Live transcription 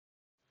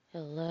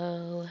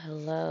Hello,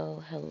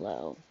 hello,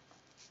 hello.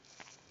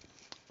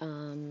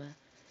 Um,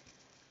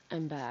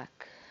 I'm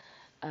back.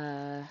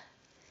 Uh,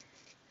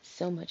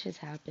 so much has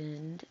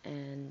happened,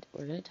 and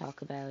we're gonna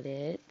talk about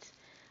it.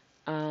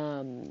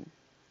 Um,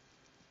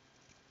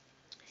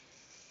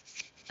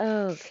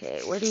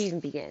 okay, where do we even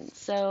begin?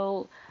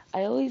 So,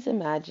 I always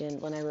imagine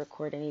when I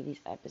record any of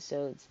these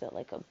episodes that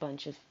like a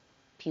bunch of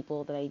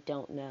people that I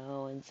don't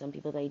know and some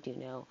people that I do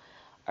know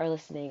are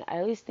listening. I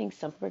always think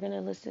some people are gonna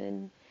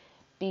listen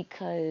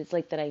because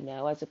like that I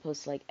know, as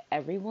opposed to like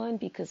everyone,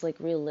 because like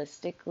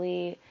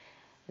realistically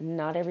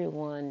not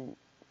everyone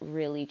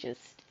really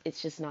just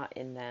it's just not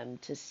in them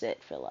to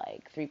sit for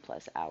like 3+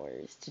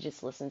 hours to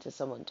just listen to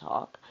someone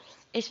talk.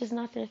 It's just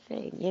not their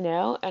thing, you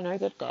know? And I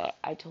get that.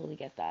 I totally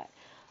get that.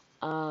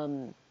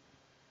 Um,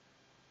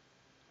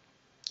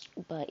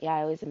 but yeah,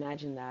 I always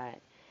imagine that.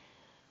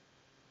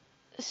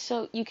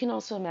 So you can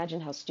also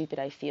imagine how stupid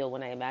I feel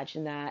when I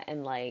imagine that,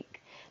 and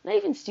like not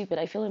even stupid,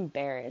 I feel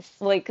embarrassed.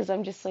 Like, cuz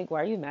I'm just like,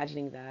 why are you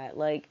imagining that?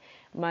 Like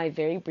my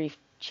very brief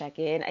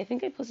check-in, I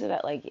think I posted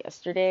that like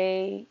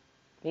yesterday,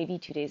 maybe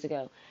 2 days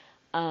ago.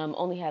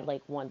 Only had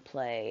like one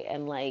play,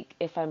 and like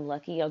if I'm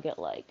lucky I'll get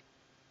like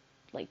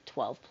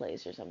 12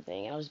 plays or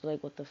something, and I'll just be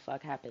like, what the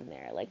fuck happened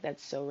there? Like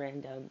that's so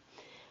random.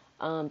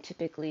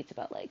 Typically it's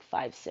about like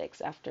 5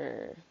 6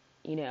 after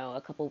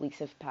a couple weeks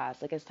have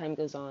passed, like as time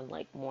goes on,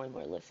 like more and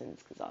more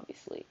listens, because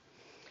obviously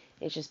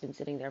it's just been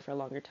sitting there for a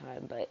longer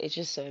time. But it's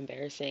just so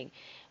embarrassing.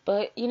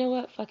 But you know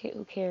what, fuck it,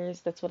 who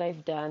cares? That's what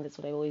I've done, that's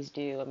what I always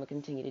do. I'm gonna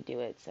continue to do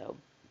it. So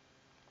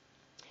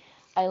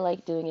I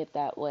like doing it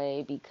that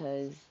way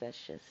because that's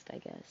just, I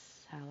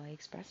guess, how I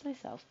express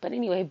myself. But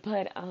anyway,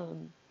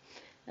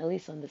 at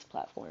least on this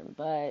platform.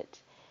 But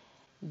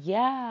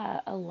yeah,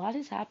 a lot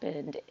has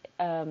happened.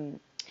 Um,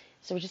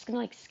 so we're just gonna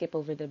like skip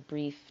over the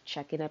brief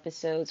check-in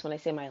episodes. When I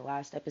say my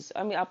last episode,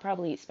 I mean I'll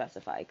probably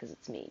specify because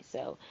it's me.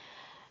 So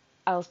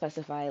I'll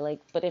specify like,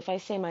 but if I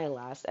say my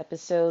last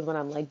episode when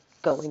I'm like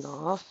going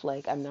off,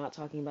 like I'm not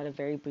talking about a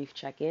very brief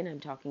check-in.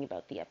 I'm talking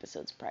about the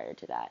episodes prior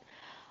to that.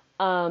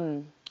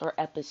 Or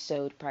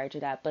episode prior to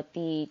that, but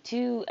the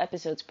two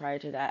episodes prior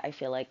to that I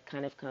feel like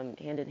kind of come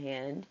hand in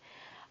hand.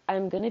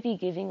 I'm gonna be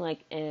giving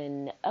like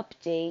an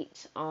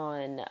update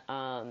on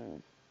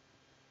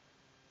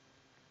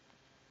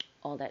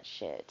all that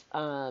shit.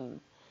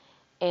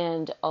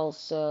 And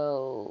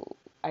also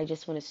I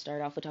just want to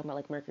start off with talking about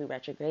like Mercury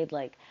retrograde.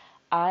 Like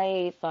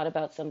I thought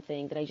about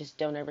something that I just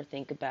don't ever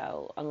think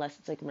about unless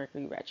it's like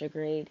Mercury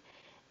retrograde,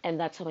 and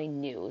that's how I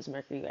knew it was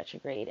Mercury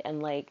retrograde.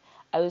 And like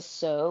I was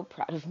so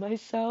proud of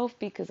myself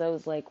because I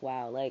was like,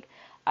 wow, like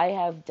I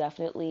have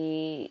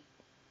definitely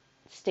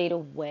stayed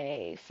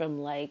away from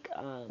like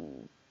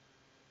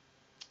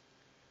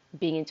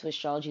being into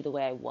astrology the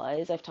way I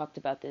was. I've talked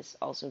about this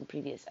also in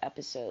previous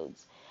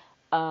episodes.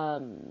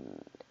 Um,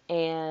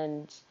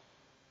 and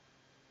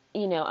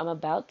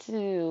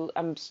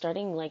I'm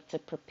starting like to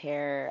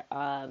prepare.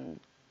 I'm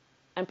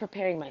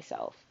preparing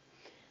myself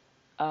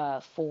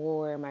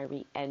for my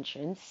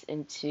re-entrance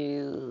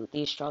into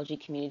the astrology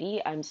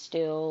community. I'm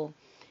still,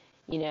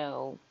 you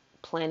know,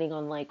 planning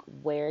on like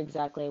where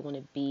exactly I want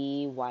to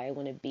be, why I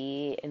want to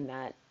be in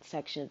that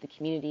section of the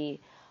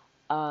community.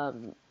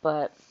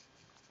 But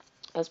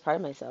I was proud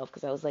of myself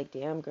because I was like,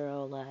 damn,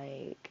 girl,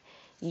 like,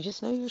 you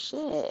just know your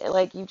shit.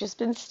 Like, you've just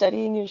been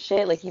studying your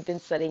shit. Like, you've been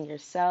studying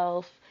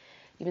yourself.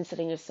 You've been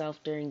studying yourself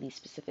during these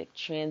specific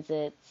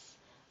transits,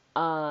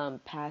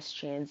 past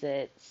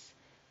transits.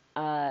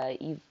 You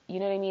know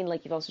what I mean?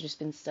 Like, you've also just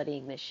been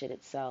studying this shit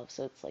itself.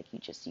 So it's like, you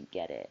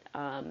get it.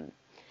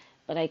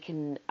 But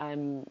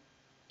I'm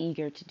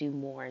eager to do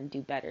more and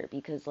do better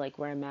because, like,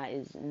 where I'm at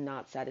is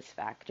not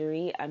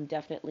satisfactory. I'm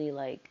definitely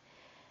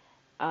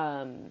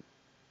um,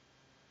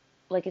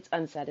 like it's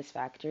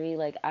unsatisfactory.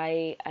 Like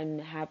I'm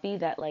happy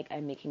that like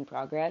I'm making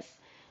progress,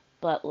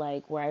 but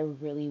like where I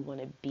really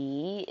want to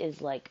be is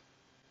like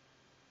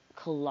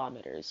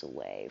kilometers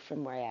away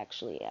from where I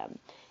actually am.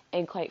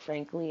 And quite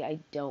frankly, I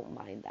don't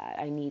mind that.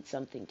 I need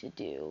something to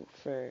do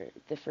for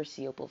the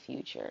foreseeable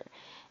future.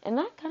 And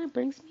that kind of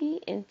brings me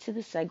into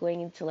the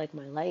segueing into like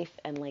my life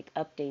and like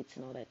updates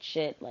and all that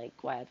shit, like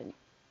why I haven't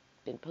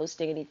been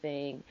posting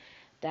anything,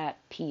 that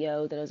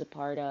PO that I was a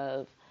part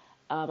of.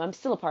 I'm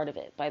still a part of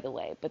it, by the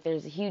way, but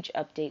there's a huge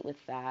update with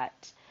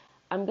that.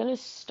 I'm gonna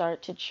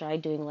start to try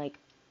doing like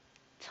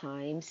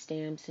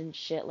timestamps and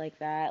shit like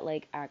that,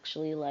 like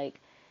actually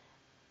like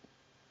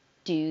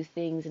do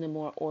things in a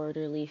more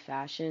orderly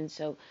fashion.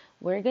 So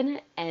we're gonna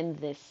end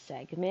this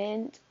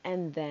segment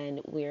and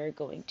then we're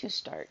going to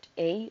start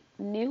a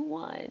new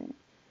one.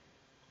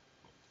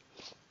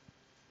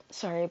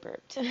 Sorry, I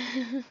burped.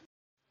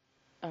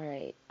 All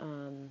right.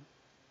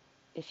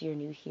 If you're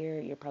new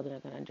here, you're probably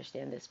not going to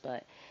understand this,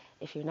 but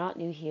if you're not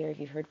new here, if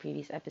you've heard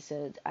previous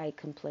episodes, I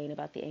complain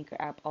about the Anchor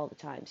app all the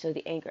time. So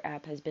the Anchor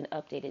app has been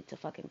updated to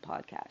fucking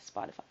podcast,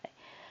 Spotify.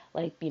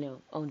 Like,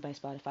 owned by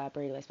Spotify,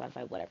 operated by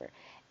Spotify, whatever.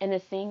 And the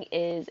thing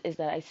is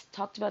that I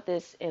talked about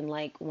this in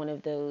like one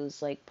of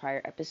those like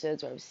prior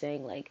episodes where I was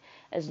saying like,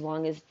 as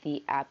long as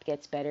the app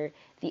gets better,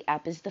 the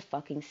app is the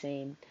fucking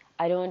same.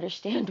 I don't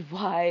understand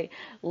why,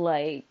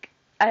 like,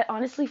 I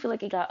honestly feel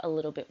like it got a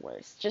little bit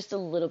worse, just a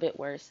little bit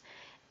worse.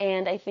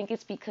 And I think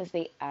it's because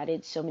they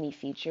added so many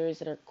features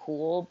that are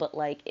cool, but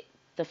like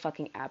the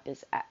fucking app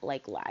is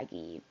like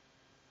laggy.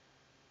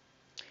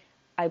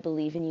 I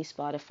believe in you,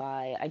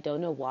 Spotify. I don't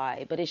know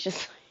why, but it's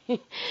just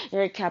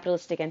you're a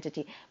capitalistic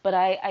entity. But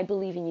I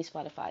believe in you,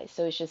 Spotify.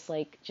 So it's just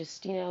like,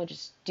 just,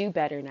 just do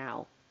better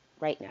now,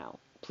 right now,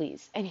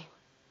 please. Anyway,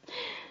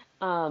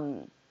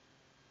 um,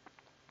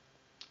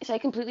 so I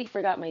completely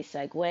forgot my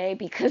segue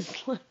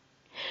because,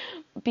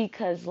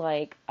 because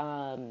like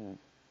when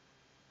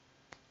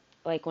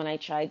I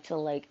tried to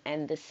like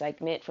end the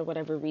segment for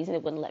whatever reason,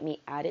 it wouldn't let me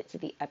add it to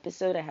the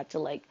episode. I had to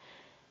like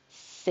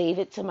save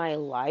it to my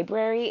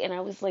library, and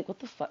I was like, what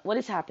the fuck? What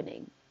is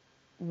happening?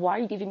 Why are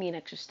you giving me an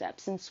extra step?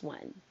 Since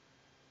when?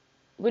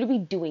 What are we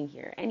doing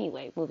here?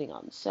 Anyway, moving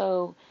on.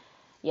 So,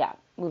 yeah,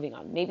 moving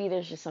on. Maybe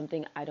there's just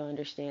something I don't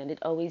understand.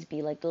 It'd always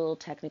be like the little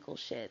technical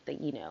shit that,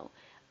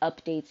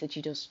 updates that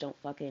you just don't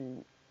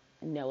fucking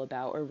know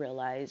about or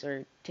realize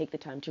or take the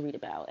time to read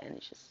about. And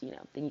it's just,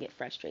 then you get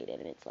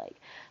frustrated and it's like,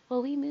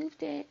 well, we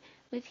moved it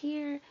with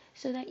here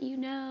so that you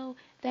know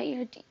that you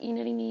know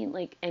what I mean?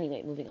 Like,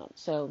 anyway, moving on.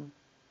 So,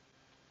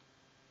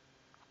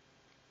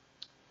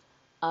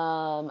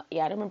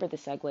 yeah, I don't remember the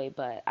segue,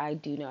 but I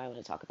do know I want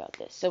to talk about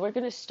this. So we're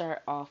going to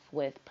start off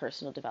with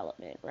personal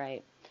development,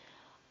 right?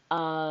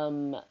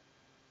 Um,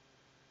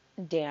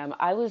 damn,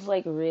 I was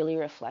like really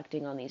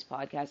reflecting on these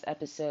podcast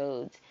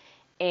episodes,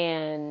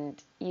 and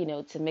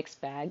to mixed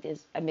bag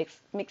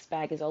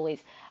is always.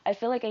 I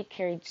feel like I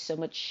carried so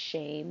much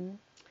shame,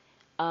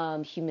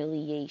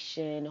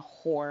 humiliation,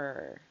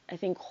 horror. I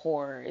think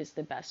horror is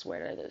the best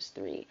word out of those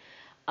three.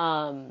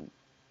 Um,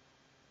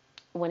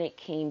 when it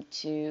came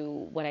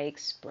to what I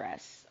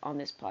express on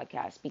this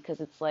podcast,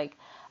 because it's like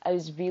I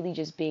was really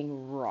just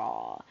being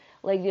raw.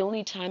 Like the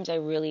only times I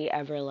really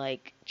ever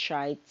like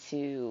tried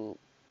to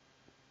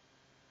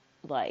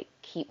like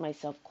keep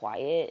myself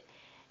quiet,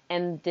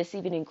 and this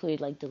even included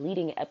like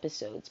deleting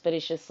episodes, but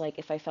it's just like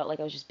if I felt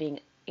like I was just being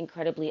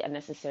incredibly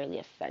unnecessarily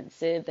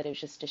offensive, that it was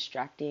just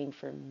distracting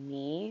for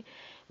me,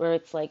 where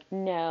it's like,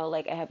 no,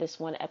 like I had this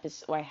one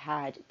episode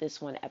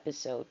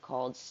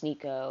called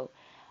Sneeko,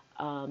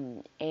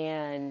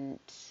 and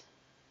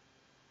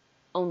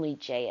Only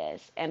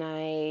JS, and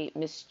I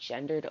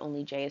misgendered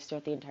Only JS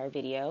throughout the entire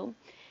video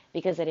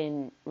because I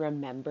didn't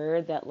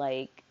remember that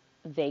like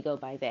they go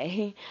by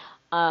they.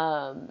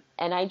 And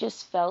I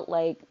just felt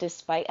like,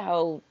 despite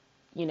how,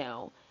 you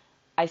know,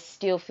 I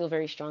still feel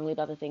very strongly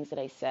about the things that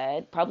I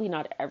said. Probably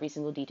not every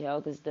single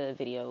detail because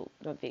the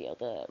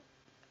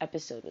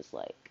episode was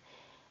like,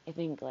 I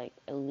think like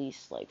at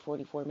least like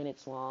 44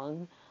 minutes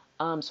long.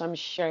 So I'm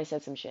sure I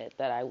said some shit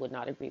that I would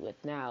not agree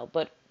with now.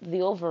 But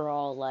the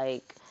overall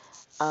like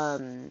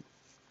um,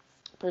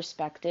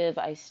 perspective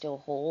I still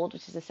hold,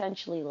 which is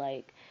essentially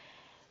like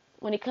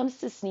when it comes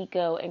to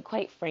Sneeko and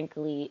quite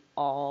frankly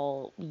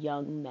all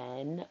young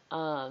men,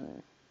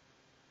 and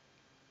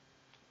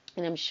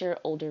I'm sure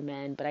older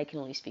men, but I can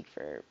only speak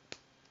for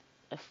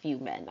a few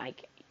men,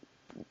 like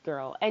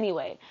girl.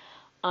 Anyway,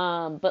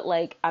 but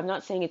like I'm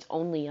not saying it's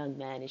only young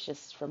men. It's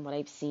just from what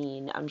I've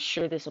seen. I'm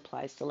sure this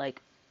applies to like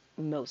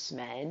most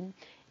men,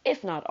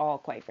 if not all,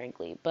 quite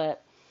frankly.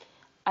 But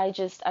I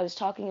was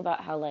talking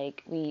about how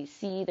like we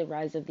see the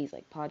rise of these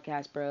like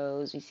podcast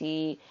bros, we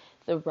see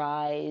the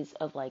rise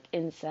of like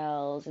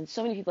incels, and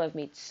so many people have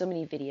made so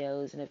many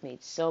videos and have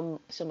made so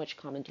much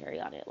commentary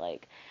on it.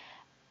 Like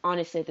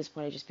honestly, at this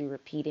point, I'd just be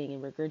repeating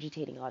and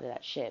regurgitating a lot of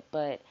that shit.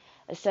 But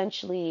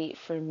essentially,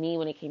 for me,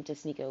 when it came to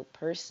Sneeko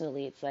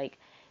personally, it's like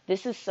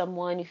this is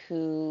someone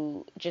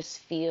who just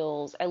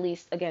feels, at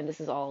least again,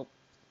 this is all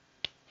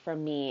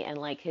from me, and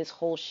like his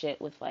whole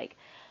shit with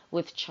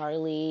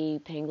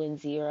Charlie, Penguin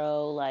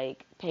Zero,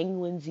 like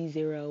Penguin Z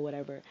Zero,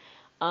 whatever.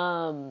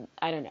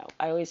 I don't know.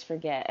 I always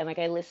forget. And like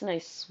I listen,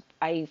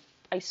 I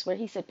swear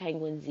he said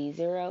Penguin Z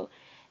Zero,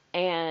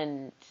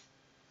 and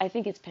I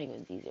think it's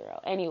Penguin Z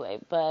Zero. Anyway,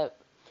 but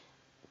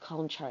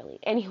call him Charlie.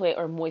 Anyway,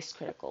 or Moist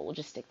Critical. We'll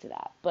just stick to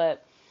that.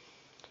 But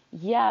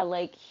yeah,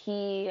 like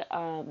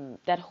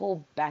that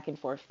whole back and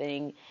forth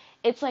thing.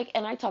 It's like,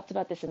 and I talked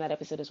about this in that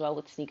episode as well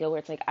with Sneeko, where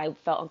it's like I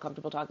felt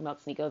uncomfortable talking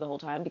about Sneeko the whole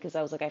time because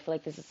I was like, I feel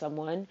like this is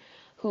someone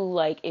who,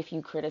 like, if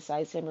you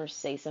criticize him or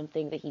say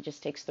something that he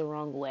just takes the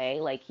wrong way,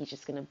 like he's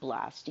just gonna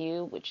blast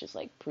you, which is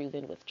like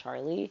proven with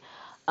Charlie,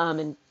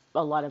 and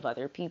a lot of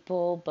other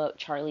people.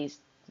 But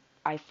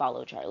I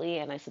follow Charlie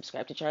and I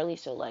subscribe to Charlie,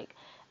 so like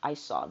I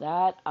saw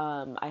that.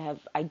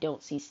 I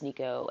don't see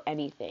Sneeko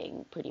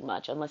anything pretty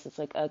much unless it's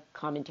like a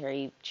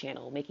commentary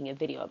channel making a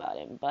video about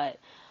him.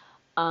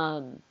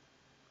 Um,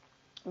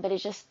 but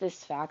it's just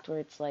this fact where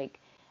it's like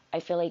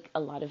I feel like a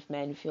lot of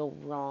men feel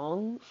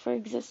wrong for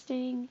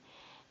existing,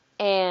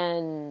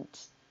 and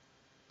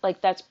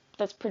like that's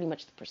pretty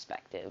much the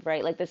perspective,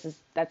 right? Like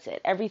that's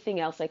it. Everything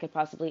else I could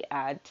possibly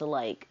add to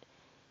like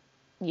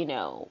you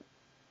know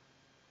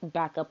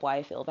back up why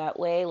I feel that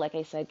way, like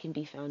I said, can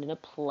be found in a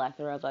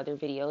plethora of other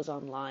videos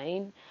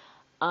online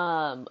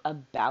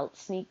about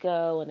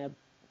Sneeko and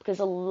because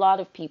a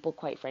lot of people,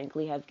 quite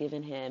frankly, have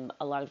given him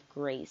a lot of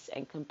grace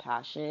and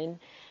compassion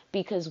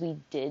because we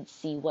did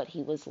see what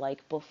he was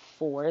like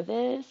before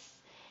this.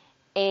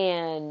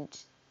 And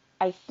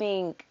I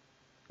think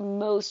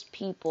most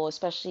people,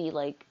 especially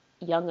like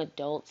young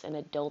adults and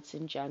adults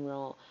in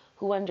general,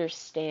 who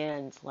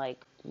understand like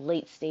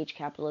late stage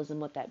capitalism,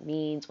 what that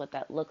means, what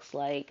that looks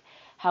like,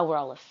 how we're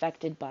all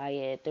affected by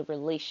it, the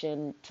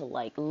relation to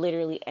like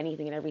literally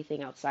anything and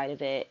everything outside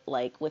of it,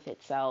 like with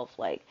itself,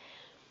 like,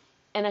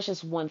 and that's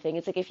just one thing.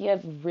 It's like if you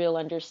have real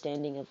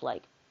understanding of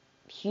like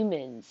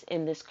humans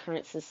in this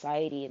current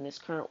society, in this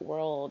current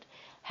world,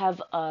 have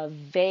a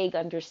vague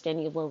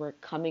understanding of where we're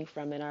coming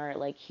from in our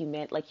like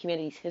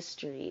humanity's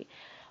history,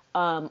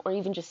 or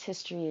even just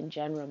history in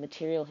general,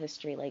 material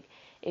history. Like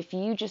if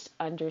you just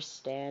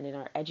understand and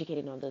are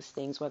educated on those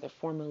things, whether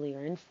formally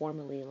or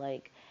informally,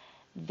 like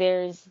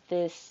there's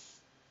this,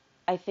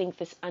 I think,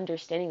 this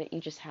understanding that you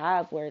just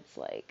have where it's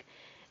like,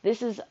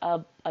 this is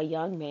a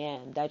young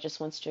man that just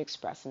wants to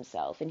express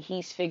himself and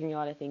he's figuring a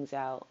lot of things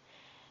out.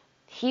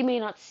 He may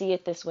not see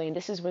it this way, and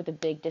this is where the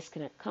big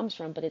disconnect comes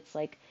from, but it's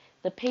like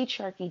the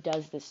patriarchy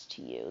does this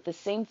to you. The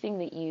same thing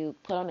that you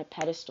put on a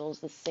pedestal is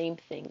the same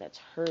thing that's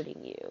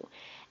hurting you.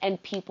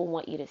 And people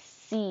want you to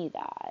see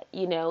that.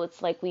 You know,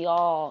 it's like we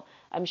all,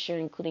 I'm sure,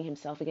 including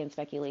himself, again,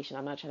 speculation.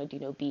 I'm not trying to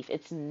do no beef.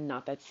 It's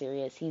not that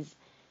serious. He's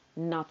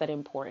not that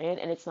important.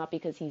 And it's not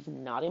because he's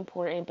not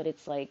important, but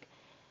it's like,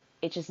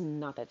 it's just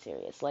not that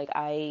serious. Like,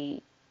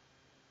 I'm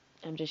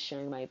just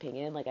sharing my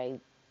opinion. Like, I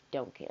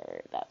don't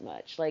care that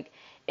much. Like,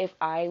 if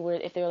they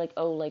were like,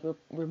 oh, like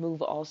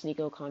remove all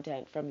Sneako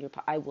content from your,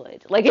 I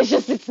would. Like, it's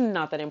just, it's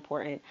not that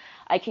important.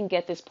 I can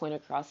get this point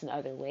across in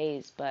other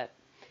ways, but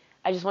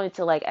I just wanted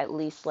to like at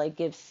least like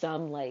give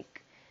some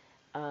like,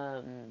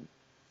 um,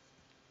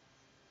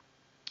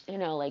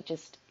 like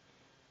just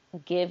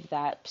give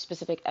that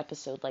specific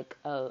episode like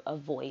a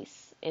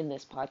voice in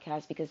this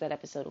podcast because that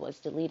episode was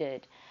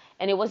deleted.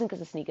 And it wasn't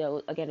because of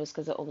Sneako, again, it was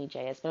because of only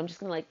JS, but I'm just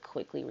gonna like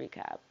quickly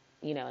recap,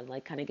 and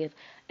like kind of give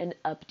an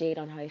update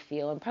on how I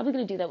feel. I'm probably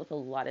gonna do that with a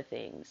lot of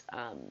things,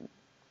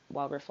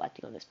 while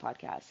reflecting on this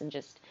podcast, and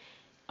just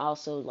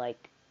also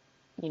like,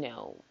 you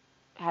know,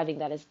 having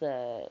that as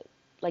the,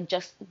 like,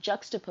 just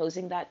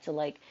juxtaposing that to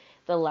like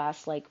the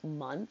last like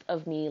month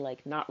of me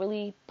like not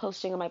really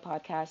posting on my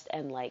podcast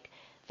and like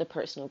the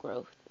personal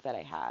growth that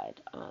I had,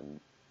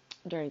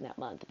 during that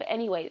month. But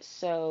anyway,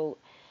 so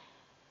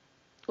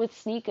with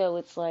Sneako,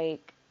 it's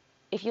like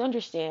if you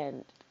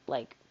understand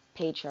like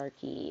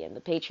patriarchy and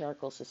the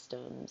patriarchal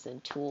systems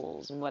and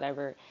tools and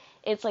whatever,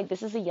 it's like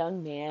this is a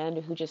young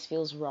man who just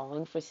feels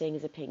wrong for saying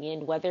his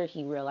opinion, whether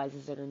he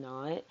realizes it or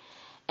not.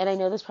 And I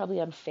know that's probably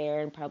unfair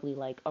and probably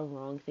like a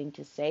wrong thing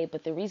to say,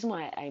 but the reason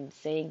why I'm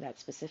saying that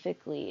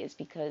specifically is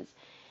because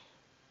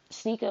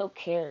Sneako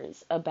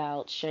cares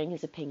about sharing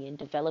his opinion,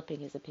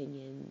 developing his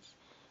opinions,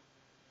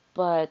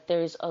 but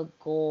there's a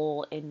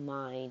goal in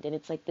mind, and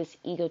it's like this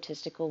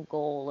egotistical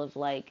goal of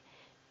like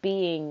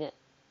being,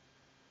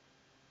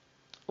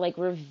 like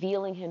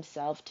revealing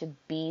himself to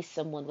be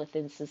someone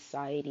within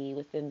society,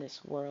 within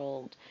this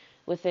world,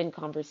 within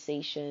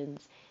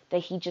conversations that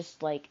he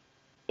just like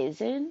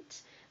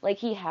isn't. Like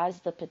he has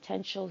the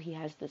potential, he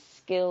has the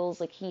skills,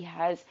 like he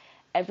has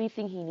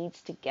everything he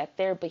needs to get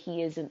there, but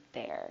he isn't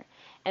there.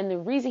 And the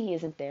reason he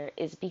isn't there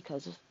is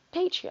because of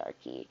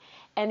patriarchy.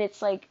 And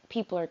it's like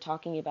people are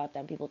talking about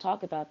that, people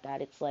talk about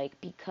that. It's like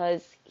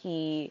because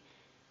he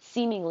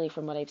seemingly,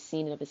 from what I've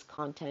seen of his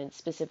content,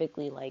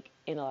 specifically like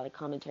in a lot of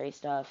commentary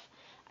stuff,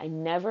 I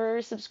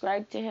never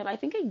subscribed to him. I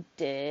think I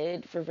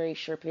did for very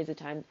short periods of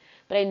time,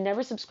 but I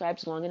never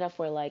subscribed long enough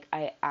where like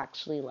I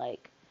actually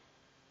like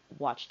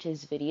watched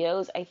his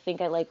videos. I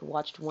think I like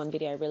watched one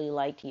video I really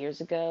liked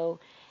years ago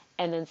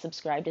and then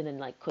subscribed and then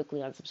like quickly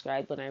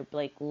unsubscribed when I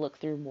like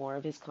looked through more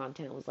of his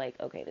content. Was like,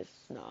 okay,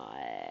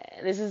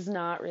 this is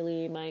not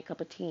really my cup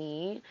of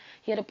tea.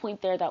 He had a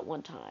point there that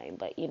one time,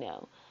 but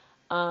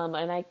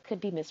and I could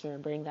be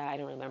misremembering that. I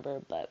don't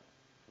remember, but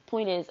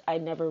point is, I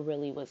never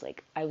really was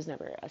like, I was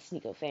never a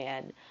Sneako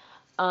fan.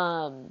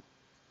 Um,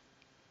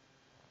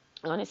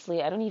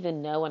 Honestly, I don't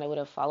even know when I would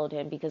have followed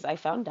him because I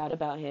found out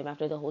about him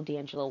after the whole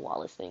D'Angelo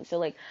Wallace thing. So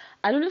like,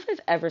 I don't know if I've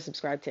ever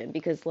subscribed to him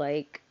because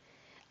like,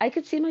 I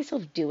could see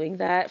myself doing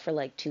that for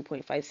like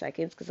 2.5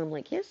 seconds because I'm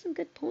like, he has some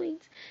good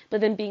points. But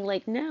then being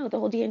like, no, the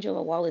whole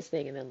D'Angelo Wallace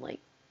thing, and then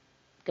like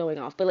going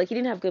off. But like, he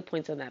didn't have good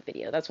points on that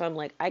video. That's why I'm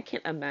like, I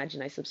can't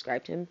imagine I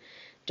subscribed to him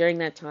during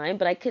that time.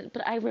 But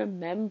I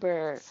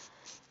remember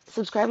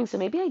subscribing, so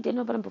maybe I did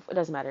know about him before. It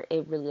doesn't matter.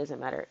 It really doesn't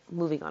matter.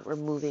 Moving on. We're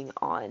moving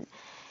on.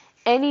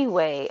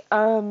 Anyway,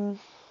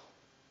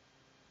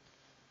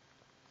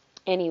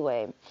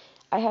 anyway,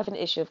 I have an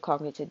issue of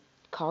cognitive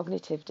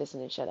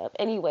dissonance. Shut up.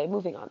 Anyway,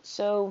 moving on.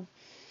 So,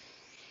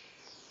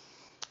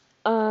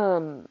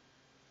 um,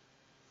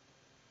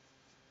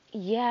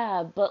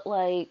 yeah, but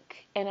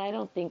like, and I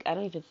don't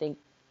even think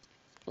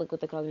like with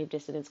the cognitive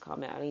dissonance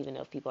comment, I don't even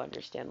know if people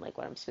understand like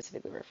what I'm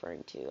specifically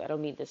referring to. I don't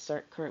mean this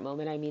current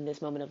moment. I mean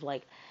this moment of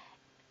like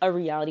a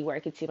reality where I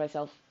could see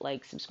myself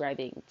like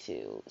subscribing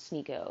to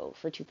Sneeko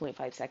for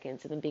 2.5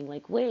 seconds and then being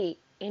like, wait,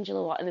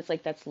 Angela and it's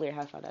like that's literally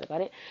how I found out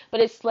about it.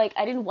 But it's like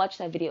I didn't watch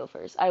that video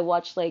first. I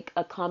watched like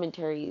a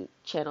commentary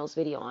channel's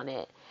video on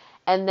it,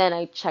 and then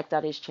I checked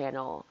out his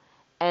channel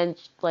and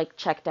like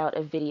checked out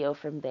a video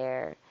from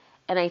there.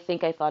 And I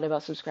think I thought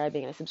about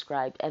subscribing and I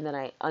subscribed and then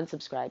I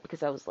unsubscribed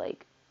because I was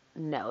like,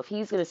 no, if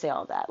he's gonna say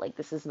all that, like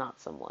this is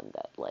not someone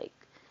that like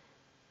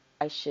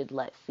I should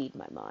let feed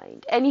my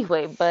mind.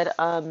 Anyway, but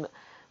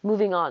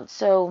moving on.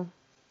 So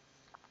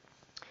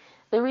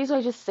the reason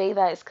I just say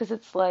that is because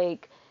it's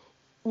like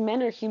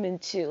men are human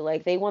too.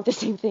 Like they want the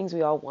same things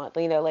we all want.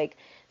 You know, like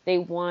they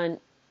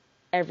want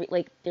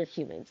like they're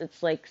humans.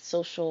 It's like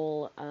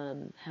social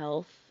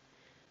health,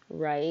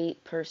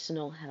 right?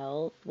 Personal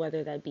health,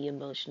 whether that be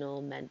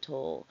emotional,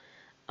 mental,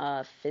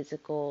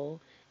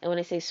 physical. And when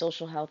I say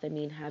social health, I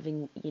mean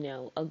having,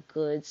 a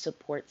good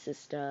support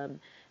system,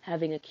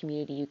 having a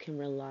community you can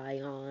rely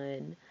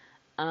on,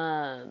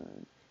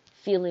 um,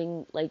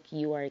 feeling like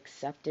you are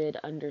accepted,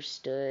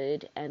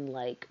 understood, and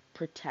like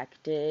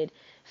protected,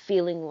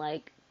 feeling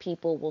like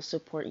people will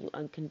support you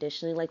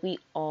unconditionally. Like we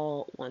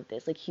all want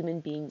this. Like human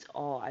beings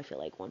all I feel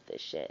like want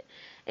this shit.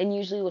 And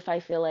usually if I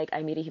feel like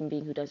I meet a human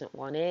being who doesn't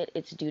want it,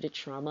 it's due to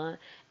trauma.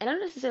 And I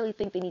don't necessarily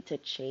think they need to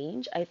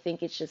change. I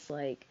think it's just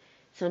like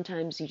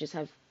sometimes you just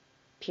have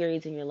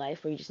periods in your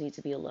life where you just need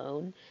to be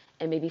alone.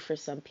 And maybe for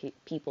some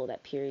people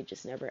that period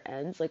just never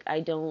ends. Like I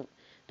don't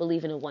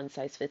believe in a one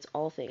size fits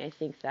all thing. I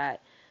think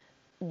that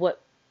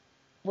what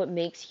what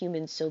makes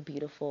humans so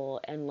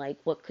beautiful and like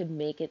what could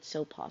make it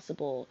so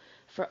possible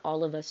for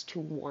all of us to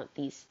want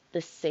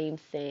the same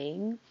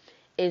thing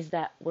is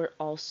that we're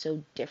all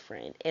so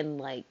different in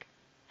like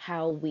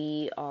how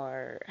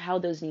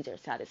those needs are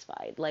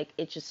satisfied. Like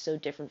it's just so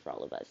different for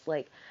all of us.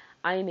 Like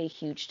I am a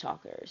huge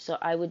talker, so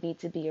I would need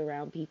to be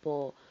around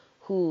people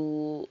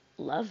who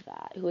love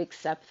that, who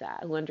accept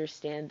that, who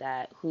understand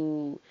that,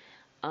 who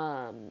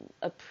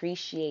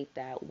appreciate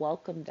that,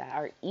 welcome that,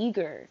 are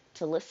eager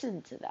to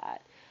listen to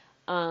that.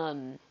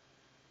 Um,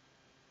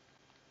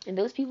 and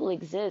those people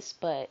exist,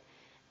 but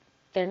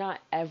they're not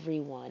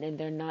everyone and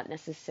they're not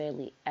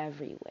necessarily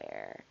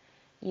everywhere,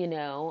 you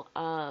know?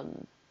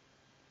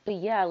 But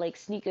yeah, like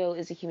Sneeko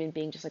is a human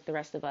being just like the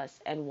rest of us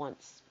and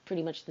wants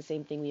pretty much the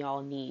same thing we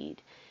all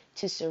need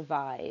to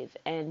survive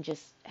and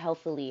just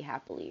healthily,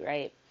 happily,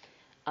 right?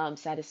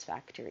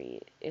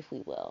 Satisfactory, if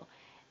we will.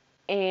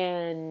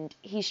 And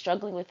he's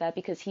struggling with that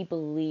because he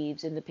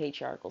believes in the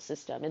patriarchal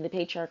system. And the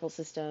patriarchal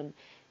system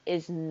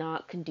is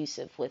not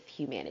conducive with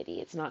humanity.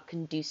 It's not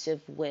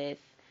conducive with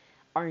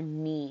our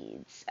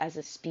needs as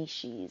a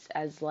species,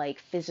 as like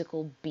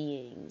physical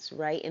beings,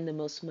 right? In the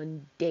most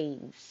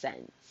mundane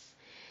sense.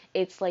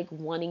 It's like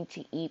wanting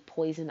to eat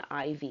poison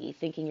ivy,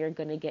 thinking you're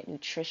going to get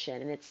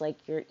nutrition. And it's like,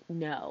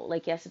 no.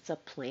 Like, yes, it's a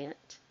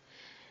plant.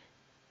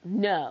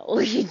 No,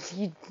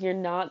 you're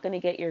not going to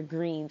get your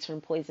greens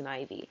from poison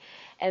ivy.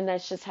 And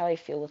that's just how I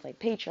feel with like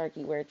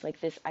patriarchy, where it's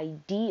like this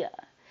idea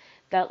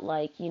that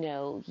like,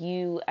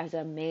 you as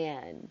a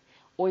man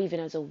or even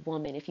as a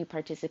woman, if you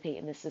participate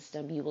in the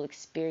system, you will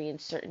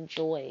experience certain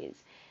joys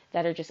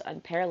that are just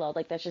unparalleled.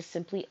 Like that's just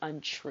simply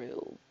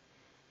untrue,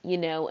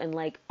 and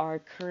like our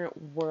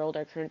current world,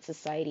 our current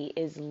society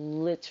is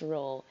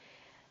literal,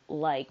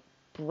 like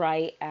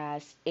bright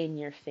ass in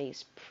your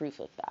face proof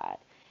of that.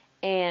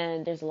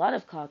 And there's a lot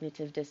of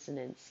cognitive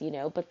dissonance,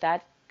 but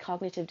that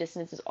cognitive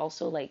dissonance is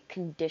also like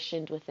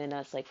conditioned within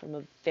us like from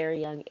a very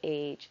young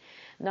age,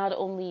 not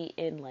only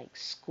in like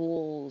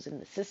schools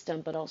and the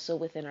system but also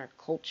within our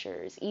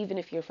cultures. Even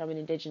if you're from an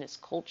indigenous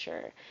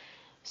culture,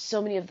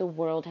 so many of the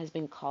world has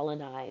been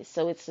colonized,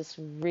 so it's just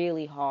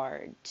really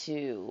hard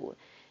to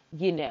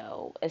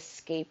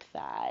escape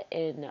that.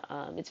 And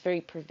it's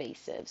very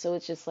pervasive, so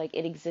it's just like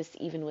it exists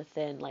even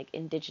within like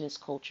indigenous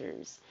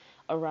cultures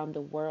around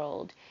the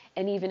world.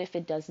 And even if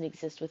it doesn't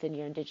exist within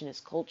your indigenous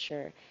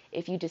culture,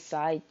 if you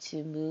decide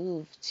to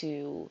move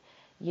to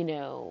you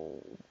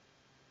know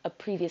a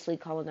previously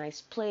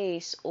colonized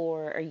place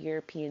or a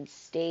European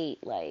state,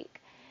 like,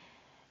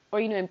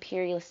 or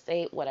imperial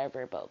state,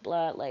 whatever, blah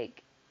blah,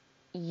 like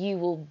you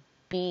will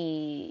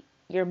be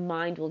your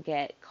mind will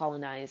get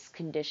colonized,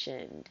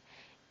 conditioned,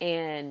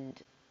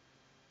 and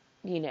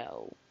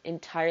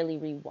entirely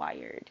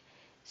rewired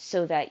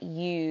so that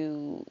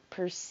you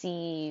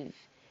perceive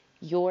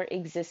your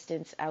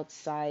existence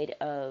outside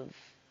of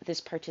this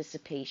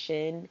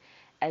participation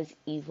as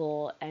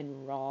evil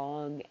and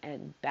wrong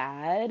and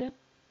bad,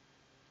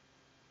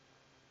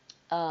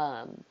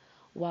 um,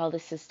 while the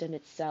system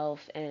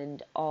itself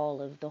and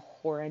all of the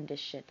horrendous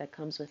shit that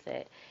comes with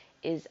it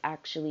is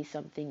actually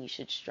something you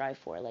should strive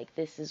for. Like,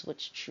 this is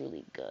what's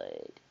truly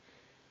good,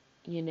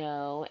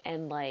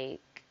 and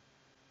like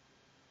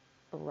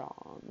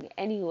wrong.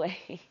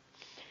 Anyway,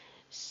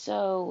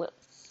 so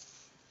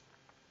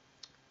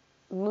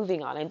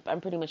moving on.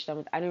 I'm pretty much done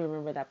with. I don't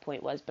remember where that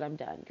point was, but I'm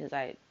done because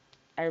I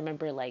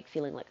remember like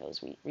feeling like I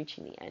was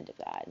reaching the end of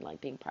that and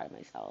like being proud of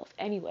myself.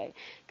 Anyway,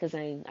 because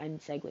I'm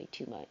segue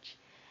too much.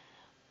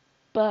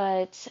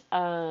 But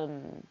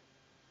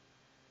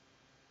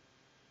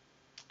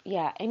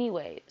Yeah,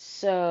 anyway,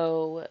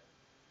 so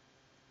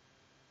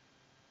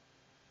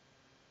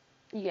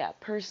yeah,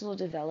 personal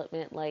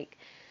development, like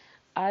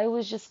I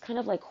was just kind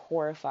of like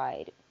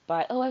horrified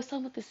by, oh, I was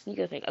talking about the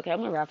Sneeko thing. Okay, I'm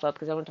gonna wrap up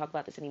because I don't want to talk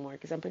about this anymore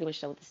because I'm pretty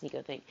much done with the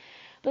Sneeko thing.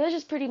 But that's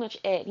just pretty much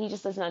it. He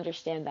just doesn't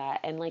understand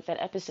that. And like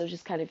that episode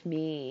just kind of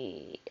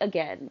me,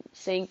 again,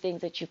 saying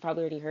things that you've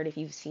probably already heard if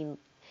you've seen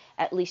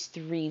at least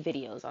three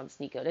videos on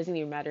Sneeko. It doesn't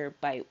even matter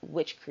by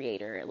which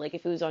creator. Like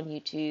if it was on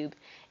YouTube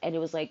and it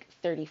was like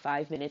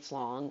 35 minutes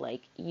long,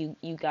 like you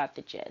got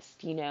the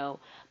gist, you know.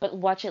 But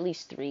watch at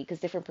least three because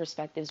different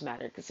perspectives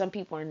matter. Because some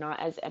people are not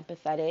as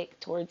empathetic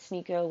towards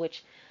Sneeko,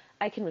 which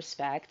I can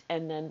respect,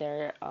 and then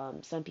there are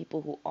some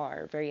people who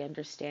are very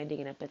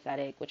understanding and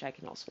empathetic, which I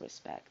can also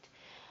respect.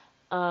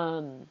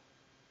 Um,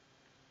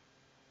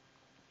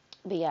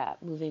 but yeah,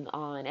 moving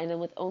on, and then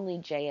with Only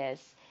JS,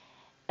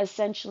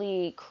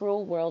 essentially,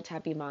 Cruel World,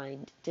 Happy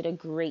Mind did a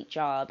great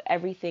job.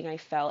 Everything I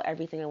felt,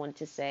 everything I wanted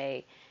to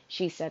say,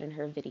 she said in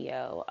her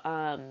video.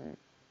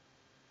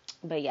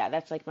 But yeah,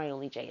 that's like my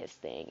Only JS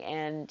thing,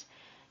 and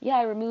yeah,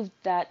 I removed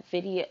that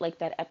video, like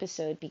that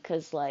episode,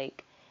 because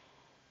like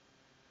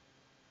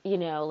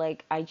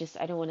like I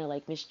don't want to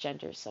like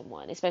misgender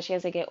someone, especially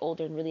as I get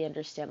older and really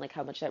understand like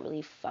how much that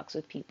really fucks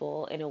with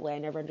people in a way I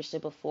never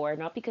understood before.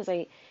 Not because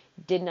I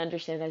didn't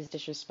understand it as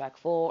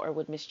disrespectful or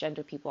would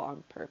misgender people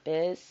on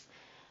purpose.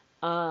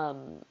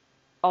 Um,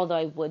 Although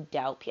I would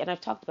doubt, and I've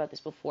talked about this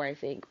before, I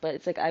think, but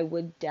it's like I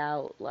would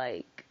doubt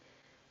like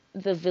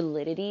the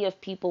validity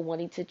of people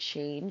wanting to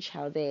change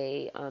how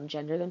they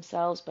gender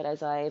themselves. But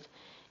as I've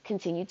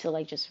continued to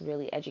like just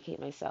really educate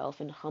myself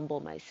and humble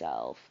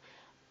myself,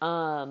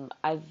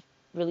 I've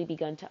really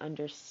begun to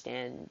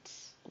understand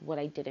what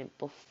I didn't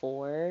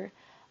before.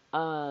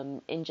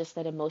 And just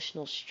that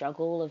emotional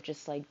struggle of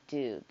just like,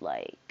 dude,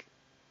 like,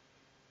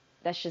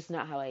 that's just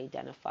not how I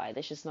identify.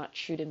 That's just not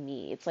true to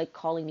me. It's like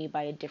calling me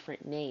by a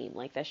different name.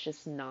 Like, that's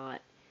just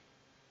not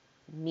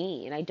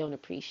me, and I don't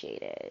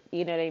appreciate it.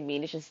 You know what I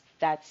mean? It's just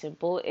that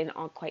simple, and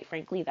quite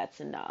frankly, that's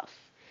enough,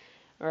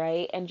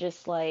 right? And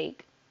just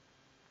like,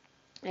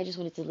 I just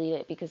wanted to delete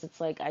it because it's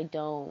like, I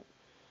don't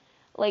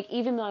like,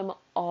 even though I'm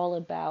all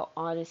about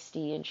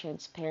honesty and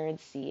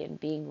transparency and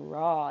being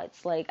raw,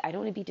 it's like I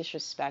don't want to be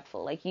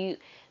disrespectful. Like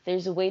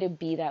there's a way to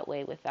be that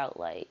way without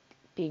like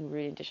being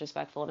rude and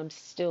disrespectful, and I'm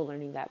still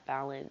learning that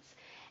balance.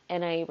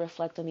 And I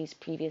reflect on these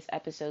previous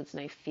episodes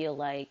and I feel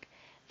like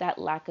that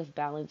lack of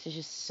balance is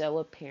just so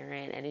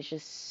apparent and it's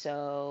just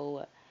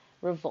so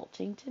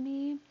revolting to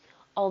me.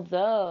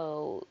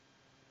 Although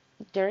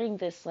during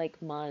this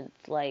like month,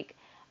 like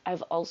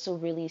I've also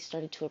really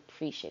started to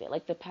appreciate it.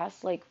 Like the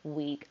past like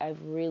week,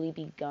 I've really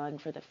begun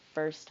for the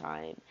first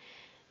time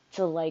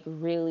to like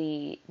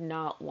really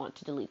not want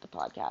to delete the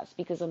podcast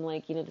because I'm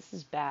like, this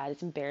is bad.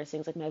 It's embarrassing.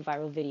 It's like my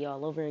viral video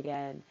all over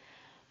again.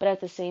 But at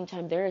the same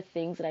time, there are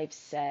things that I've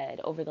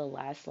said over the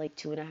last like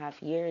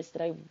 2.5 years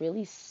that I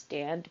really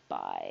stand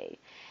by.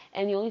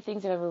 And the only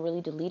things that I ever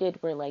really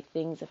deleted were like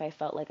things if I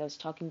felt like I was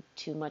talking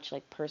too much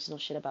like personal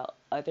shit about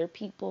other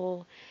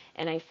people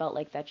and I felt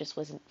like that just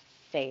wasn't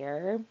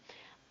fair.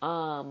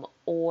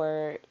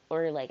 Or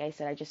like I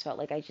said, I just felt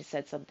like I just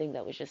said something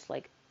that was just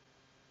like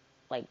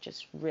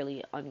just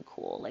really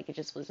uncool. Like it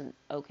just wasn't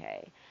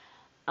okay.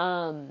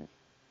 Um,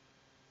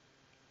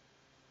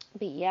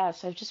 but yeah,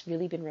 so I've just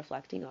really been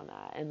reflecting on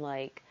that and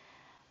like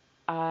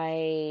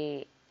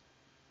I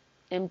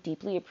am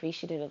deeply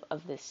appreciative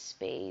of this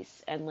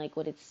space and like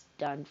what it's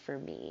done for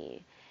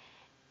me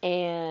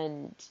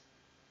and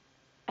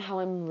how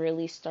I'm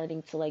really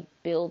starting to like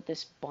build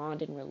this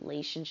bond and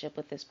relationship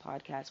with this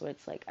podcast where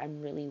it's like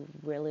I'm really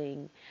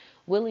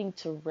willing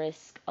to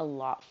risk a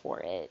lot for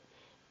it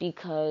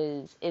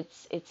because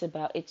it's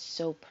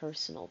so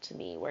personal to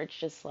me where it's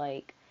just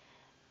like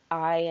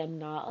I am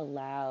not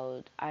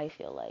allowed, I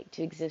feel like,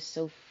 to exist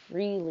so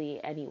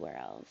freely anywhere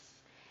else.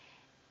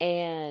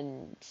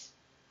 And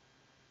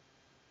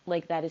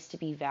like that is to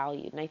be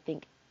valued. And I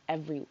think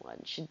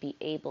everyone should be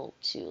able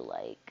to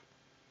like,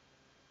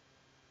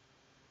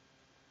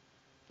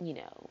 you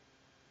know,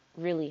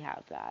 really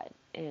have that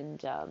and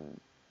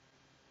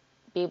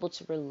be able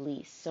to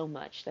release so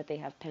much that they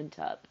have pent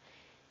up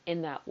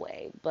in that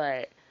way.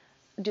 But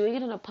doing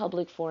it in a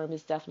public forum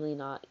is definitely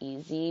not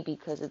easy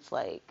because it's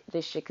like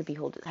this shit could be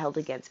held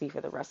against me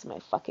for the rest of my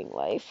fucking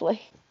life.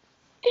 Like,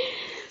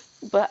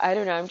 but I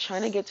don't know. I'm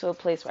trying to get to a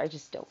place where I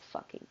just don't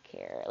fucking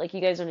care. Like,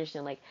 you guys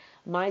understand, like,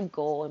 my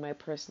goal in my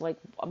personal, like,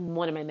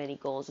 one of my many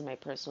goals in my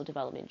personal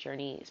development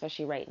journey,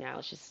 especially right now,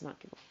 is just not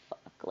give a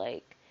fuck.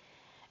 Like,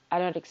 I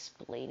don't know how to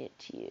explain it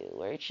to you,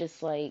 where it's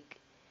just like,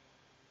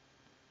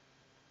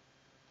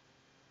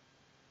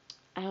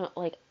 I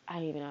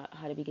don't even know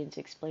how to begin to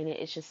explain it.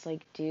 It's just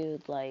like,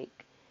 dude,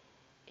 like,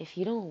 if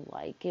you don't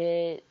like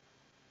it,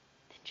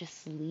 then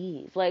just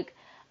leave. Like,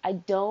 I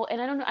don't,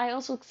 and I don't know, I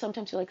also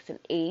sometimes feel like it's an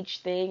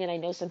age thing, and I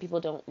know some people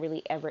don't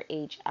really ever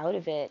age out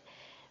of it,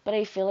 but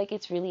I feel like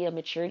it's really a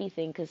maturity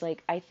thing because,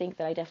 like, I think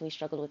that I definitely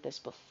struggled with this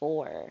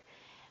before,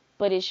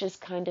 but it's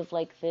just kind of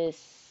like this,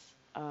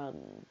 um,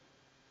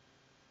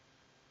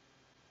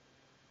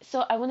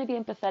 so I want to be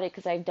empathetic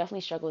because I've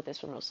definitely struggled with this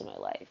for most of my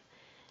life.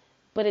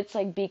 But it's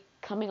like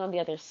becoming on the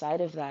other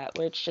side of that,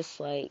 where it's just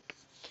like,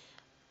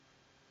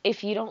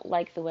 if you don't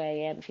like the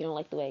way I am, if you don't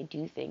like the way I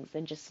do things,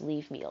 then just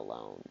leave me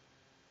alone.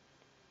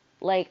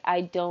 Like,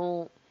 I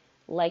don't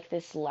like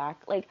this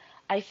lack. Like,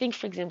 I think,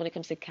 for example, when it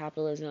comes to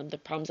capitalism, the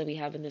problems that we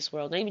have in this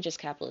world, not even just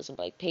capitalism,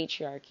 but like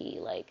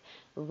patriarchy, like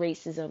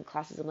racism,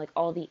 classism, like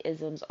all the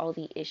isms, all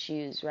the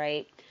issues,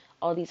 right?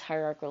 All these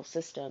hierarchical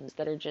systems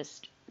that are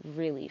just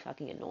really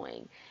fucking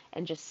annoying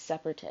and just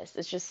separatist.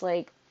 It's just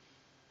like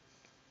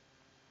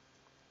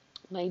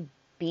my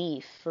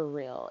beef for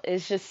real.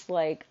 It's just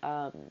like,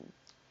 fuck,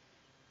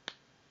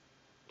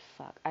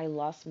 I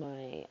lost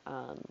my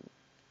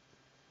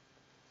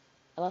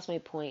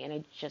point and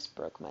I just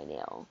broke my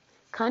nail.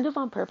 Kind of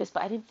on purpose,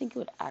 but I didn't think it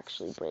would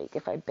actually break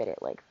if I bit it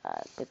like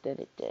that, but then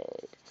it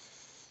did.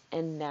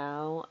 And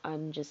now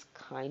I'm just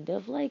kind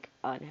of like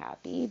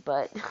unhappy,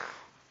 but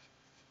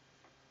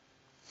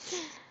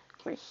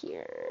we're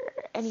here.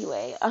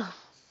 Anyway,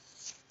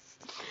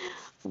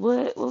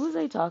 what was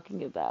I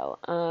talking about?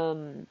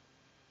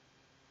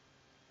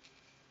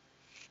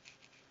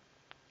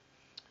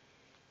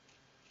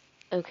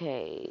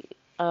 Okay.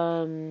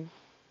 Um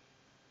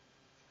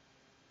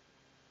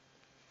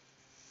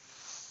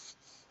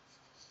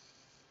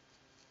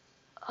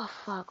oh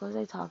fuck, what was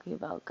I talking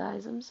about?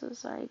 Guys, I'm so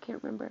sorry, I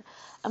can't remember.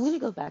 I'm gonna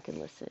go back and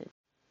listen.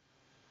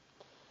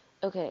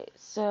 Okay,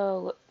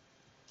 so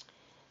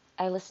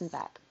I listened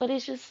back. But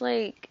it's just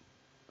like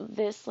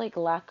this like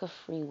lack of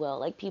free will.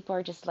 Like people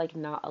are just like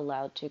not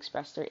allowed to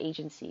express their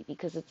agency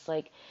because it's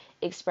like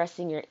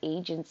expressing your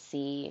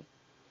agency,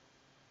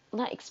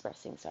 not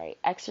expressing, sorry,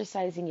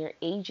 exercising your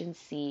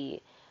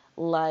agency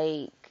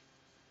like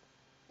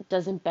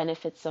doesn't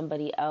benefit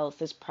somebody else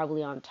that's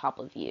probably on top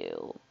of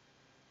you.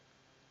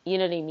 You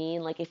know what I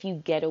mean? Like if you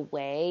get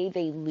away,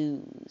 they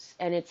lose.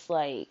 And it's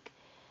like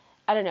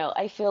I don't know.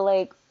 I feel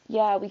like,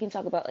 yeah, we can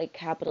talk about like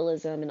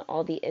capitalism and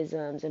all the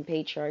isms and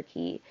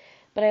patriarchy,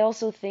 but I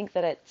also think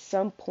that at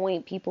some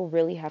point people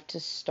really have to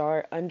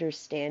start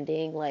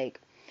understanding like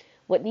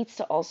what needs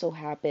to also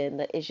happen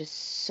that is just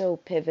so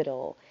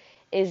pivotal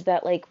is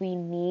that like we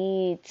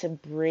need to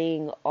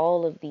bring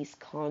all of these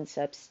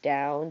concepts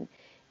down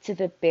to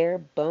the bare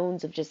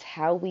bones of just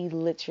how we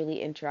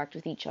literally interact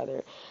with each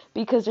other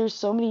because there's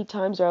so many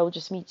times where I will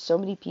just meet so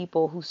many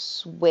people who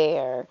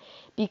swear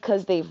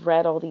because they've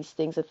read all these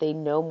things that they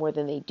know more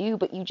than they do,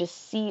 but you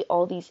just see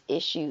all these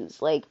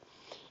issues like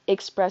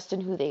expressed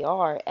in who they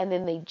are, and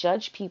then they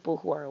judge people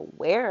who are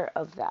aware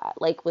of that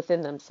like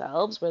within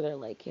themselves where they're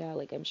like, yeah,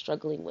 like I'm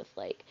struggling with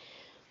like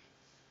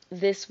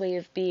this way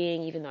of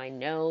being even though I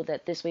know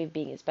that this way of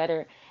being is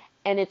better.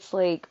 And it's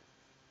like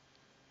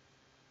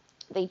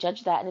they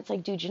judge that and it's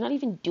like, dude, you're not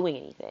even doing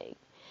anything.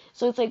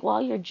 So it's like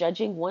while you're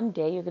judging, one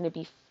day you're going to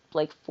be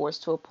like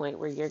forced to a point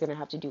where you're going to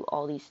have to do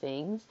all these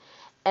things,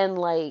 and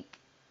like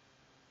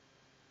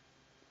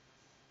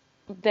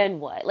then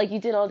what? Like you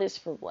did all this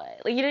for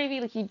what? Like you know what I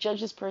mean? Like you judge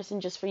this person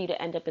just for you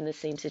to end up in the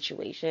same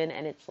situation,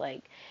 and it's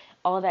like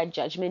all that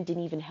judgment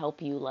didn't even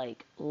help you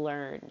like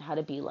learn how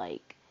to be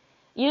like,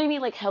 you know what I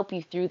mean? Like help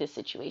you through the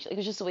situation. Like it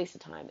was just a waste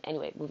of time.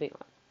 Anyway,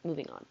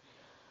 moving on.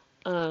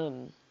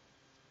 Um,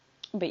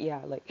 but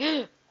yeah, like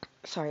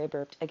sorry, I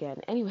burped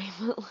again. Anyway,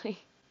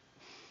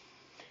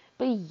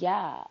 but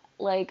yeah,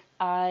 like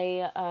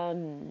I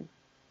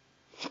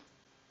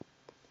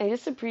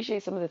just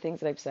appreciate some of the things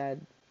that I've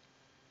said,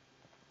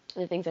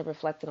 the things I've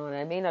reflected on.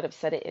 I may not have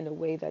said it in a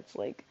way that's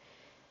like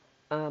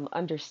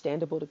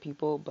understandable to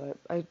people, but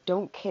I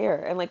don't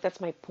care. And like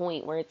that's my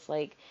point where it's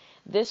like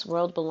this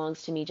world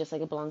belongs to me just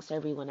like it belongs to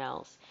everyone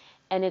else.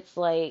 And it's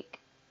like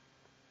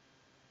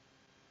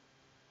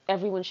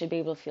everyone should be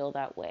able to feel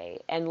that way.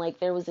 And like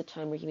there was a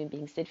time where human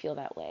beings did feel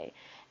that way.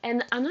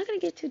 And I'm not going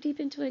to get too deep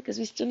into it because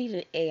we still need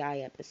an AI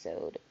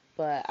episode,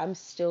 but I'm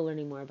still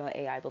learning more about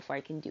AI before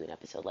I can do an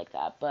episode like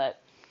that.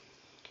 But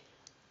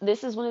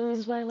this is one of the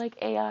reasons why I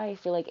like AI. I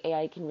feel like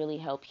AI can really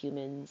help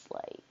humans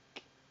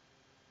like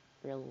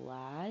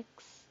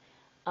relax.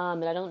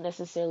 And I don't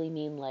necessarily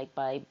mean like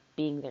by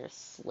being their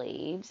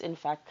slaves. In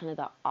fact, kind of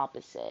the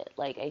opposite.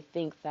 Like I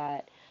think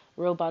that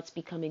robots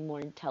becoming more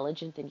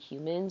intelligent than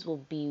humans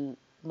will be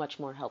much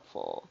more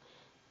helpful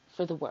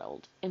for the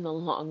world in the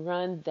long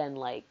run than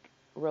like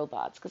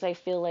robots, because I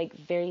feel like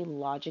very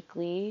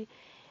logically,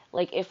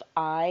 like if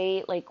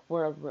I like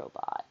were a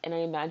robot and I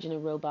imagine a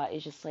robot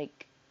is just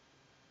like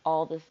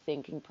all the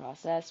thinking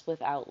process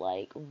without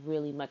like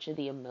really much of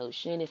the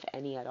emotion, if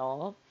any at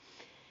all,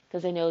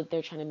 because I know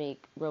they're trying to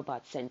make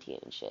robots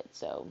sentient and shit.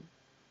 So,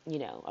 you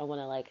know, I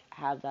want to like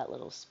have that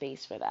little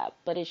space for that.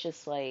 But it's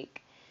just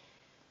like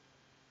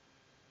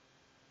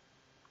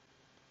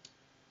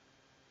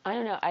I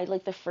don't know. I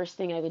like the first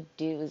thing I would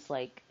do is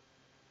like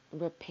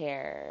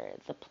repair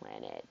the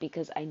planet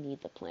because I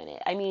need the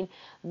planet. I mean,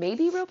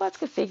 maybe robots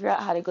could figure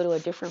out how to go to a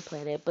different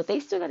planet, but they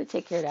still got to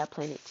take care of that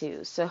planet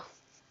too. So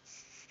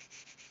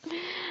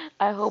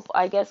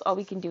I guess all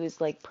we can do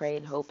is like pray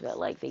and hope that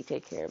like they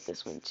take care of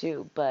this one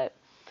too.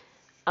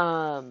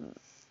 Um,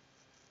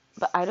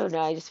 But I don't know.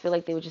 I just feel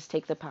like they would just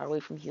take the power away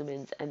from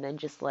humans and then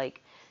just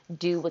like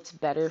do what's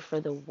better for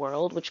the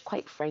world, which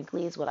quite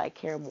frankly is what I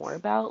care more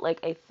about.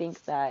 Like I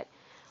think that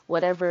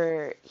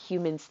whatever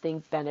humans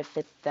think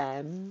benefits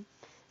them,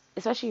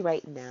 especially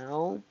right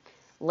now,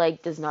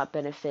 like does not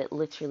benefit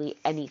literally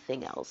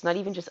anything else. Not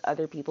even just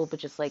other people, but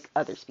just like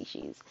other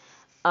species.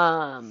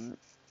 Um,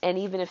 and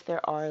even if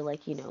there are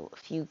like, a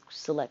few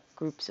select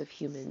groups of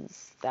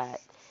humans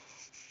that,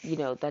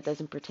 that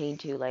doesn't pertain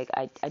to, like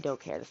I don't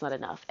care. That's not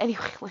enough.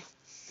 Anyway, like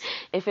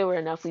if it were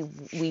enough,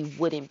 we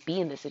wouldn't be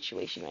in this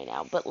situation right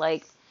now. But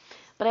I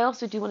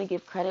also do want to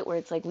give credit where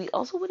it's like we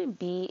also wouldn't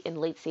be in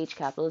late stage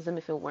capitalism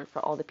if it weren't for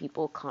all the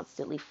people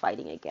constantly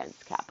fighting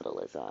against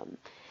capitalism,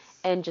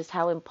 and just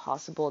how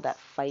impossible that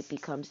fight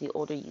becomes the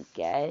older you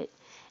get,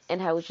 and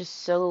how it's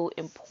just so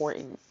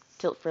important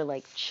for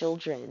like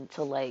children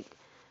to like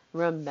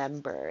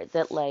remember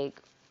that like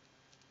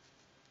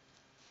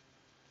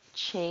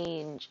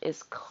change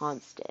is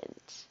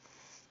constant.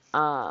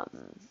 Um,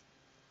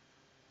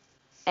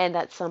 and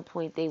at some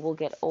point they will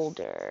get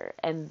older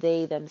and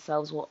they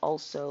themselves will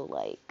also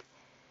like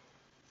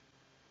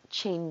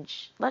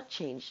change, not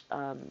change,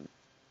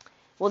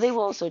 well, they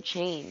will also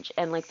change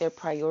and like their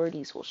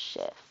priorities will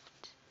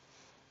shift,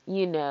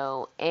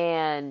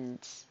 and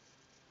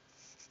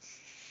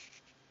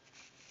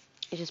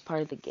it's just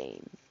part of the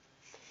game.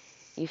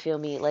 You feel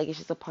me? Like it's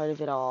just a part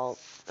of it all.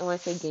 And when I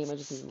say game, I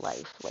just mean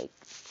life, like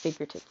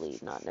figuratively,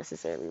 not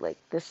necessarily like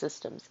the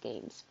systems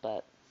games,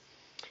 but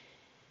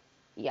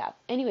yeah.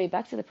 Anyway,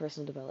 back to the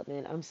personal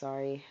development. I'm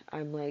sorry.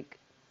 I'm like,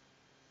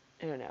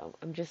 I don't know.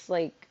 I'm just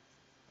like,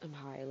 I'm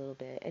high a little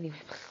bit. Anyway,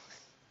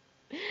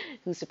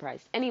 who's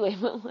surprised? Anyway,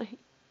 but like,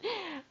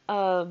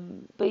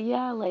 but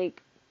yeah,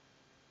 like,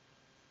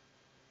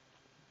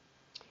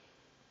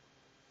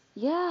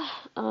 yeah,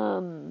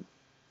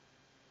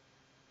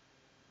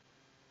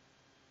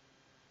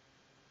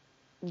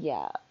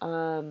 yeah,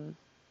 I've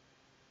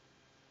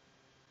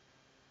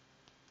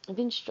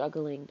been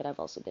struggling, but I've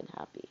also been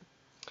happy.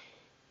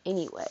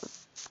 Anyway,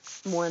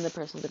 more in the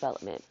personal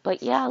development.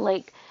 But yeah,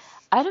 like,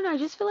 I don't know, I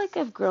just feel like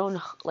I've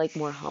grown like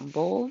more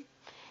humble,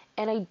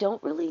 and I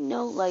don't really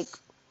know, like,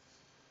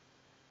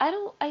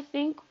 I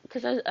think,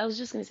 because I was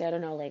just gonna say, I don't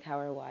know, like, how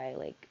or why,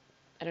 like,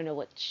 I don't know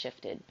what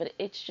shifted, but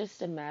it's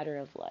just a matter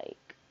of like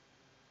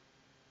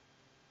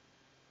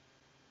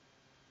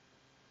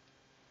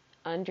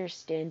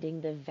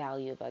understanding the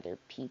value of other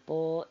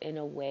people in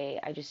a way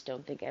I just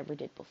don't think I ever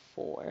did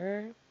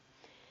before.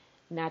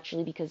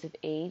 Naturally because of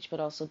age, but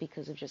also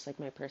because of just like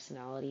my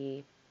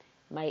personality,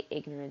 my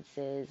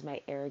ignorances,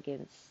 my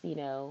arrogance,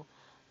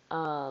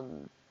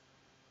 Um,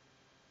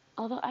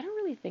 although I don't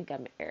really think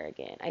I'm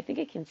arrogant. I think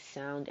it can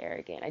sound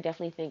arrogant. I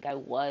definitely think I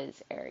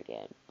was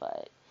arrogant,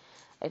 but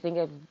I think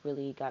I've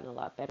really gotten a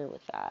lot better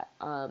with that.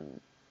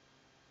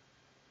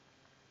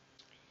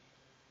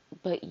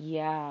 But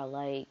yeah,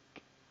 like,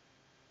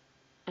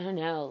 I don't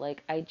know,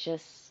 like,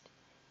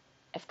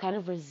 I've kind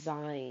of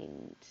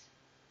resigned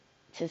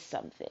to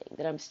something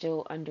that I'm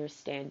still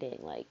understanding,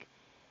 like,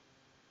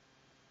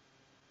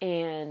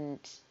 and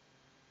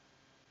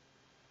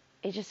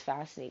it's just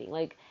fascinating.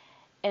 Like,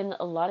 and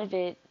a lot of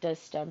it does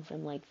stem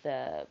from like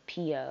the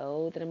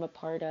PO that I'm a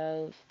part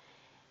of,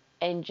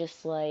 and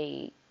just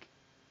like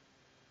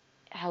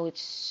how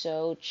it's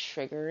so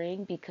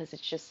triggering because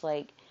it's just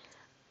like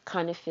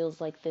kind of feels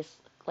like this,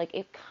 like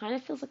it kind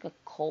of feels like a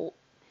cult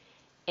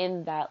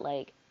in that,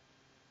 like,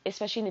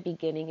 especially in the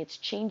beginning, it's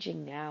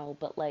changing now,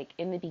 but like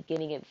in the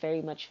beginning it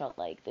very much felt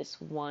like this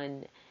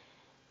one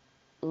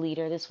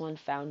leader, this one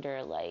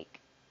founder, like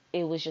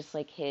it was just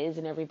like his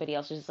and everybody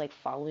else was just like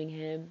following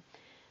him.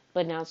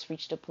 But now it's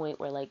reached a point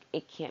where like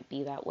it can't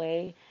be that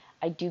way.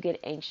 I do get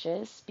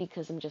anxious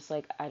because I'm just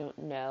like, I don't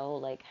know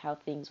like how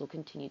things will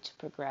continue to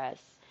progress.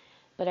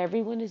 But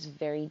everyone is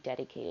very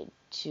dedicated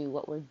to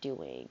what we're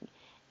doing.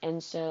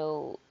 And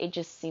so it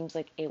just seems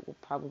like it will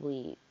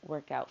probably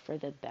work out for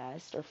the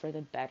best, or for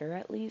the better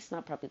at least.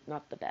 Not probably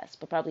not the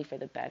best, but probably for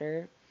the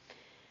better.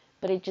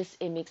 But it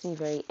makes me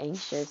very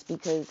anxious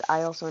because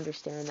I also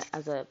understand that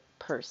as a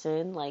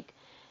person, like,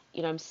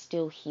 I'm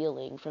still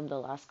healing from the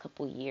last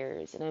couple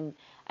years, and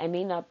I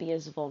may not be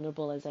as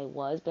vulnerable as I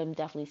was, but I'm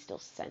definitely still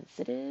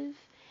sensitive.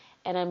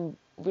 And I'm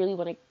really,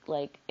 what I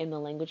like in the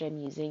language I'm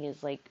using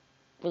is like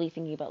really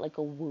thinking about like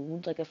a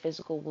wound, like a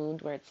physical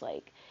wound, where it's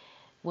like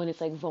when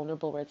it's like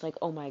vulnerable, where it's like,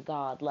 oh my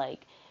god,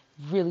 like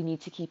really need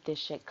to keep this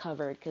shit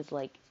covered because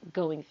like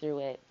going through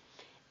it,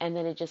 and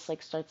then it just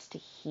like starts to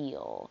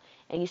heal,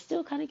 and you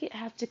still kind of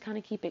have to kind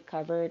of keep it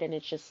covered, and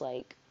it's just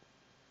like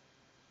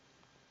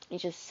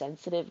it's just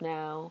sensitive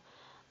now.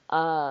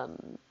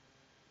 um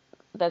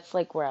that's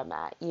like where I'm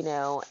at,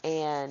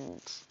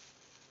 and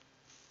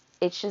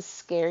it's just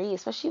scary,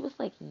 especially with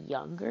like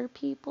younger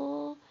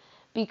people,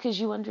 because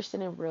you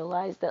understand and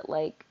realize that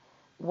like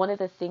one of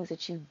the things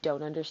that you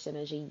don't understand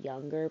as a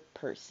younger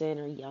person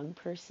or young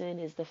person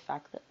is the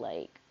fact that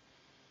like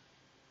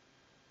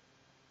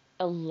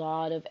a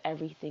lot of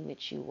everything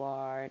that you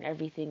are and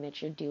everything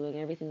that you're doing,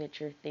 everything that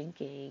you're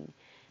thinking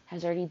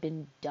has already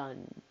been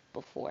done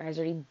before, has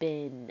already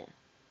been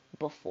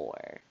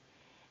before.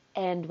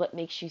 And what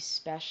makes you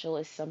special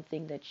is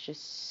something that's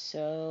just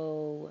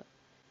so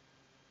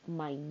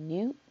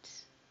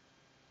minute,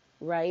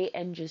 right?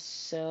 And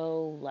just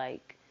so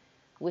like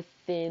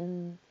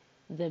within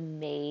the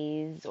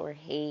maze or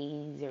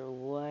haze or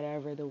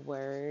whatever the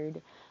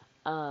word,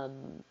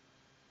 um,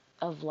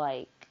 of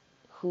like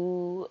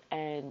who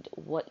and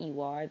what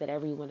you are that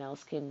everyone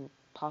else can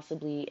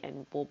possibly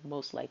and will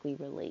most likely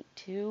relate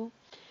to.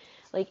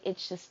 Like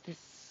it's just this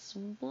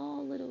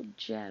small little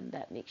gem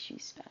that makes you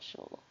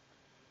special.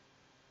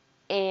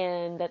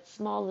 And that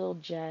small little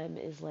gem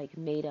is like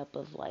made up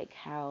of like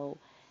how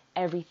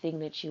everything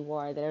that you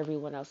are that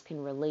everyone else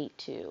can relate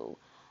to,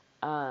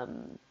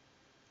 um,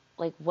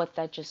 like what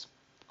that just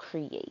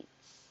creates,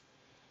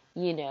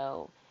 you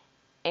know?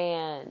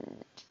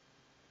 And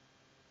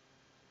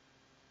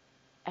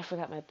I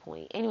forgot my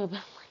point. Anyway,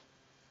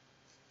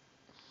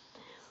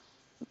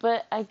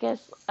 but I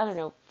guess, I don't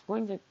know,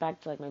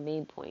 back to like my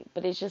main point,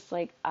 but it's just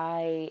like,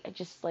 I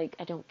just like,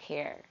 I don't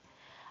care.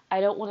 I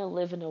don't want to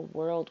live in a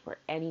world where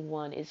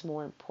anyone is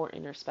more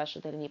important or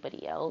special than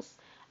anybody else.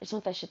 I just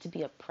want that shit to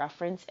be a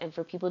preference and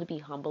for people to be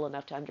humble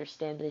enough to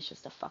understand that it's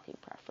just a fucking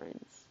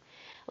preference.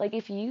 Like,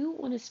 if you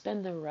want to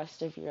spend the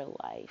rest of your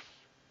life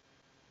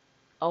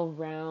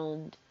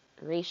around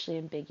racially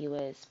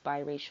ambiguous,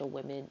 biracial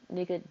women,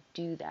 nigga,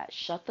 do that.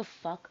 Shut the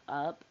fuck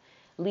up.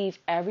 Leave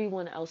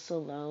everyone else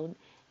alone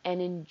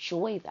and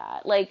enjoy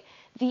that. Like,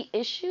 the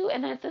issue,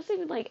 and that doesn't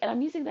even like, and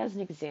I'm using that as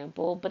an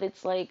example, but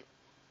it's like,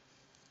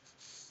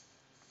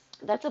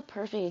 that's a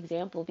perfect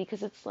example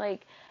because it's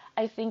like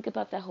I think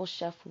about that whole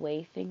Chef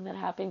Way thing that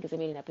happened because I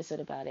made an episode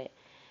about it.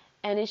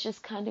 And it's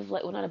just kind of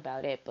like, well, not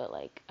about it, but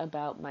like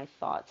about my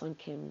thoughts on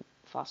Kim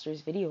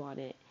Foster's video on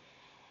it.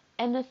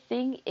 And the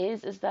thing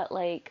is that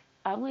like,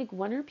 I'm like,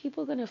 when are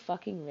people gonna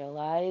fucking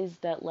realize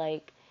that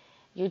like,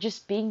 you're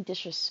just being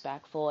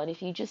disrespectful? And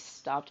if you just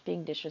stopped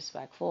being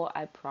disrespectful,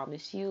 I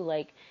promise you,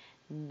 like,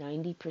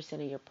 90%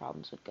 of your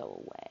problems would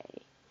go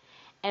away.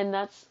 And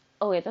that's,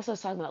 oh wait, that's what I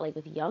was talking about, like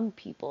with young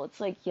people. It's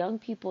like young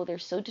people, they're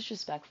so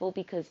disrespectful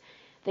because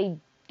they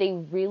they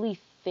really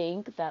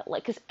think that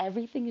like, because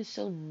everything is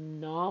so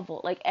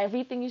novel, like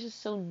everything is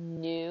just so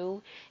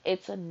new.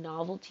 It's a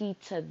novelty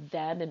to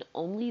them and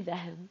only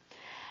them.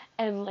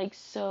 And like,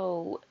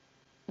 so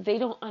they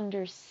don't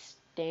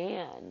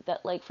understand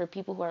that like for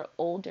people who are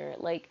older,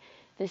 like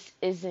this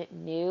isn't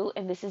new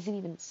and this isn't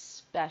even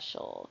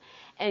special.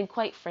 And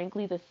quite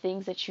frankly, the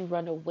things that you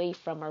run away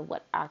from are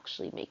what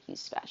actually make you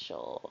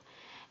special.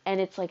 And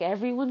it's like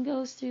everyone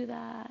goes through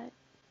that.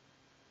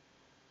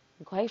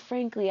 And quite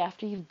frankly,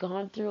 after you've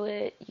gone through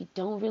it, you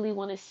don't really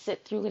want to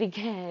sit through it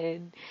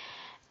again.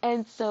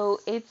 And so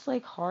it's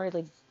like hard,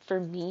 like for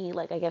me,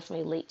 like I guess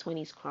my late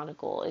 20s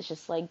chronicle is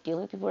just like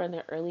dealing with people who are in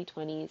their early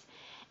 20s.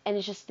 And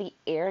it's just the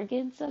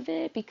arrogance of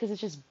it because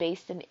it's just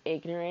based in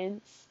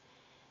ignorance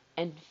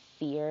and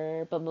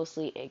fear, but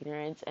mostly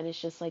ignorance. And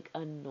it's just like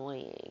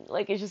annoying.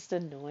 Like it's just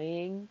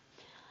annoying.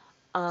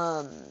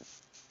 Um,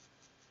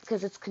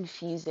 because it's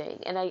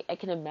confusing. And I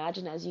can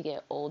imagine as you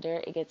get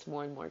older, it gets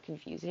more and more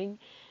confusing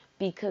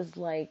because,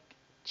 like,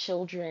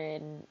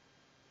 children,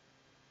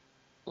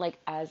 like,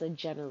 as a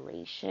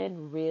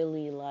generation,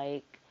 really,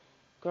 like,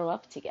 grow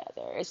up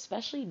together,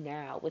 especially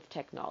now with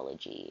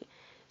technology.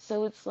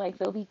 So it's like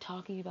they'll be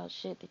talking about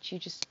shit that you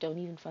just don't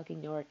even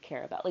fucking know or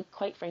care about. Like,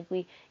 quite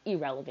frankly,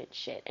 irrelevant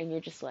shit. And you're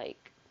just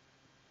like,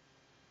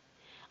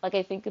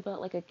 I think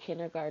about, like, a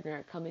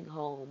kindergartner coming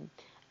home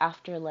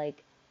after,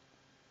 like,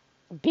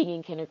 being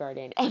in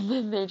kindergarten and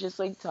then they're just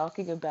like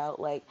talking about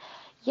like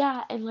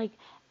yeah and like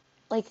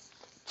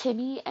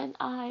Timmy and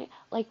I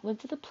like went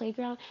to the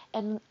playground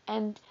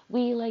and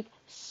we like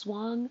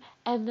swung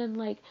and then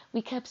like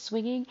we kept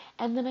swinging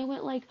and then I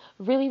went like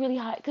really really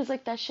high because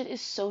like that shit is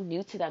so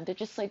new to them. They're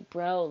just like,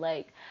 bro,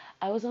 like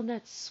I was on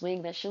that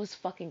swing, that shit was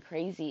fucking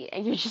crazy.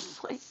 And you're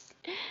just like,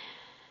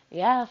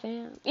 yeah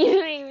fam, you know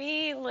what I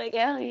mean, like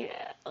hell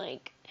yeah,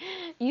 like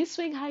you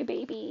swing high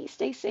baby,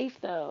 stay safe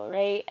though,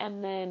 right?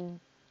 And then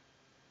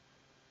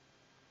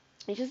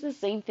it's just the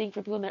same thing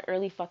for people in their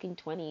early fucking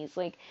 20s.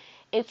 Like,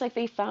 it's like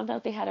they found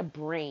out they had a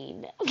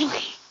brain.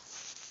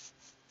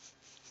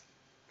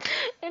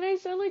 And I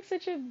sound like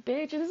such a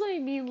bitch. And this is what I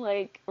mean,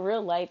 like,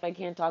 real life, I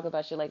can't talk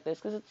about shit like this.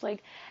 Because it's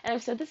like, and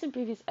I've said this in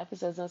previous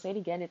episodes, and I'll say it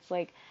again. It's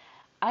like,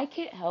 I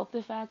can't help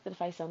the fact that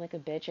if I sound like a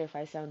bitch or if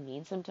I sound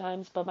mean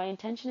sometimes, but my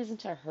intention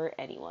isn't to hurt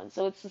anyone.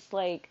 So it's just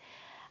like,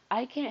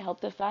 I can't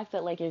help the fact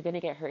that like you're gonna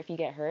get hurt if you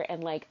get hurt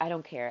and like I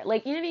don't care.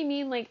 Like you know what I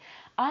mean? Like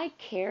I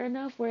care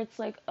enough where it's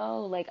like,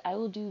 oh, like I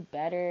will do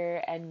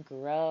better and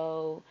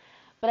grow.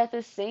 But at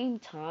the same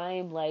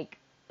time, like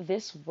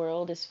this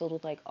world is filled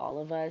with like all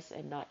of us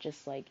and not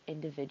just like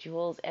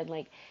individuals and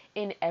like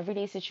in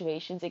everyday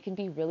situations it can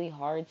be really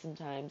hard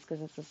sometimes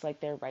because it's just like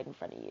they're right in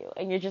front of you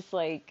and you're just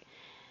like,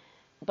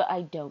 but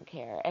I don't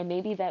care. And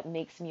maybe that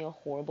makes me a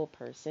horrible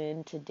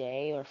person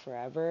today or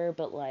forever,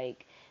 but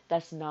like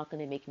that's not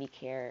going to make me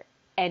care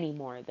any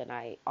more than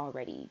I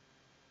already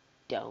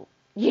don't,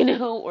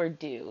 or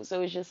do.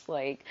 So it's just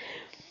like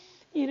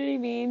You know what I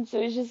mean? So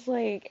it's just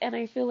like, and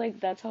I feel like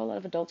that's how a lot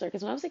of adults are.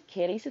 Because when I was a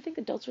kid, I used to think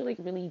adults were like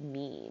really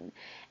mean.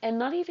 And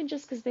not even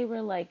just because they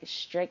were like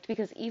strict,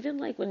 because even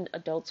like when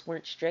adults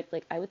weren't strict,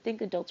 like I would think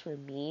adults were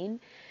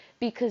mean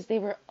because they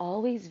were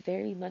always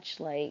very much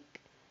like,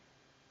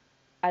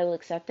 I will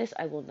accept this,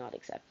 I will not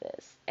accept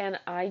this. And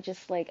I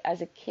just like,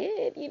 as a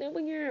kid,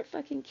 when you're a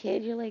fucking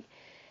kid, you're like,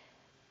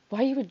 why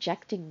are you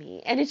rejecting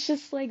me? And it's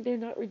just like they're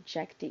not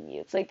rejecting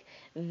you. It's like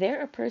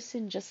they're a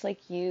person just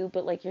like you,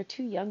 but like you're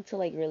too young to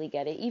like really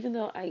get it. Even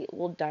though I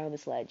will die on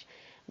this ledge,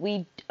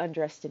 we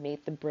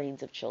underestimate the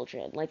brains of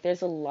children. Like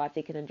there's a lot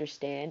they can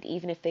understand,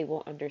 even if they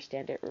won't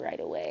understand it right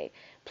away.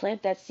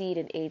 Plant that seed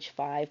in age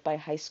 5, by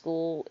high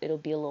school, it'll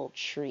be a little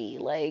tree.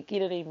 Like, you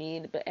know what I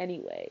mean? But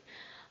anyway,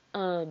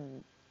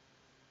 um,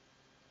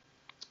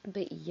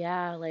 but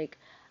yeah, like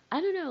I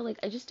don't know, like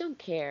I just don't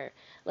care.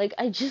 Like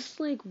I just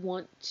like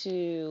want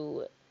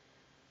to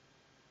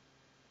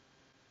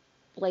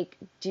like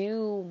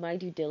do my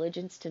due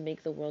diligence to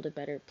make the world a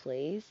better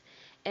place.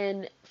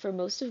 And for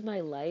most of my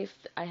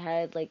life, I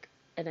had like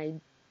an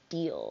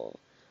ideal,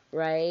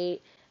 right?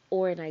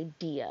 Or an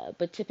idea,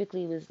 but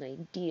typically it was an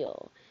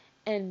ideal.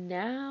 And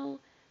now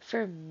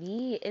for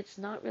me, it's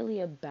not really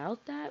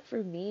about that.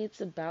 For me, it's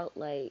about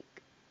like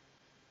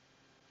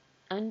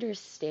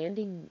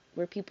understanding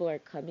where people are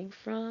coming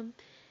from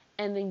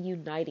and then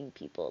uniting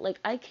people. Like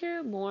I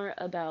care more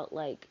about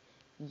like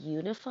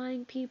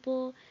unifying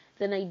people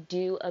than I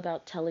do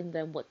about telling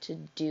them what to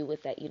do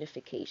with that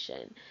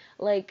unification.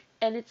 Like,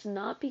 and it's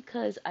not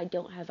because I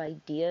don't have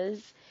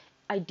ideas.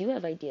 I do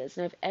have ideas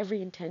and I have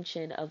every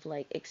intention of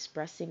like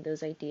expressing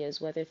those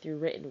ideas, whether through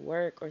written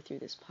work or through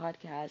this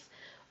podcast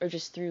or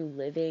just through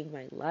living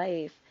my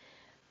life.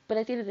 But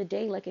at the end of the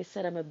day, like I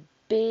said, I'm a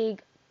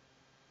big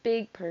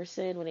big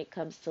person when it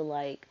comes to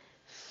like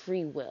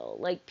free will.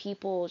 Like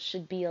people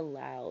should be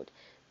allowed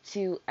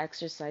to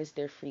exercise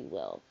their free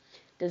will.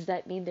 Does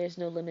that mean there's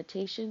no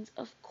limitations?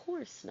 Of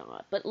course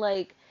not. But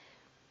like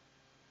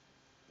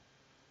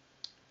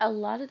a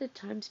lot of the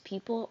times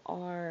people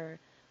are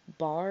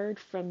barred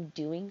from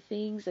doing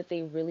things that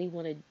they really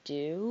want to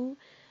do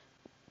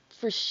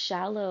for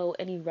shallow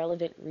and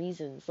irrelevant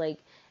reasons. Like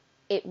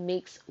it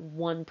makes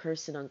one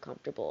person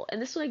uncomfortable.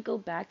 And this is why I go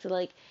back to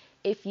like,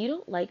 if you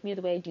don't like me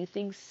the way I do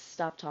things,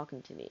 stop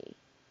talking to me.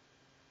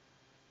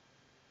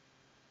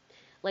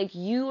 Like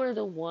you are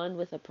the one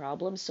with a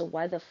problem, so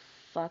why the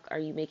fuck are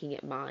you making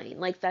it mine?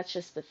 Like that's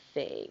just the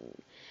thing.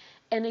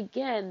 And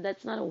again,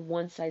 that's not a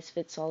one size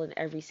fits all in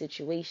every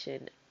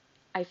situation.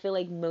 I feel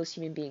like most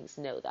human beings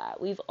know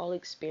that. We've all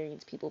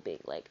experienced people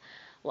being like,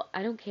 "Well,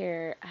 I don't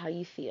care how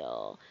you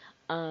feel.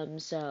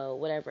 So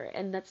whatever."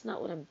 And that's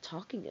not what I'm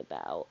talking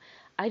about.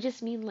 I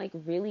just mean like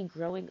really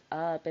growing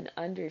up and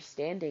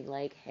understanding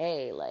like,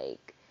 "Hey,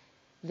 like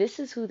this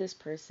is who this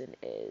person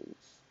is."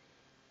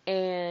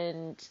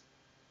 And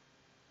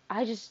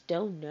I just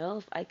don't know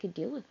if I could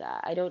deal with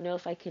that. I don't know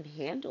if I can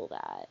handle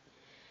that.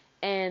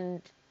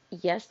 And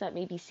yes, that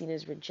may be seen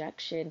as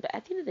rejection, but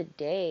at the end of the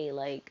day,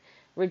 like,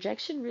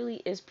 rejection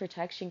really is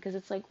protection because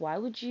it's like, why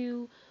would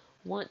you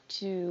want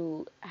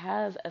to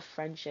have a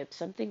friendship,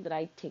 something that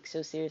I take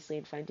so seriously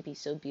and find to be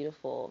so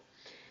beautiful?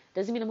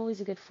 Doesn't mean I'm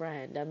always a good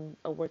friend, I'm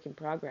a work in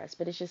progress,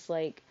 but it's just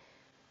like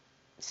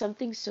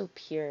something so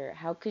pure.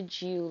 How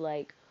could you,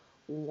 like,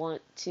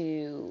 want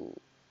to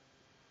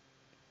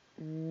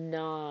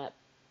not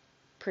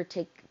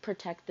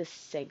protect the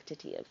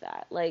sanctity of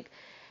that? Like,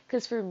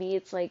 because for me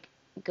it's like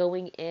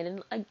going in,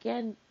 and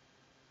again,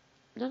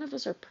 none of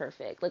us are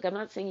perfect. Like I'm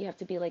not saying you have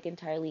to be like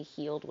entirely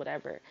healed,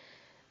 whatever,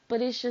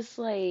 but it's just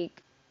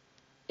like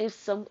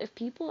if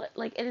people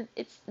like, and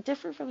it's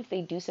different from if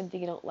they do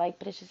something you don't like,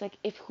 but it's just like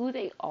if who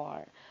they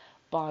are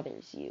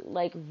bothers you,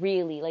 like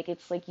really, like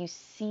it's like you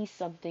see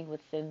something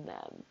within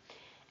them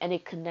and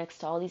it connects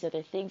to all these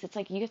other things. It's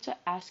like you have to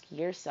ask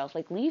yourself,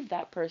 like leave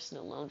that person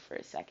alone for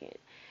a second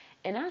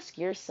and ask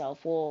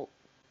yourself, well,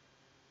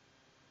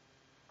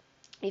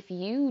 if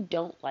you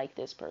don't like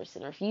this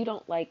person, or if you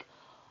don't like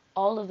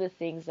all of the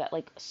things that,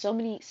 like, so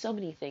many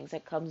things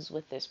that comes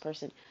with this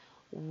person,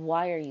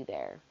 why are you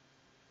there?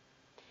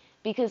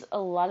 Because a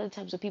lot of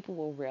times what people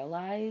will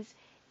realize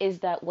is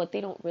that what they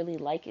don't really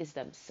like is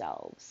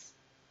themselves.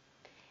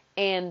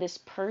 And this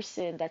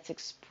person that's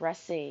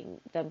expressing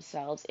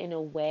themselves in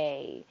a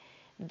way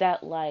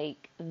that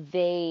like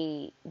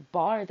they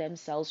bar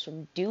themselves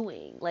from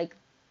doing, like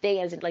they,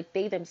 as in like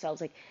they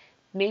themselves, like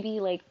maybe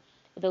like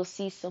they'll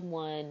see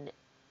someone.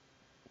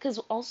 Because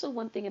also,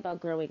 one thing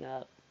about growing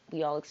up,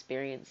 we all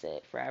experience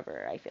it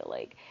forever, I feel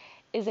like,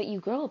 is that you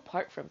grow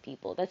apart from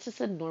people. That's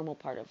just a normal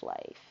part of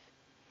life.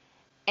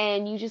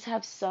 And you just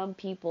have some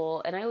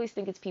people, and I always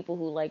think it's people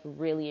who like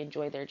really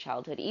enjoy their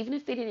childhood, even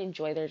if they didn't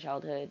enjoy their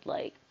childhood.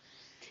 Like,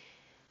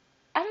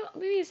 I don't,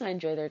 maybe it's not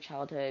enjoy their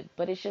childhood,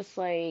 but it's just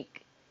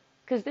like,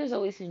 because there's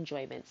always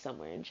enjoyment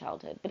somewhere in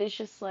childhood, but it's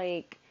just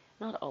like,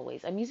 not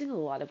always. I'm using a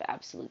lot of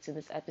absolutes in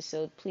this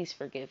episode. Please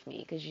forgive me,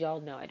 because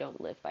y'all know I don't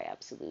live by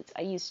absolutes.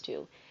 I used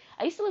to.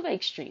 I used to live by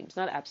extremes,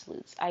 not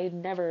absolutes. I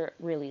never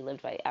really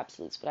lived by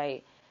absolutes, but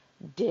I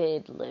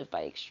did live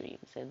by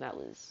extremes, and that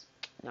was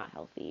not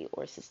healthy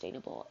or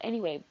sustainable.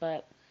 Anyway,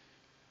 but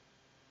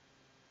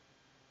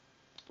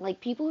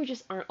like people who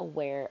just aren't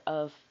aware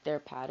of their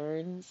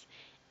patterns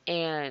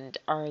and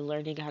are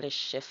learning how to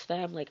shift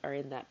them, like are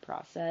in that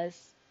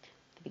process,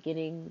 the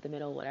beginning, the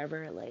middle,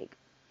 whatever, like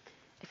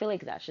I feel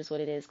like that's just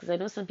what it is. Because I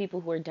know some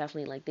people who are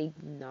definitely like, they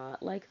do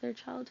not like their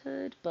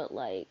childhood, but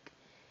like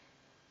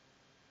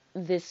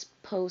this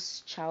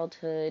post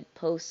childhood,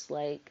 post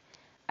like,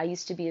 I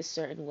used to be a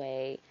certain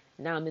way,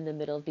 now I'm in the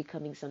middle of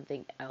becoming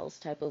something else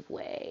type of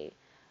way.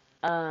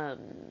 Um,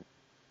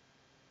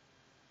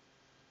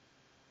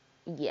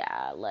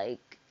 yeah,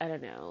 like, I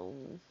don't know.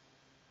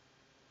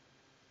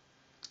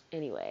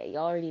 Anyway,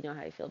 y'all already know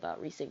how I feel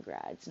about recent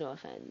grads. No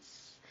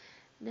offense.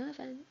 No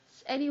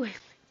offense. Anyway,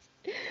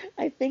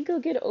 I think I'll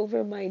get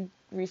over my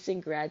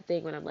recent grad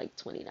thing when I'm like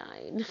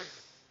 29.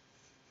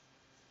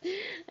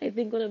 I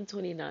think when I'm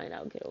 29,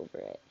 I'll get over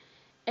it.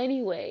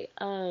 Anyway,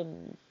 what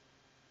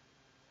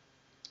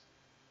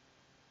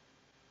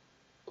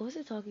was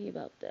I talking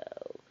about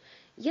though?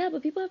 Yeah,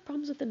 but people have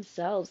problems with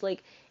themselves.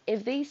 Like,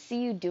 if they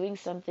see you doing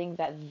something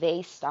that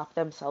they stop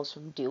themselves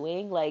from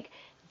doing, like,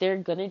 they're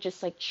gonna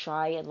just like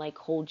try and like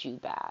hold you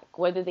back,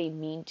 whether they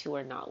mean to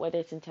or not, whether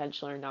it's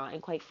intentional or not.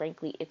 And quite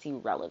frankly, it's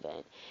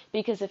irrelevant.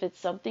 Because if it's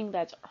something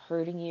that's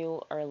hurting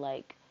you or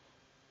like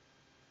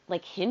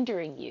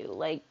hindering you,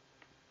 like,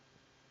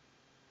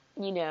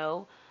 you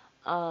know,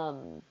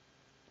 um,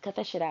 cut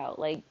that shit out.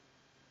 Like,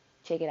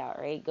 take it out,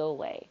 right? Go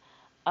away.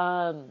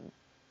 Um,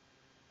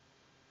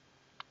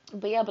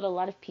 but yeah, but a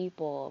lot of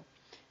people,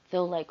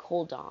 they'll like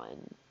hold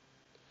on,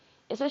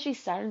 especially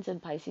Saturn's in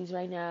Pisces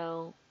right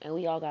now, and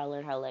we all gotta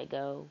learn how to let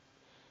go.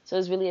 So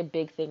it's really a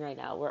big thing right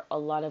now where a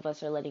lot of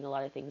us are letting a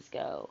lot of things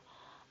go.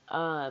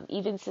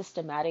 Even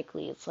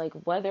systematically, it's like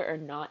whether or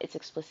not it's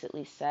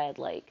explicitly said,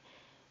 like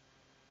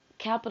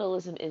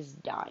capitalism is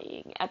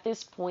dying. At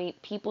this point,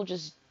 people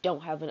just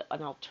don't have an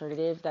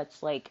alternative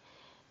that's like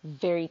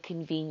very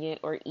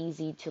convenient or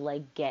easy to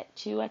like get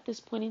to at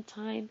this point in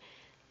time.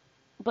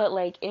 But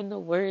like in the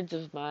words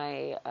of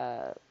my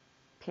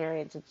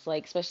parents, it's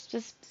like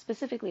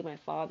specifically my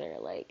father,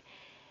 like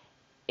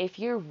if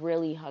you're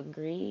really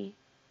hungry,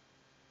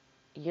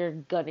 you're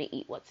gonna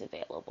eat what's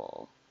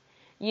available.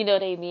 You know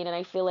what I mean? And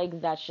I feel like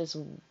that's just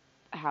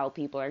how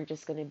people are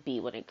just gonna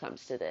be when it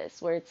comes to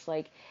this, where it's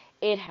like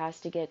it has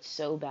to get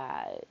so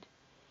bad.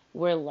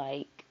 Where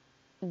like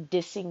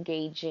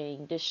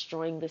disengaging,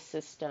 destroying the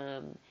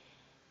system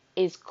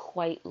is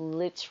quite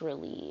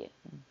literally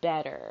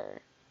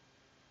better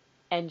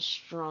and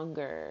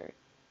stronger,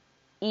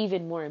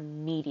 even more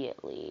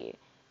immediately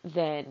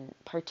than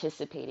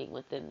participating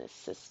within this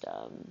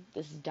system,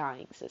 this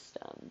dying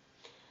system.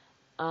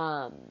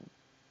 Um,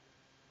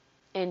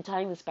 and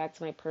tying this back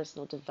to my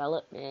personal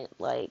development,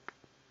 like,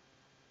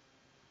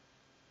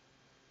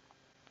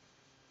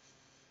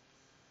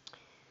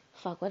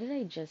 fuck, what did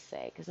I just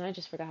say? Because now I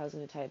just forgot how I was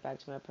going to tie it back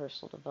to my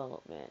personal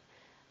development.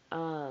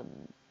 Um,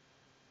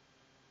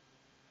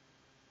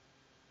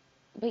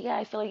 but yeah,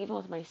 I feel like even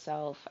with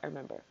myself, I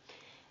remember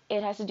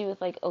it has to do with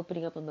like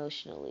opening up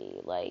emotionally,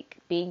 like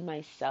being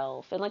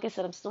myself. And like I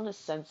said, I'm still in a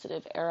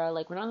sensitive era.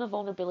 Like we're not in the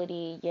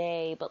vulnerability,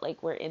 yay, but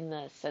like we're in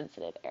the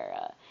sensitive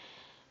era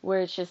where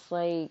it's just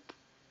like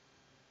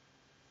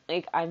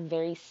I'm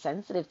very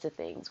sensitive to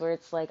things where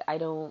it's like I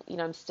don't,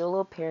 I'm still a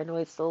little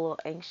paranoid, still a little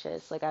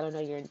anxious. Like I don't know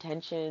your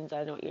intentions, I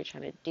don't know what you're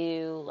trying to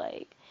do.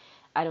 Like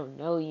I don't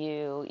know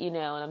you, and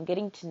I'm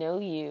getting to know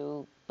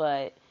you,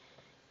 but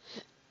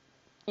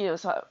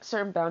so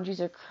certain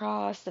boundaries are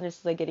crossed, and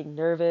it's like getting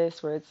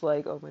nervous where it's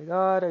like, oh my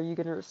God, are you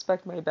gonna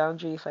respect my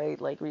boundary if I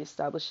like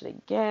reestablish it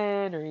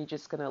again, or are you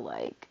just gonna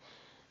like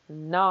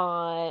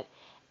not?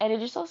 And it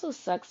just also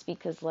sucks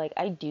because like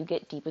I do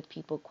get deep with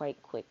people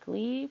quite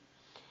quickly,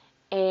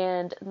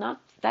 and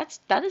not that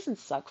doesn't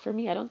suck for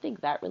me. I don't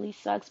think that really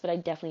sucks, but I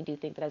definitely do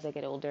think that as I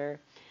get older,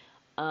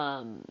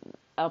 um,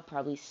 I'll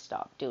probably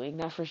stop doing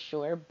that for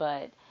sure.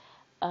 But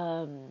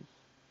um,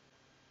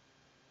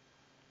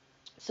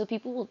 so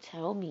people will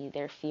tell me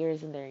their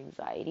fears and their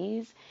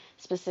anxieties,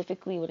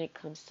 specifically when it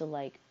comes to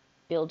like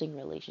building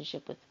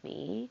relationship with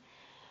me.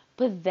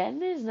 But then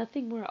there's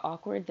nothing more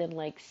awkward than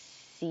like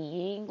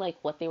seeing like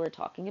what they were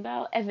talking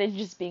about and then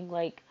just being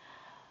like,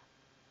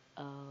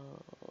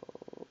 oh,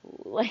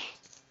 like,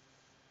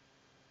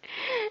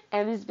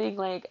 and just being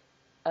like,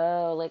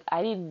 oh, like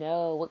I didn't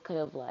know what could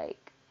have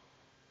like,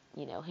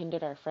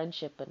 hindered our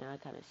friendship, but now I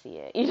kind of see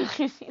it. You know what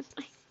I mean?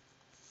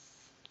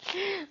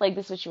 Like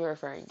this is what you were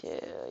referring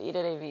to. You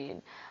know what I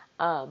mean?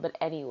 But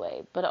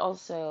anyway, but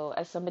also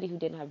as somebody who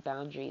didn't have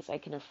boundaries, I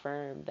can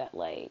affirm that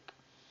like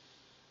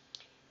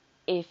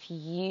if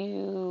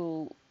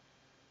you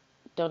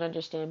don't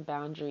understand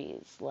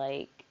boundaries,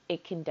 like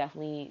it can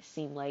definitely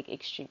seem like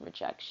extreme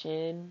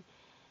rejection,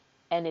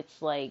 and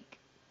it's like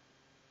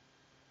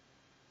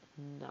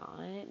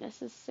not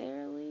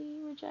necessarily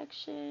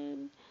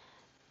rejection.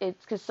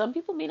 It's because some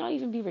people may not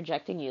even be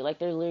rejecting you, like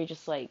they're literally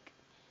just like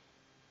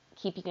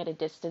keeping at a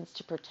distance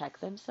to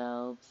protect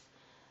themselves.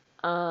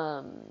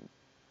 Um,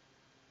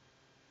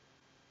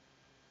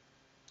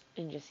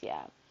 and just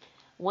yeah.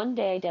 One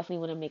day I definitely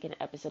want to make an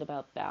episode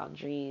about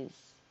boundaries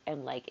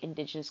and like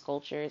indigenous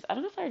cultures. I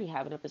don't know if I already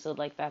have an episode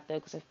like that though,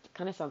 because it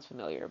kind of sounds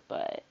familiar,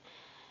 but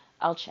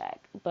I'll check.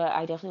 But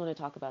I definitely want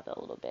to talk about that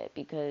a little bit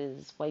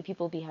because white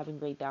people be having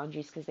great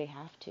boundaries because they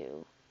have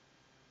to.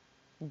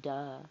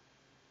 Duh.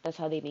 That's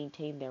how they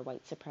maintain their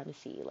white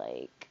supremacy.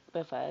 Like,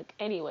 the fuck?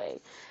 Anyway,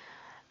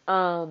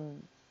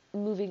 um,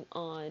 moving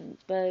on.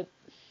 But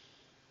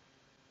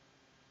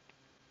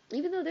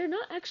even though they're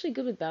not actually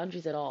good with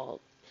boundaries at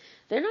all,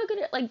 they're not good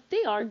at, like,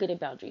 they are good at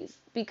boundaries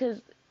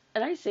because,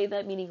 and I say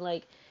that meaning,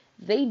 like,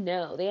 they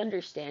know, they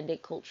understand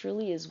it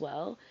culturally as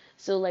well.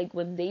 So, like,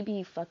 when they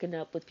be fucking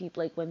up with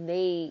people, like, when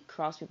they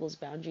cross people's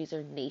boundaries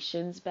or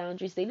nations'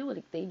 boundaries, they know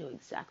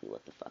exactly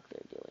what the fuck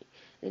they're doing.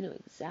 They know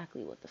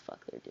exactly what the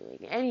fuck they're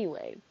doing.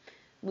 Anyway,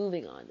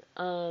 moving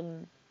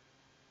on.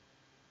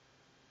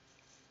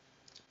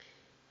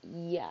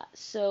 Yeah,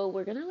 so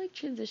we're gonna like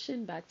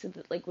transition back to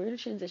the like we're gonna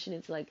transition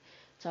into like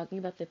talking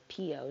about the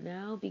PO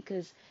now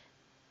because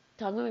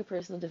talking about my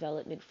personal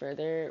development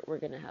further, we're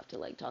gonna have to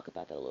like talk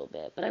about that a little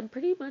bit. But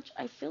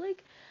I feel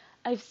like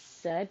I've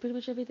said pretty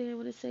much everything I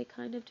want to say,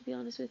 kind of, to be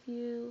honest with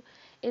you.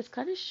 It's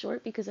kind of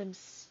short because I'm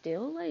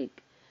still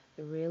like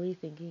really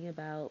thinking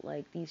about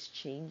like these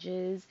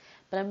changes,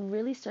 but I'm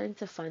really starting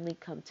to finally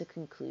come to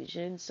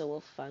conclusions, so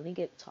we'll finally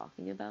get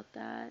talking about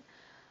that.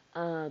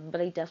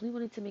 But I definitely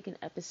wanted to make an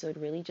episode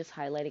really just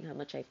highlighting how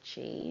much I've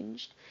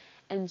changed.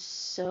 And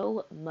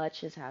so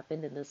much has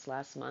happened in this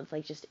last month,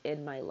 like just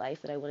in my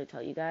life that I want to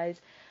tell you guys.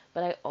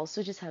 But I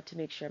also just have to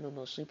make sure I'm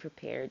emotionally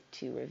prepared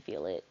to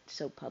reveal it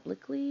so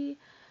publicly.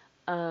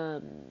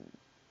 Um,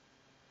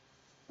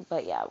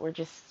 but yeah, we're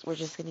just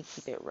gonna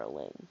keep it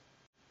rolling.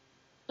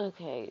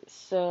 Okay,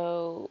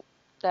 so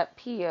that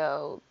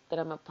PO that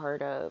I'm a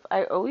part of,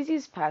 I always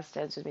use past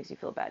tense, which makes me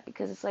feel bad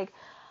because it's like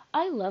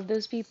I love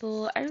those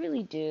people, I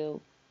really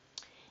do.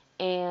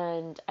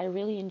 And I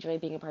really enjoy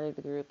being a part of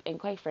the group. And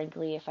quite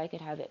frankly, if I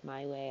could have it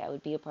my way, I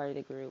would be a part of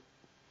the group,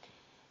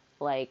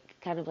 like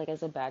kind of like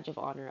as a badge of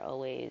honor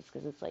always,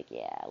 because it's like,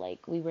 yeah,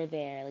 like we were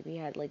there, like we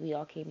had, like we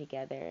all came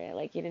together,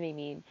 like you know what I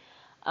mean.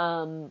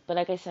 But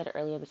like I said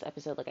earlier in this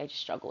episode, like I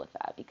just struggle with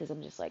that because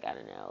I'm just like I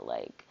don't know,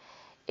 like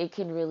it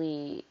can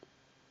really,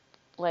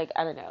 like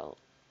I don't know,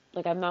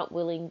 like I'm not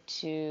willing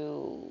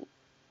to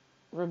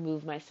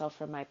remove myself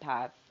from my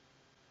path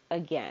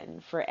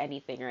again for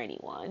anything or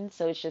anyone.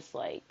 So it's just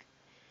like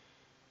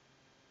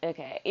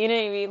okay, you know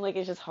what I mean? Like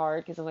it's just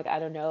hard because I'm like I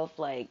don't know if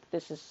like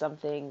this is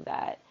something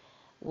that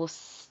will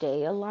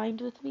stay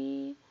aligned with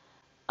me.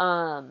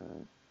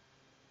 Um,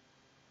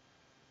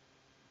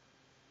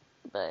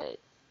 but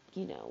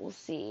we'll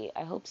see.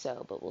 I hope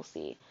so, but we'll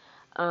see.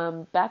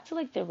 Back to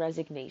like the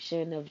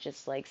resignation of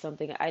just like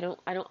something I don't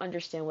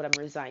understand what I'm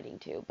resigning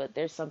to, but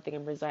there's something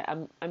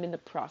I'm in the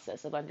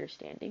process of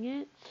understanding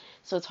it.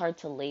 So it's hard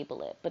to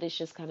label it, but it's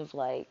just kind of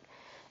like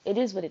it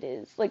is what it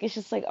is. Like it's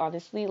just like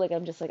honestly, like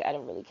I'm just like I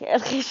don't really care.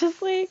 Like it's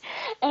just like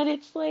and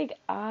it's like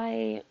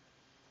I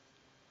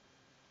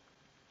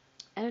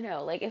don't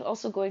know, like,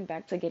 also going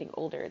back to getting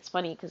older, it's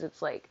funny because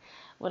it's like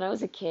when I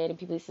was a kid and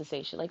people used to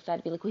say shit like that,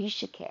 I'd be like, well, you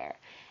should care.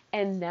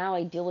 And now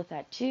I deal with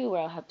that too,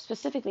 where I'll have,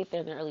 specifically if they're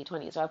in their early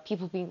 20s, I'll have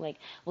people being like,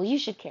 well, you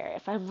should care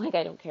if I'm like,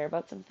 I don't care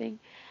about something.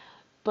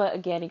 But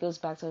again, it goes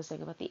back to what I was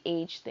saying about the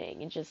age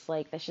thing and just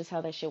like, that's just how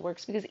that shit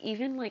works. Because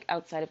even like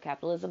outside of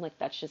capitalism, like,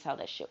 that's just how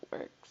that shit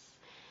works.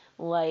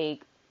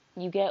 Like,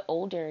 you get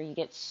older, you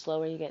get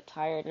slower, you get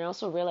tired. And I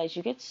also realize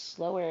you get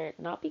slower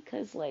not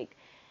because like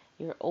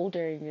you're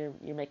older and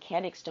your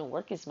mechanics don't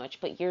work as much,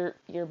 but your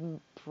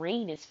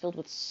brain is filled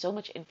with so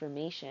much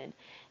information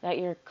that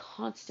you're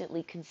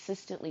constantly,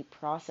 consistently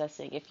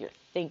processing if you're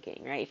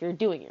thinking, right? If you're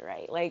doing it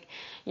right. Like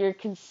you're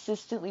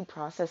consistently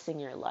processing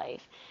your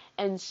life.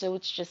 And so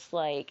it's just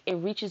like it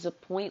reaches a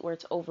point where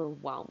it's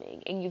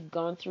overwhelming and you've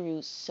gone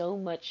through so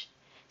much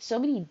so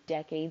many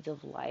decades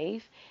of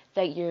life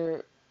that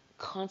you're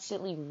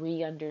constantly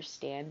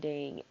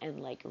re-understanding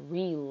and like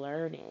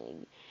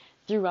relearning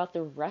throughout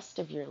the rest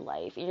of your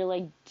life. And you're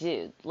like,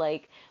 dude,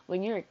 like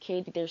when you're a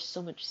kid, there's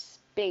so much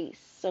space,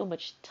 so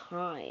much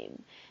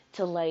time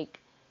to like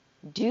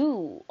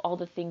do all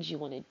the things you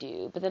want to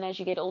do. But then as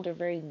you get older,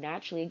 very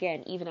naturally,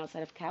 again, even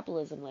outside of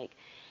capitalism, like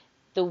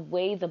the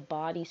way the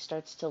body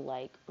starts to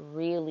like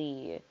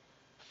really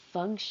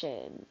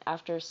function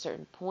after a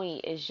certain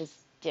point is just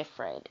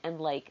different. And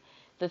like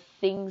the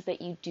things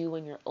that you do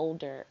when you're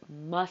older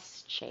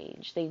must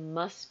change. They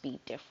must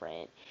be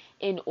different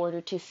in order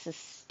to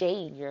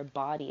sustain your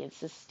body and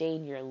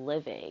sustain your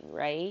living,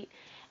 right?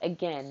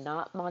 Again,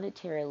 not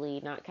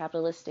monetarily, not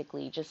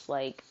capitalistically, just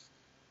like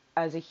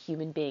as a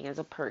human being, as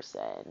a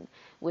person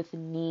with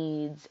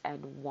needs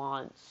and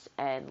wants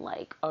and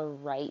like a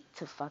right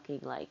to fucking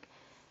like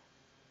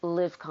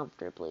live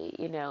comfortably,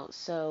 you know?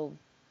 So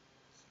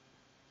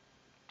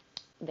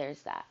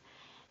there's that.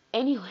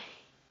 Anyway,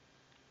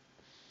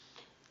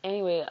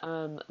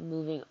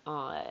 moving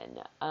on.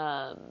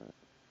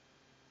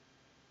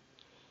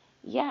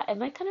 Yeah,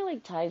 and that kind of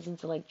like ties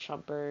into like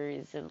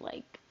Trumpers and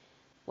like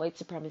white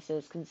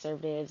supremacists,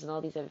 conservatives, and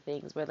all these other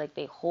things where like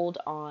they hold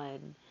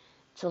on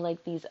to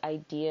like these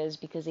ideas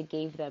because it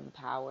gave them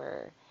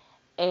power.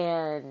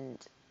 And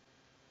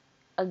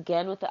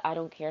again, with the I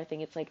don't care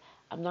thing, it's like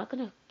I'm not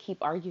gonna keep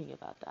arguing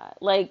about that.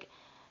 Like,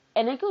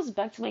 and it goes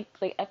back to my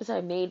like episode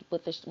I made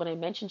with the when I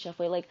mentioned Chef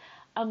Way. Like,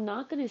 I'm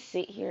not gonna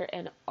sit here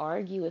and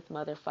argue with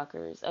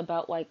motherfuckers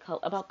about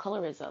about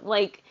colorism.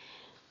 Like,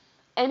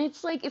 and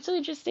it's like it's so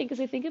interesting because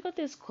I think about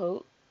this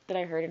quote that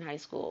I heard in high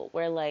school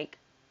where like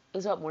it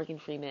was about Morgan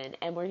Freeman,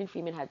 and Morgan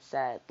Freeman had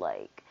said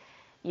like,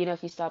 you know,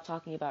 if you stop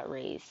talking about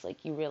race,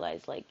 like you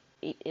realize like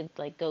it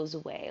like goes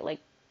away. Like,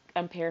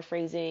 I'm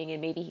paraphrasing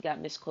and maybe he got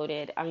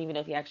misquoted. I don't even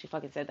know if he actually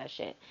fucking said that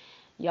shit.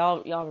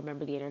 Y'all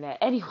remember the internet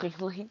anyway.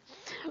 Like,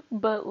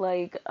 but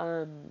like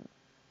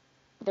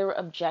there were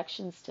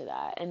objections to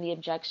that, and the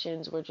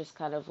objections were just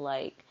kind of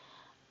like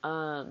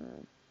um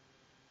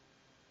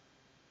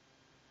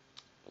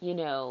you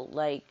know,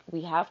 like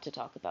we have to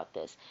talk about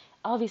this.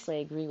 Obviously, I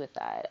agree with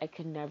that. I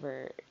could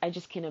never, I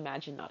just can't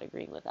imagine not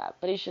agreeing with that.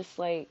 But it's just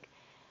like,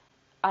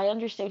 I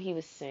understand what he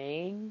was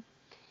saying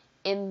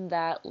in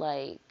that,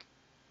 like,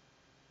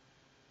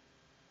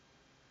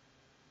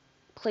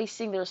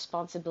 placing the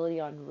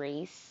responsibility on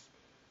race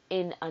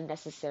in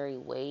unnecessary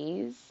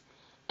ways.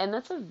 And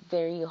that's a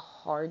very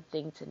hard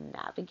thing to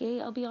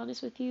navigate, I'll be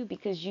honest with you,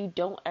 because you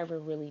don't ever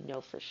really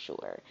know for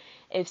sure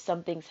if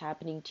something's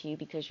happening to you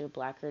because you're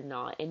black or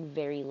not in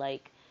very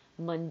like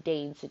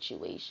mundane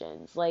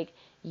situations. Like,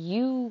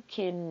 you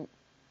can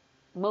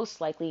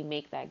most likely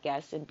make that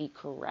guess and be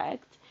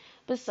correct.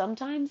 But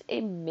sometimes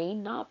it may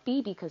not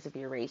be because of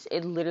your race.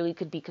 It literally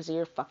could be because of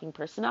your fucking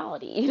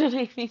personality. You know what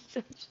I mean?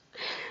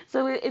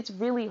 So it's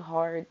really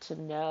hard to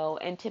know.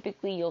 And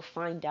typically you'll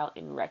find out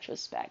in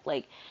retrospect,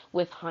 like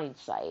with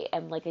hindsight.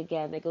 And like,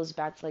 again, that goes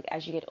back to like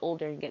as you get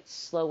older and get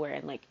slower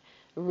and like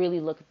really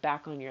look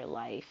back on your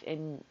life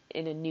in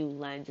a new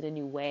lens, in a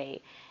new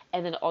way.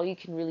 And then all you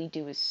can really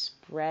do is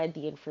spread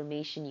the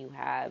information you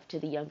have to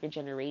the younger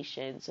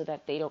generation so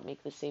that they don't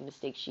make the same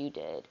mistakes you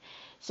did.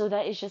 So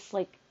that is just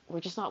like, we're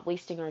just not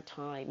wasting our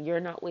time. You're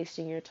not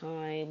wasting your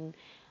time.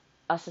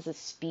 Us as a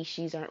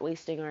species aren't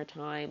wasting our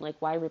time. Like,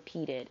 why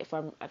repeat it if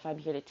I'm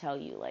here to tell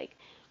you like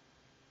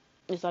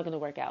it's not going to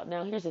work out.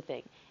 Now, here's the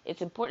thing.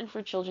 It's important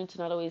for children to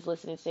not always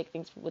listen and take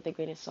things with a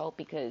grain of salt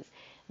because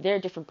they're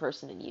a different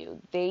person than you.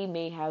 They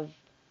may have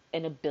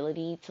an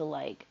ability to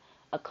like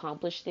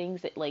accomplish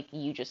things that like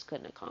you just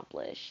couldn't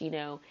accomplish, you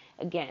know?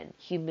 Again,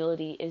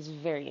 humility is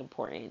very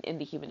important in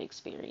the human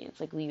experience.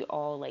 Like, we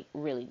all like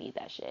really need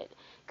that shit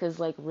cuz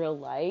like real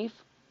life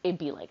it'd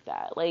be like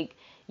that. Like,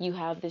 you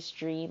have this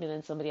dream and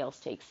then somebody else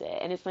takes it.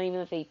 And it's not even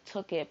that they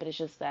took it, but it's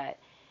just that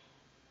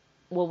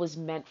what was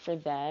meant for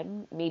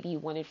them, maybe you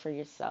wanted for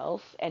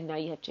yourself, and now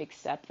you have to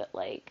accept that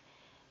like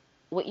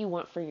what you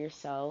want for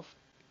yourself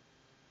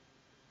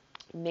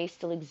may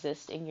still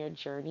exist in your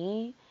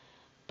journey,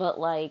 but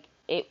like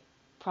it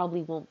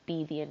probably won't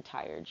be the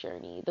entire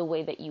journey the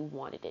way that you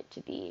wanted it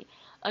to be.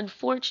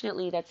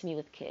 Unfortunately, that's me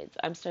with kids.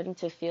 I'm starting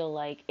to feel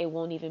like it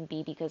won't even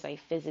be because I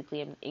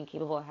physically am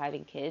incapable of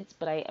having kids,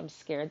 but I am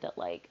scared that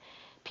like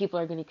people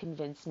are going to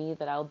convince me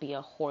that I'll be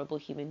a horrible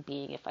human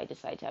being if I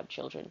decide to have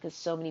children because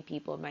so many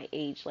people in my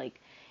age, like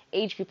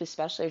age group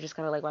especially, are just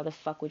kind of like, why the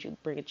fuck would you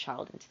bring a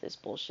child into this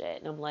bullshit?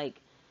 And I'm like,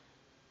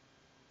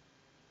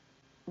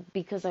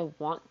 because I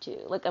want to.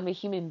 Like, I'm a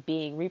human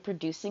being.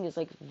 Reproducing is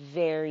like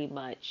very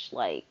much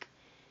like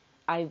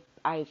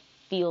I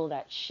feel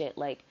that shit.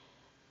 Like,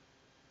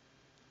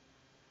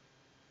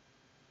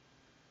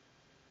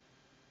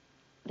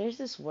 there's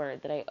this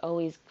word that I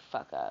always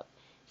fuck up.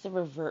 It's a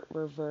hold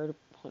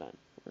on.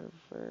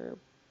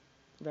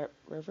 Reverb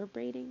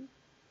reverberating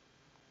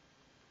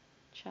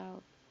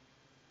child.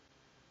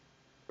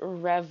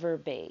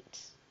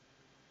 Reverbate.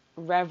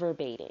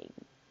 Reverbating.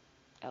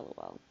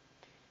 LOL.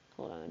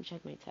 Hold on, let me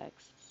check my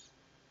texts.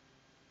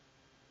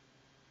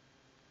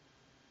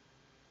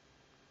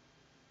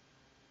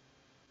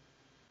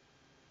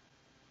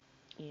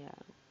 Yeah.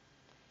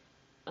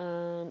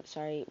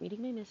 Sorry,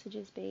 reading my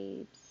messages,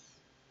 babes.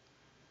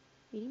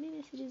 Reading my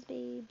messages,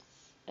 babes.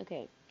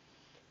 Okay.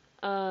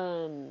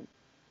 Um,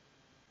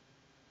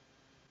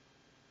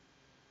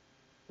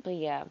 but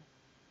yeah.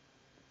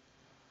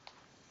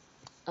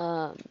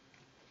 Um,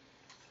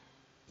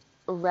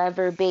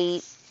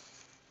 reverbate.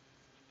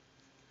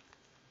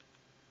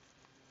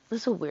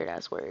 This is a weird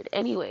ass word.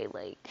 Anyway,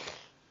 like,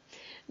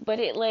 but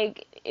it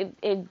like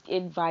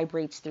it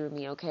vibrates through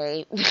me.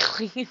 Okay,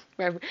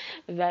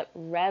 that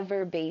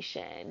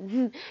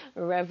reverberation,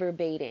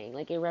 reverbating,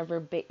 like it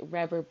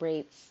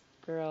reverberates.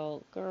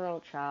 Girl,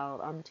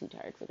 child. I'm too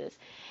tired for this.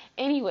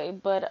 Anyway,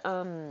 but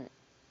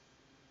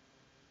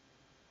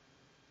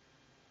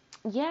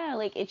yeah,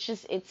 like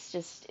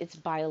it's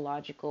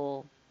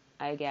biological,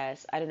 I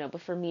guess. I don't know,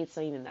 but for me it's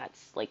not even that.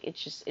 It's like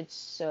it's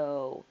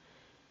so,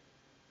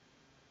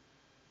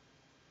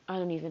 I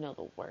don't even know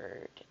the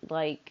word.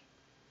 Like,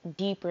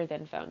 deeper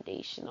than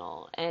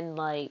foundational. And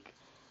like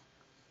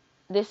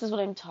this is what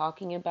I'm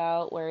talking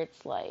about where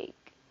it's like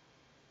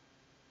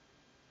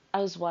I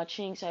watched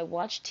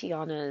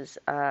Tiana's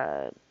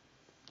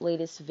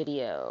latest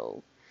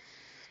video,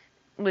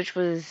 which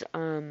was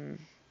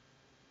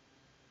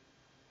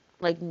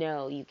Like,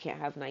 no, you can't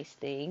have nice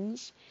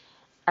things.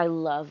 I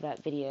love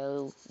that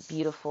video.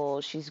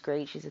 Beautiful. She's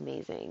great. She's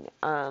amazing.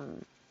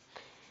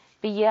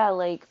 But yeah,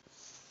 like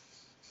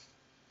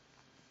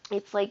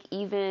it's like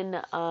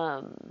even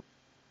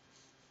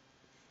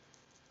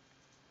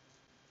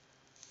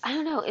I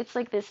don't know, it's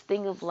like this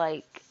thing of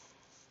like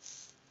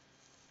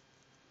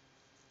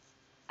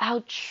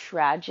how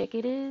tragic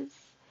it is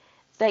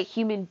that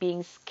human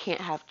beings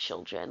can't have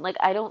children. Like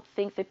I don't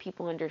think that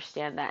people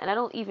understand that. And I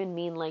don't even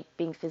mean like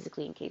being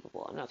physically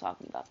incapable. I'm not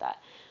talking about that.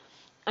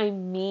 I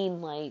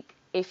mean like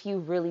if you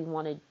really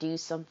want to do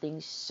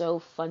something so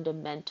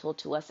fundamental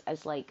to us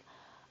as like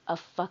a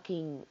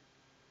fucking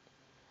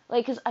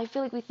like cuz I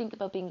feel like we think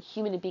about being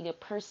human and being a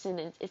person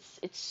and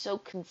it's so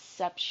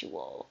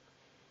conceptual,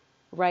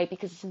 right?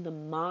 Because it's in the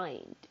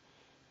mind.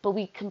 But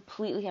we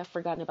completely have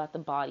forgotten about the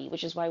body,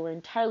 which is why we're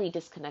entirely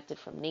disconnected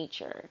from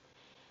nature.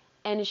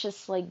 And it's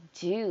just like,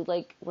 dude,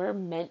 like we're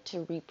meant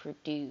to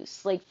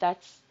reproduce. Like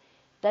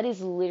that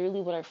is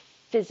literally what our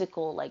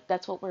physical, like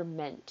that's what we're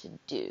meant to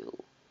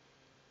do,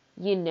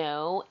 you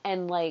know?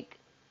 And like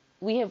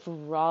we have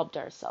robbed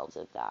ourselves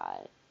of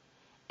that.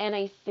 And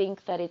I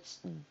think that it's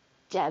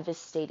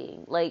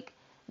devastating, like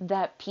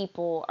that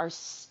people are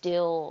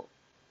still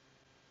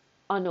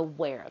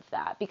unaware of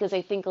that because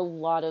I think a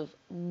lot of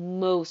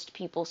most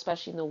people,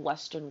 especially in the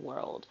Western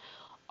world,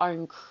 are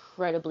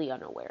incredibly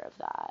unaware of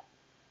that.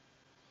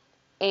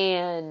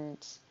 And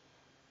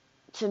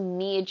to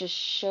me, it just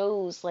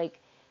shows like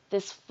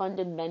this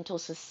fundamental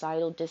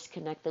societal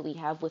disconnect that we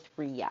have with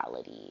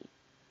reality.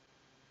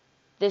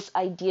 This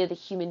idea that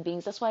human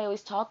beings, that's why I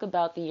always talk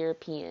about the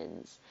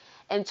Europeans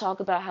and talk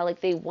about how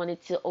like they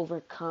wanted to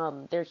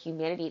overcome their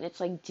humanity. And it's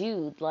like,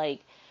 dude,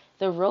 like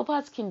the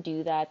robots can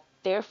do that.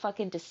 Their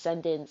fucking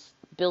descendants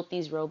built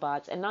these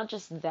robots and not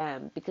just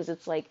them because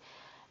it's like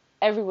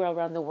everywhere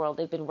around the world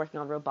they've been working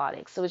on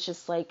robotics. So it's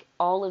just like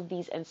all of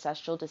these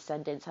ancestral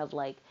descendants have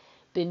like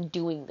been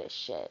doing this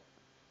shit.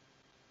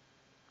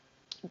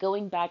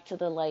 Going back to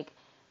the like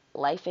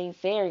life ain't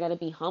fair, you got to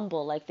be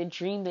humble. Like the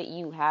dream that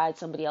you had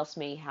somebody else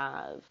may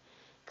have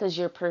because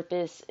your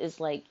purpose is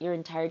like your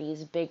entirety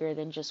is bigger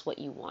than just what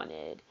you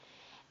wanted.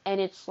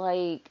 And it's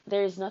like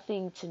there's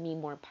nothing to me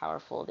more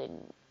powerful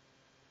than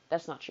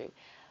that's not true.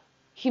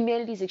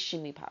 Humanity is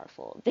extremely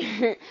powerful.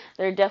 There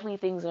are definitely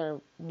things that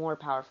are more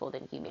powerful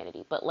than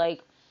humanity, but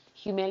like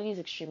humanity is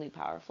extremely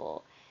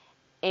powerful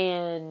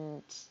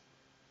and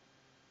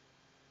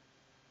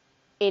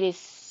it is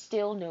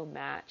still no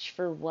match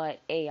for what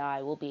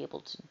AI will be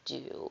able to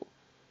do.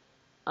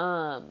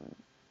 Um,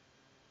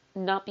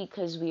 Not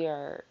because we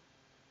are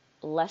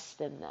less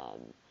than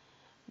them,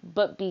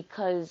 but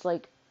because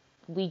like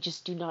we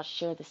just do not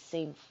share the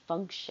same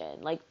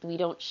function. Like we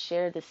don't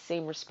share the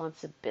same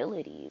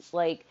responsibilities.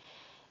 Like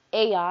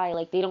AI,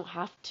 like they don't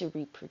have to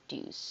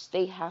reproduce.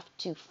 They have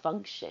to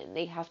function.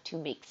 They have to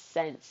make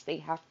sense. They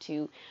have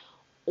to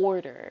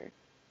order,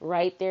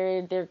 right?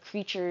 They're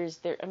creatures.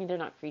 They're I mean they're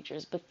not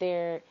creatures, but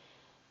they're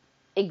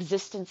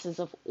existences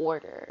of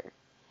order.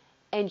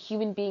 And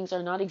human beings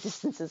are not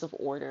existences of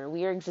order.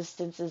 We are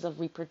existences of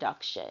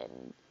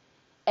reproduction.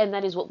 And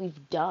that is what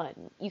we've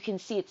done. You can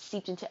see it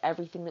seeped into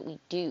everything that we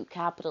do: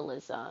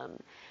 capitalism,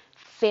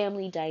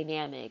 family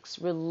dynamics,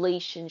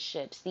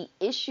 relationships, the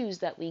issues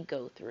that we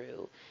go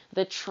through,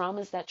 the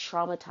traumas that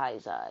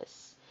traumatize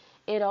us.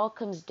 It all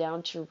comes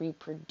down to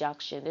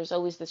reproduction. There's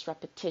always this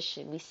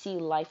repetition. We see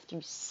life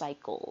through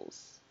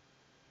cycles.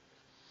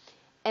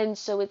 And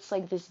so it's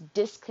like this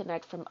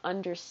disconnect from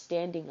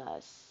understanding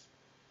us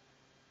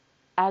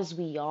as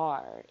we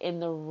are in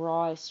the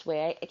rawest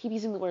way. I keep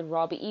using the word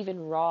raw, but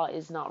even raw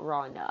is not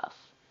raw enough.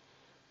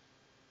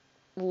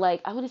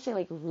 Like, I want to say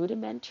like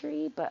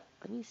rudimentary, but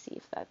let me see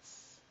if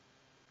that's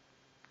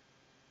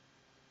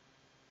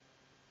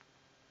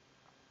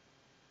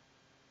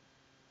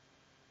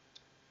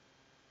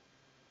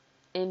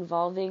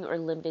involving or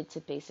limited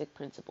to basic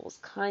principles,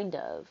 kind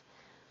of.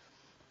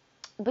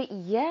 But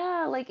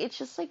yeah, like it's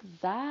just like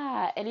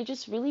that. And it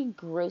just really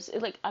gross.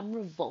 Like, I'm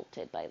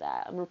revolted by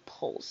that. I'm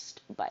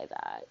repulsed by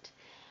that.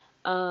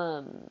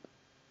 Um,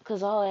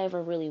 because all I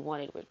ever really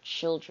wanted were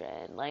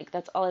children. Like,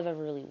 that's all I've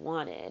ever really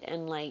wanted.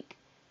 And like,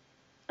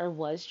 or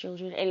was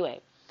children.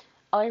 Anyway,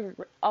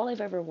 all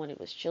I've ever wanted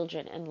was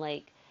children, and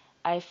like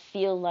I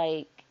feel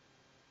like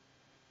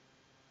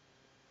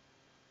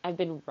I've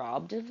been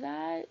robbed of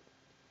that,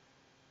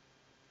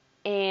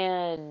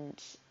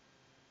 and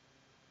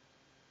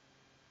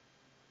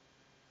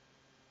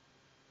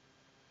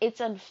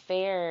it's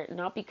unfair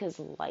not because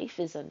life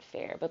is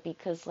unfair, but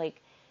because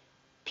like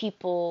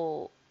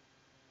people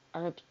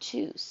are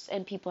obtuse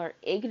and people are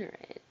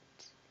ignorant.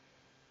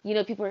 You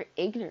know, people are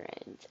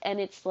ignorant, and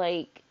it's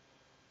like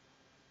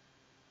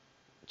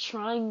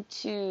trying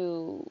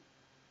to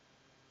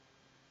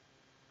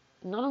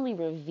not only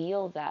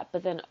reveal that,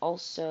 but then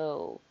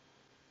also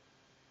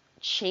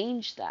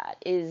change that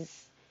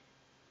is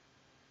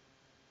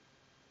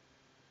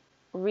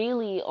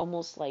really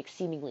almost like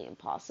seemingly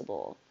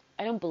impossible.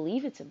 I don't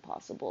believe it's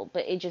impossible,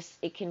 but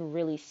it can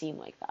really seem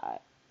like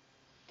that.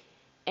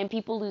 And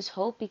people lose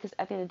hope because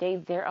at the end of the day,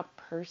 they're a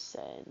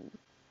person,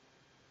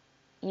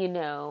 you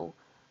know?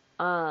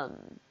 Um,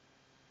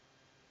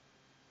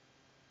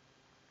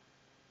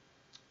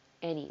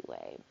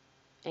 anyway,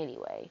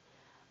 anyway.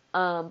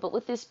 But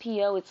with this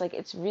PO, it's like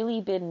it's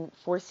really been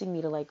forcing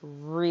me to like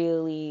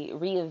really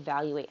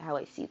reevaluate how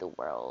I see the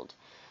world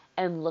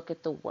and look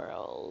at the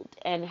world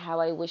and how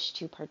I wish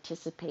to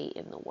participate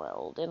in the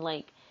world and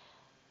like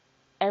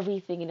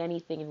everything and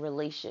anything in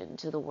relation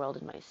to the world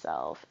and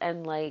myself.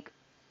 And like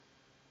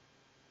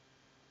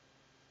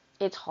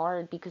it's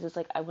hard because it's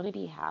like I want to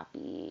be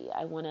happy.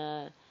 I want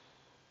to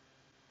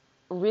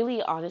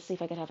really honestly,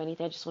 if I could have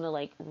anything, I just want to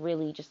like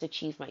really just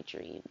achieve my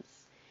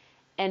dreams.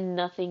 And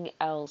nothing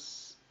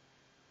else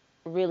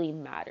really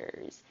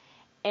matters.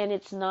 And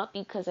it's not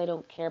because I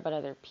don't care about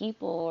other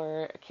people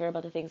or care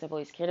about the things I've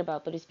always cared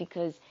about, but it's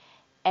because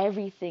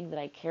everything that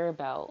I care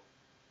about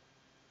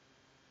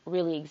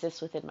really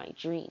exists within my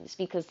dreams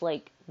because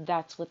like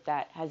that's what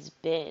that has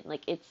been.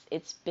 Like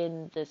it's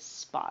been the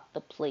spot,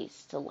 the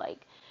place to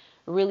like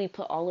really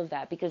put all of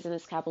that because in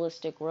this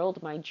capitalistic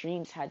world my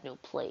dreams had no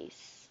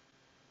place.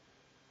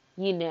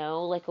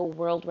 Like a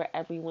world where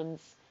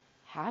everyone's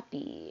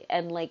happy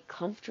and like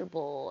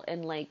comfortable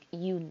and like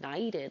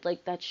united.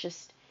 Like that's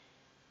just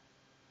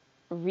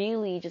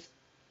really just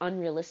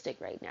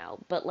unrealistic right now.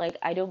 But like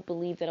I don't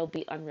believe that it'll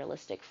be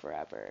unrealistic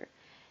forever.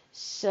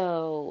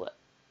 So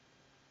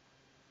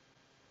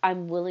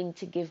I'm willing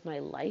to give my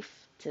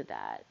life to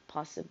that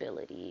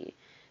possibility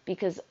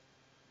because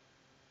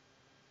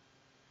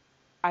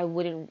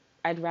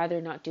I'd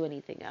rather not do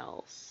anything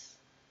else.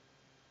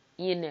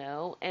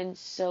 And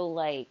so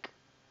like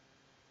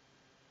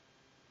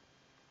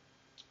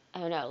I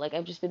don't know, like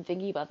I've just been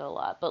thinking about that a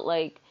lot, but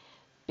like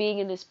being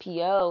in this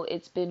PO,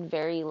 it's been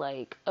very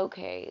like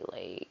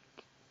okay,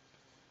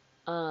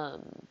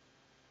 um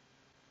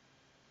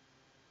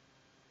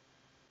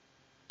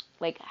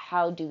like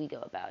how do we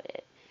go about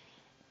it?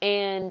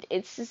 And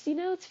it's just,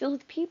 it's filled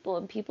with people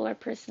and people are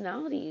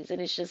personalities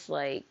and it's just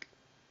like,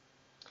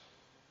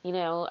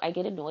 I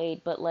get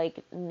annoyed, but like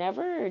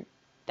never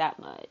that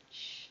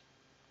much,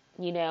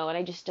 and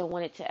I just don't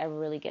want it to ever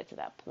really get to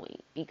that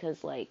point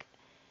because like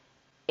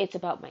it's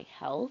about my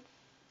health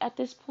at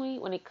this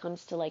point when it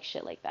comes to like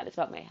shit like that. It's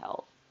about my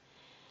health.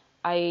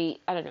 I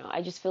don't know.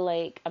 I just feel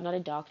like I'm not a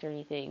doctor or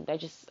anything,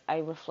 but I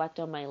reflect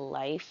on my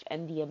life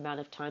and the amount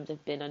of times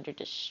I've been under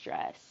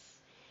distress.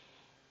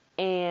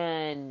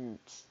 And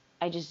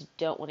I just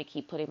don't want to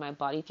keep putting my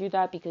body through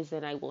that because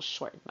then I will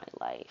shorten my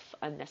life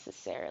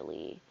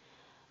unnecessarily.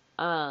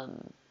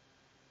 Um,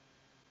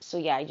 so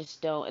yeah, I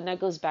just don't, and that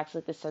goes back to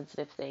like the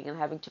sensitive thing and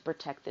having to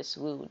protect this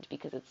wound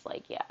because it's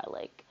like, yeah,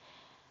 like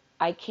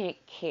I can't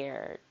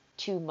care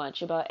too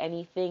much about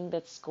anything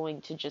that's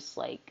going to just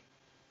like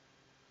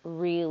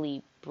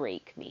really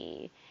break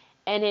me.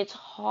 And it's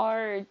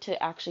hard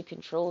to actually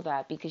control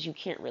that because you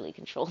can't really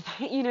control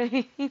that, you know what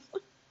I mean?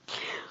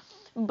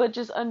 But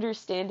just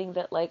understanding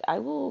that like I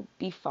will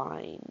be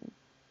fine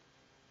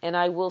and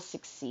I will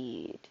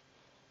succeed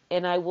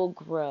and I will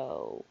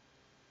grow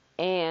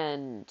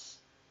and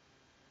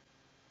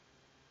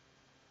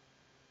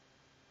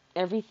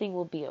everything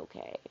will be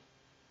okay,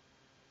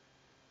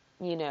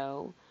 you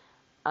know?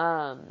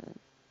 Um,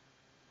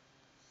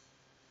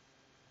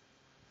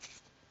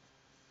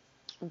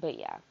 but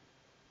yeah,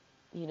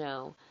 you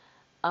know,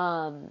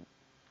 um,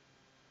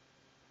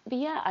 but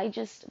yeah,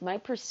 my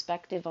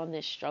perspective on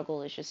this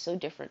struggle is just so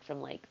different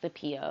from like the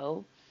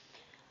PO.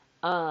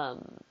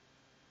 Um,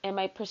 and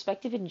my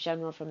perspective in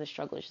general from the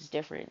struggle is just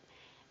different.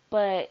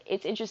 But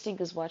it's interesting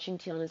because watching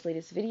Tiana's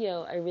latest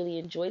video, I really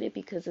enjoyed it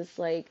because it's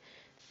like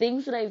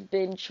things that I've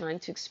been trying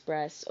to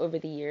express over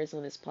the years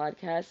on this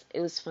podcast,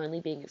 it was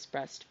finally being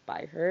expressed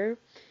by her.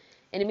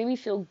 And it made me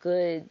feel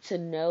good to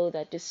know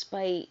that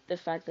despite the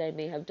fact that I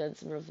may have done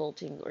some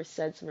revolting or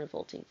said some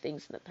revolting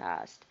things in the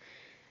past,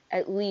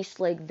 at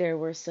least like there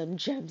were some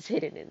gems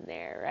hidden in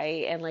there,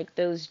 right? And like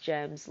those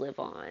gems live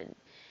on.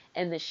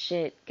 And the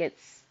shit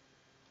gets,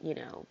 you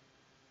know,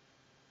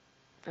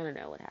 I don't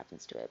know what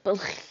happens to it, but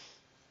like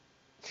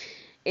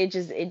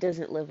it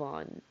doesn't live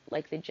on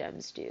like the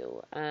gems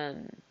do.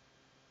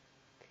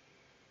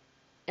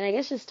 And I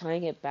guess just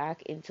tying it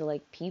back into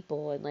like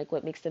people and like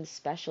what makes them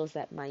special is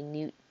that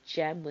minute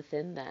gem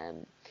within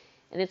them.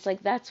 And it's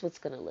like that's what's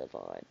gonna live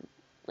on.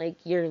 Like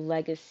your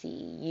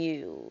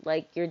legacy,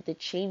 like the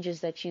changes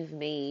that you've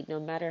made, no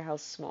matter how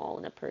small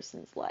in a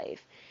person's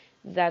life,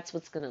 that's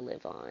what's gonna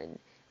live on,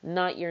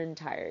 not your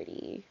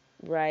entirety,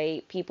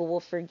 right? People will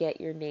forget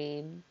your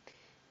name.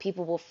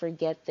 People will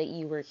forget that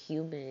you were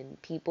human.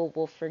 People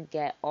will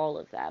forget all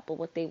of that. But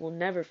what they will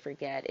never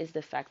forget is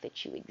the fact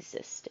that you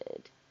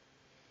existed.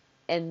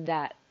 And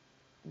that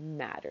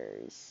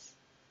matters.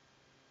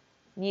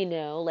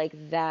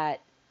 Like that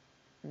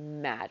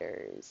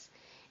matters.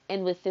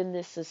 And within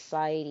this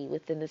society,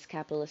 within this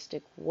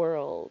capitalistic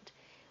world,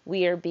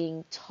 we are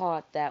being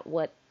taught that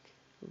what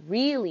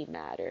really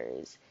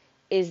matters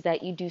is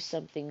that you do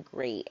something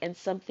great. And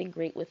something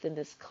great within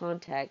this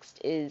context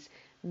is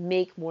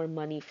make more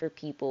money for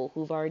people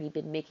who've already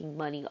been making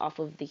money off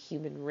of the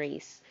human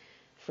race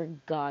for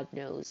God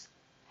knows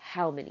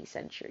how many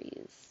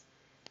centuries,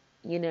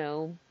 you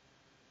know?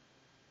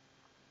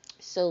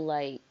 So,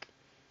 like,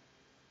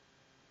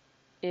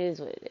 it is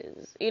what it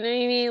is. You know what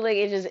I mean? Like,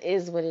 it just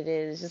is what it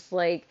is. Just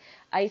like,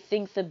 I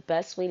think the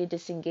best way to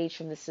disengage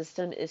from the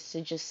system is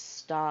to just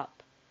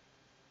stop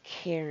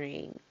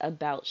caring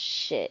about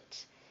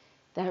shit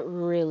that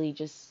really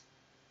just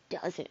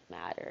doesn't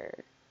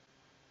matter.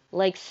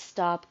 Like,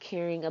 stop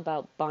caring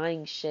about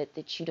buying shit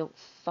that you don't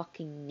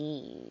fucking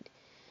need.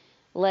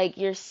 Like,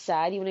 you're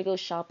sad, you want to go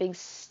shopping,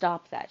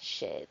 stop that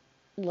shit.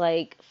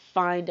 Like,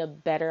 find a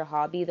better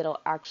hobby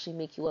that'll actually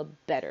make you a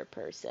better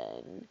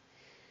person.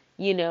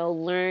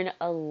 Learn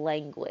a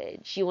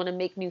language. You want to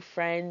make new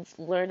friends?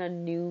 Learn a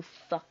new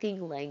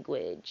fucking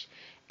language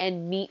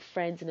and meet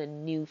friends in a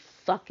new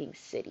fucking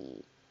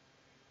city.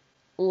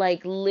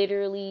 Like,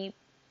 literally,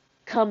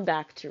 come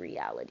back to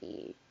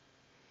reality.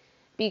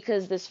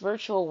 Because this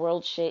virtual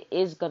world shit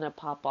is gonna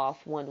pop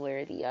off one way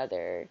or the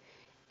other.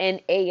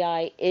 And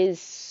AI is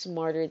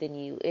smarter than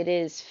you, it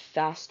is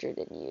faster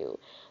than you.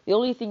 The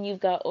only thing you've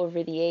got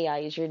over the AI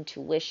is your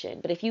intuition.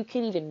 But if you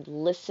can't even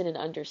listen and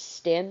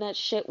understand that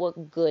shit,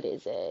 what good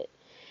is it?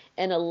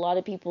 And a lot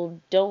of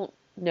people don't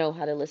know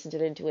how to listen to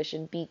their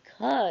intuition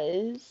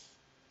because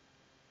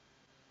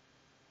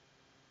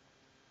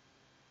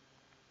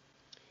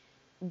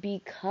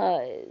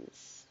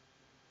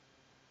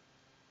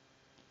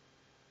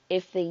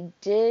if they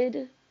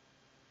did,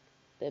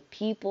 the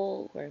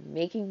people who are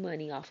making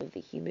money off of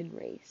the human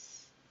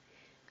race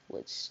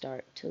would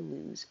start to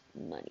lose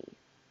money.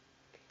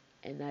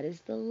 And that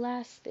is the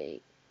last thing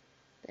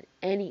that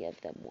any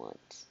of them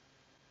want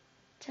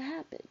to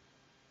happen.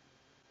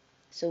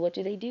 So what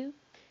do?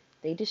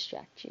 They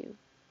distract you.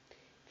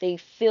 They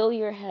fill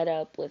your head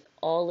up with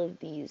all of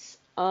these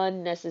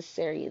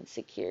unnecessary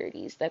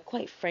insecurities that,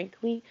 quite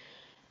frankly,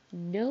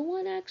 no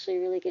one actually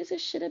really gives a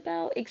shit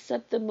about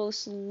except the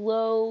most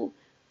low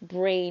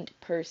brained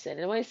person.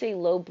 And when I say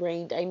low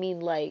brained, I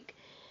mean like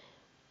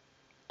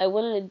I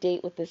went on a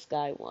date with this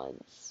guy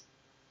once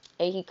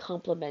and he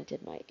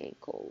complimented my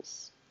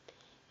ankles.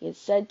 He had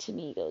said to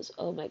me, he goes,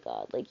 "Oh my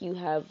God, like you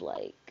have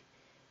like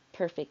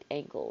perfect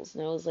ankles."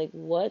 And I was like,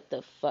 "What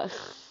the fuck?"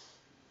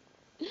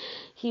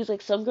 He's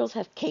like, "Some girls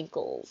have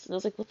cankles." And I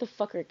was like, "What the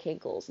fuck are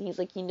cankles?" And he's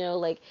like,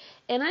 like,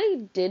 and I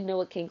did know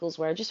what cankles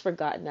were. I just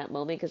forgot in that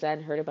moment because I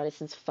hadn't heard about it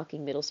since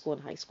fucking middle school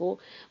and high school.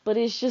 But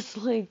it's just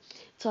like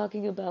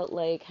talking about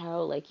like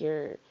how like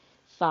your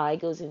thigh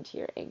goes into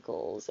your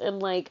ankles.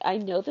 And like, I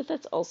know that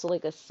that's also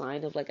like a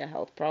sign of like a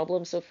health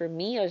problem. So for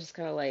me, I was just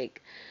kind of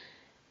like,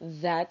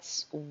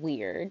 that's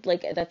weird.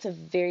 Like, that's a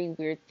very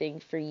weird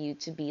thing for you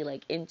to be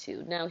like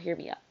into. Now, hear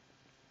me out.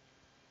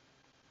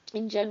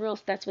 In general,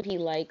 if that's what he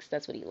likes,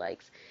 that's what he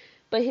likes.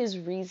 But his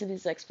reason,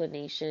 his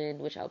explanation,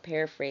 which I'll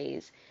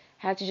paraphrase,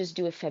 had to just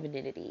do with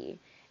femininity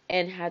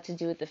and had to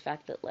do with the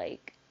fact that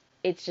like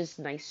it's just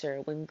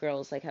nicer when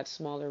girls like have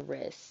smaller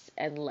wrists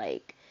and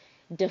like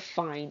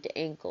defined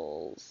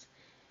ankles.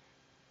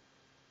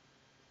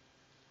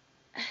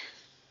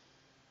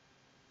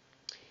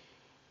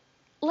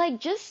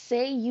 Like, just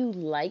say you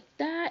like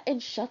that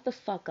and shut the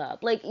fuck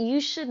up. Like, you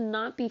should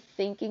not be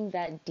thinking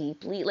that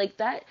deeply like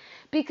that,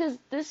 because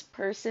this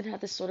person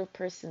had this sort of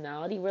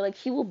personality where like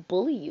he will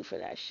bully you for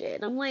that shit.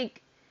 And I'm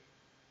like,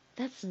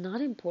 that's not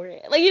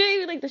important. Like, you know what I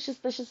mean? Like, that's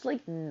just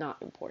like not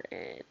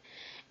important.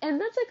 And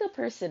that's like a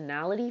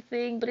personality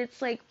thing, but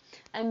it's like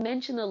I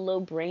mentioned the low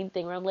brain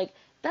thing where I'm like,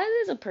 that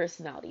is a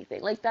personality thing.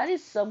 Like, that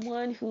is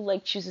someone who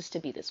like chooses to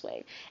be this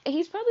way. And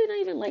he's probably not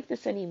even like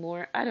this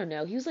anymore. I don't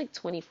know. He was like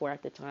 24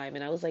 at the time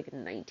and I was like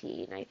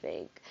 19, I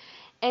think.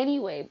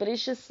 Anyway, but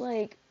it's just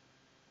like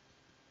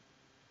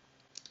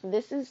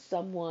this is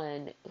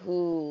someone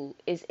who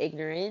is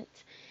ignorant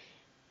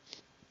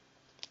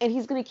and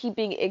he's going to keep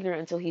being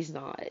ignorant until he's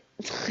not.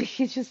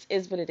 He just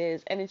is what it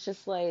is. And it's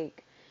just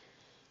like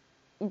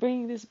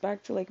bringing this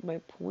back to like my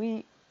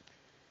point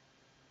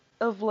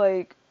of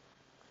like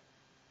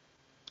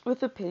with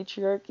the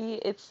patriarchy,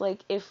 it's like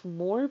if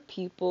more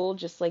people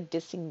just like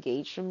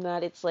disengage from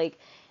that, it's like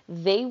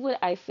they would,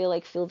 I feel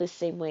like, feel the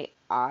same way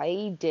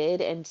I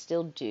did and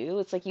still do.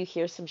 It's like you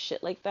hear some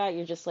shit like that,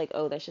 you're just like,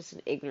 oh, that's just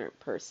an ignorant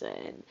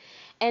person.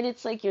 And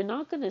it's like you're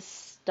not gonna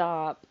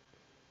stop,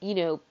 you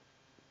know,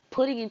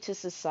 putting into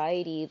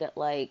society that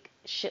like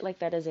shit like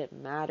that doesn't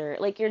matter.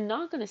 Like you're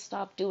not gonna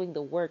stop doing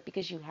the work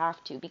because you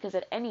have to, because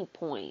at any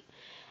point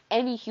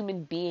any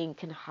human being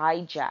can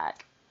hijack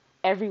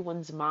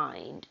everyone's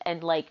mind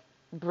and like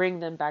bring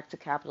them back to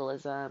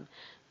capitalism,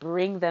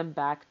 bring them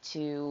back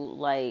to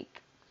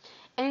like,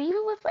 and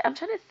even with like, I'm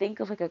trying to think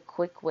of like a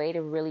quick way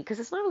to really, because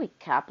it's not really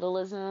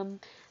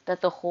capitalism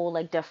that the whole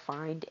like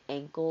defined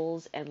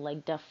ankles and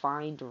like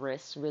defined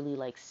wrists really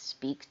like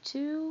speak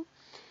to.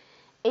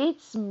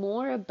 It's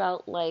more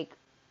about like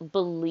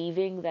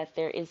believing that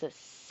there is a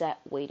set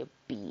way to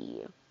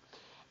be.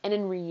 And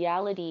in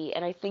reality,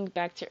 and I think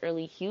back to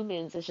early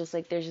humans, it's just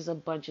like there's just a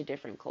bunch of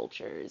different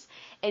cultures.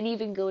 And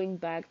even going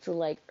back to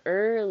like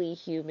early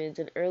humans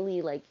and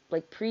early like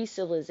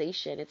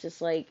pre-civilization, it's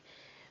just like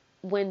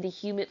when the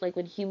human like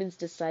when humans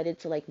decided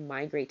to like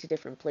migrate to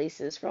different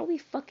places, for all we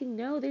fucking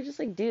know, they're just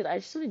like, dude, I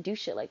just want to do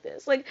shit like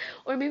this. Like,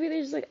 or maybe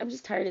they're just like, I'm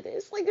just tired of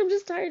this. Like, I'm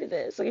just tired of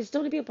this. Like, I just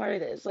don't want to be a part of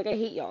this. Like, I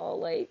hate y'all.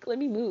 Like, let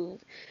me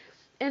move.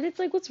 And it's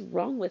like, what's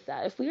wrong with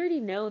that? If we already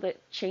know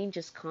that change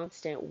is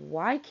constant,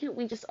 why can't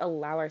we just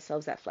allow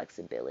ourselves that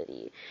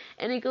flexibility?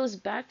 And it goes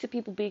back to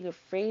people being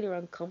afraid or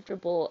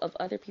uncomfortable of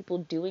other people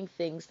doing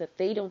things that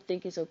they don't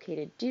think is okay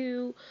to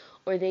do,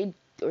 or they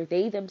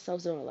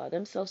themselves don't allow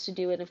themselves to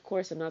do it. And of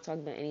course, I'm not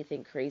talking about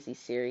anything crazy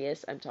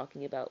serious. I'm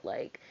talking about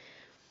like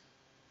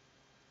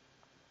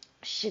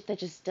shit that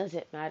just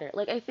doesn't matter.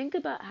 Like I think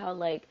about how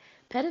like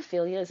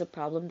pedophilia is a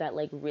problem that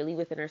like really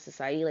within our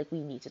society like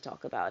we need to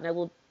talk about. And I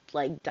will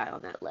like die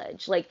on that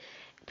ledge. Like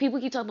people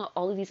keep talking about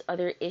all of these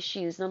other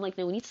issues and I'm like,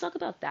 no, we need to talk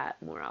about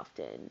that more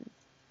often.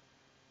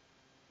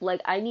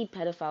 Like I need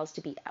pedophiles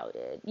to be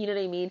outed. You know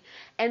what I mean?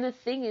 And the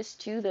thing is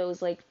too though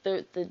is like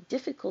the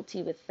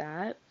difficulty with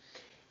that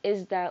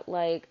is that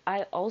like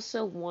I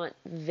also want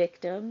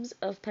victims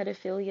of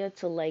pedophilia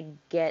to like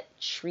get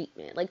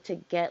treatment, like to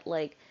get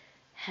like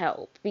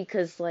help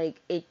because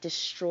like it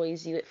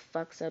destroys you. It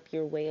fucks up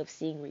your way of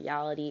seeing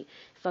reality,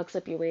 fucks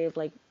up your way of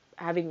like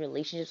having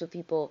relationships with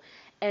people.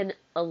 And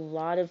a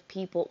lot of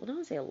people, well, I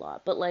don't say a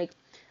lot, but like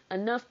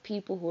enough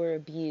people who are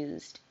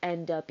abused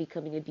end up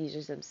becoming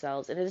abusers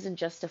themselves, and it doesn't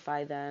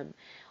justify them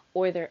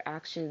or their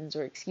actions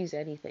or excuse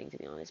anything, to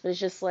be honest. But it's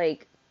just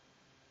like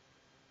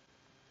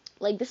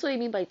this is what I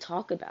mean by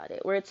talk about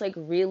it, where it's like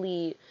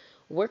really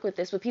work with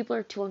this, but people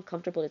are too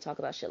uncomfortable to talk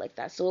about shit like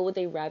that. So what would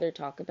they rather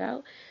talk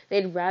about?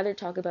 They'd rather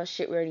talk about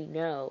shit we already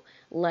know,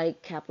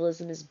 like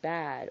capitalism is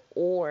bad,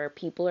 or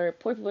poor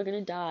people are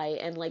gonna die,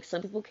 and like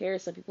some people care,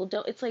 some people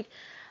don't. It's like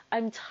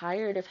I'm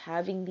tired of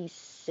having these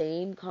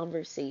same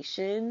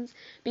conversations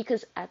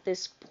because at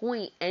this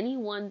point,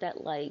 anyone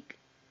that like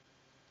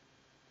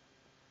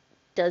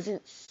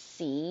doesn't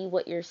see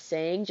what you're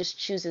saying just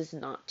chooses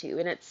not to.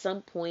 And at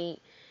some point,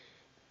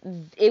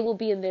 it will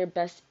be in their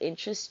best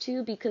interest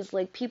to because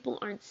like people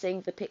aren't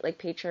saying like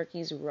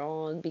patriarchy is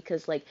wrong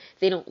because like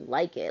they don't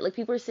like it. Like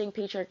people are saying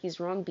patriarchy is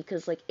wrong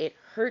because like it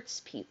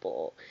hurts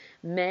people,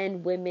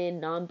 men, women,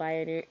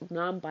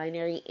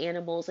 non-binary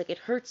animals, like it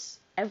hurts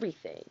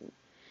everything.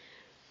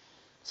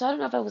 So I don't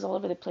know if I was all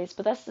over the place,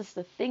 but that's just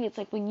the thing. It's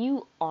like when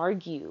you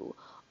argue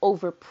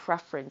over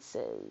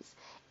preferences,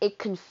 it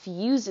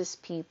confuses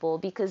people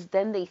because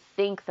then they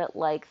think that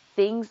like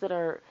things that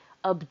are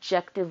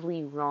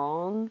objectively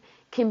wrong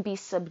can be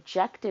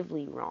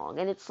subjectively wrong.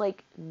 And it's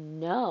like,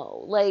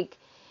 no. Like,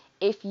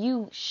 if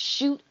you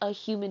shoot a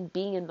human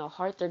being in the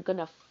heart, they're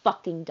gonna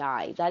fucking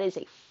die. That is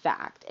a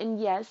fact.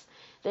 And yes,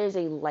 there's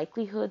a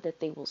likelihood that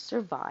they will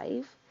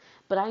survive,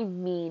 but I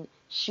mean,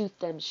 shoot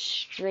them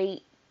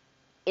straight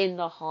in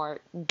the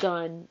heart,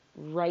 gun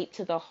right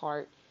to the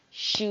heart,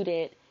 shoot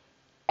it,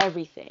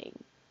 everything.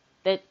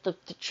 That the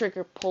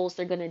trigger pulls,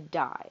 they're gonna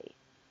die.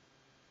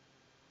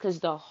 Because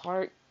the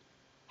heart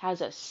has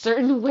a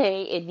certain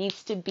way it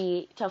needs to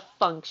be to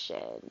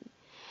function.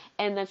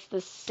 And that's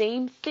the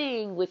same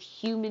thing with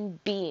human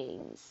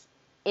beings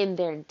in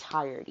their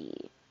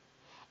entirety.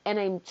 And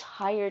I'm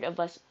tired of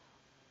us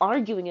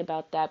arguing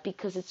about that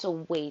because it's a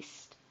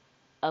waste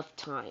of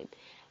time.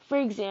 For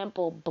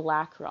example,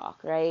 BlackRock,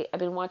 right? I've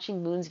been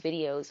watching Moon's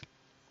videos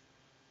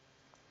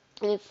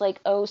and it's like,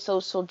 oh,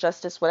 social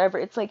justice, whatever.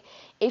 It's like,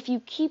 if you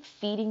keep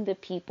feeding the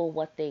people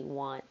what they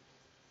want,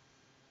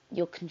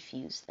 you'll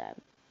confuse them.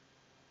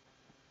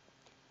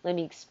 Let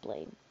me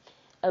explain.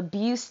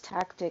 Abuse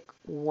tactic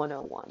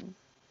 101.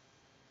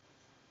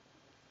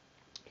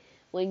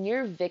 When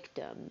your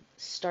victim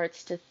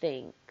starts to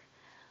think,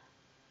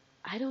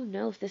 I don't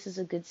know if this is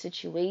a good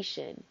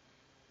situation,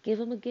 give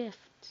them a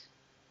gift,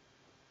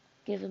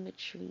 give them a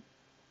treat.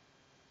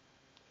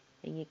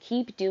 And you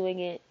keep doing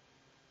it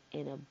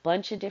in a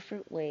bunch of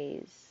different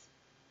ways.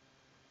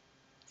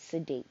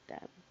 Sedate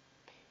them.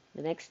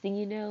 The next thing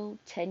you know,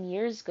 10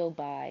 years go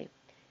by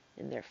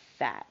and they're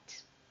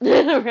fat.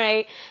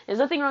 Right? There's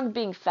nothing wrong with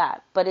being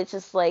fat, but it's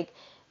just like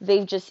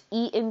they've just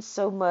eaten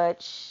so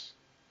much,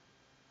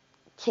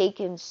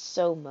 taken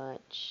so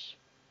much,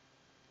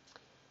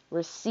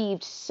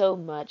 received so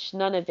much,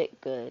 none of it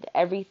good.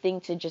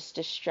 Everything to just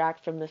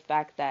distract from the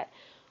fact that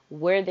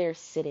where they're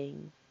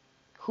sitting,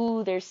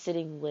 who they're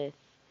sitting with,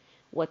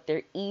 what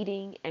they're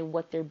eating, and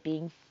what they're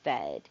being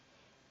fed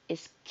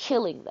is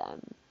killing them.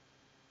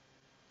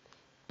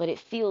 But it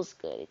feels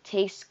good, it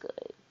tastes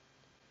good.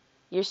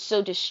 You're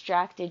so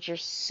distracted, you're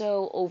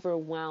so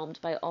overwhelmed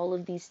by all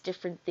of these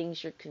different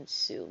things you're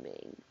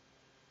consuming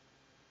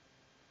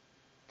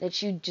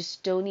that you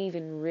just don't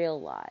even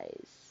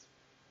realize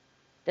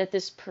that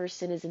this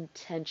person is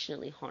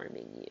intentionally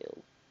harming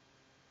you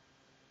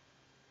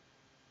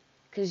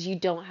because you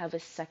don't have a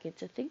second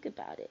to think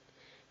about it.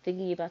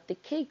 Thinking about the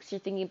cakes, you're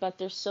thinking about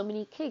there's so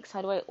many cakes.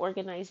 How do I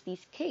organize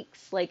these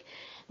cakes? Like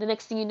the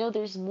next thing you know,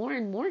 there's more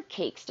and more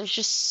cakes. There's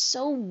just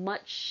so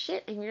much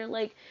shit. And you're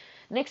like,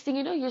 next thing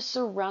you know, you're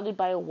surrounded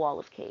by a wall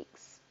of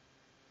cakes.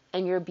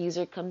 And your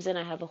abuser comes in,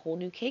 I have a whole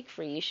new cake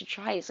for you. You should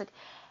try it. It's like,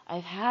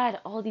 I've had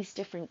all these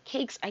different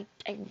cakes. I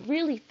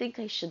really think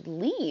I should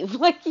leave,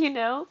 like,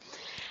 and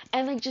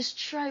like just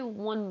try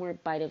one more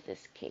bite of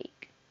this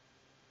cake.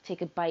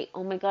 Take a bite.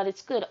 Oh my God,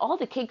 it's good. All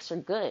the cakes are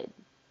good.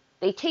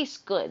 They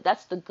taste good.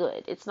 That's the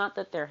good. It's not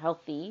that they're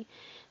healthy.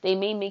 They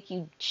may make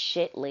you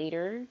shit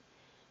later,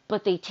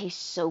 but they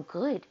taste so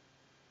good.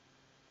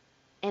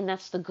 And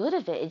that's the good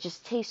of it. It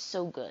just tastes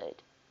so good.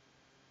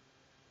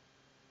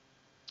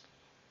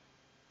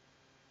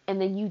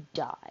 And then you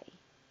die.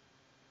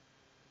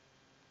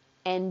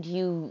 And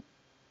you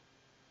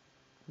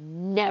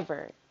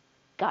never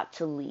got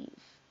to leave.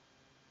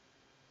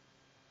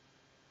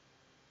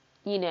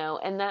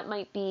 And that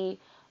might be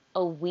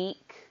a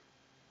weak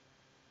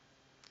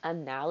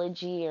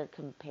analogy or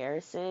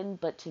comparison,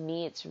 but to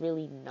me it's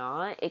really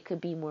not. It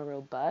could be more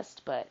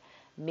robust, but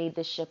made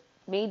this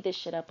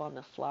shit up on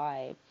the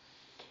fly,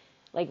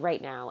 like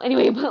right now.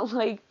 Anyway, but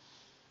like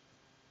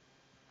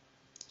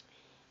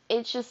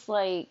it's just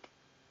like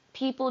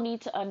people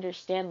need to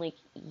understand like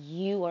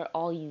you are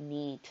all you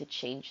need to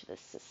change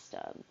this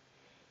system.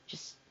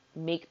 Just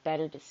make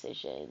better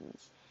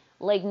decisions.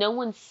 Like no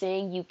one's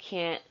saying you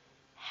can't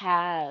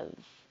have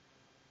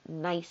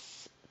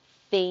nice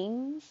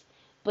things,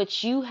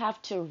 but you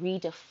have to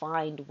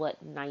redefine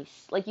what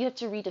nice, like you have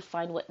to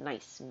redefine what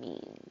nice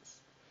means.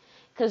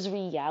 Because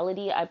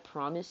reality, I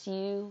promise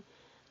you,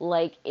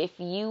 like if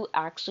you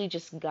actually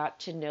just got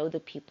to know the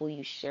people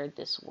you shared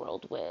this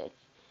world with,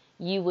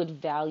 you would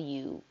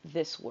value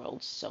this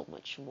world so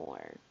much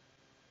more.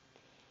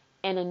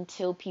 And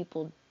until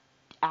people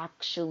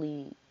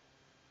actually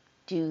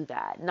do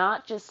that,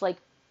 not just like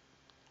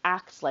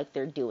act like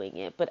they're doing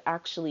it, but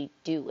actually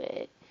do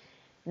it,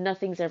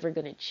 nothing's ever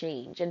going to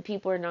change. And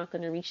people are not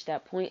going to reach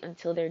that point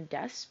until they're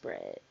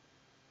desperate.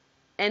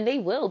 And they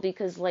will,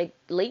 because like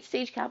late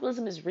stage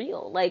capitalism is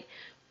real. Like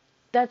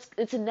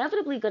it's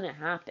inevitably going to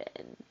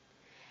happen.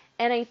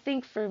 And I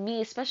think for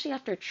me, especially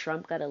after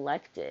Trump got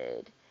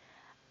elected,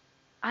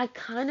 I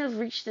kind of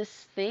reached this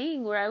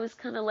thing where I was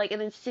kind of like,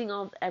 and then seeing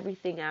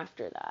everything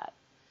after that,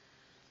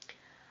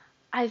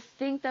 I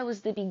think that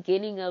was the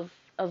beginning of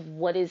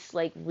what is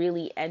like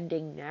really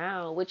ending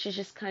now, which is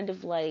just kind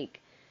of like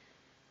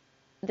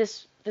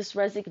this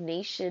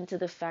resignation to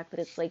the fact that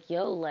it's like,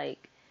 yo,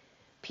 like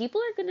people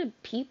are gonna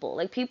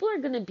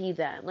be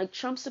them. Like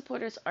Trump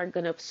supporters are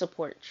gonna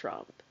support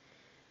Trump,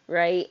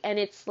 right? And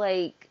it's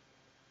like,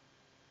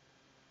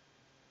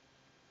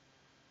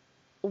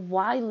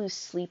 why lose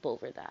sleep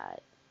over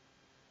that?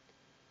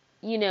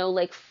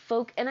 Like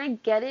folk, and I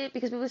get it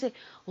because people say,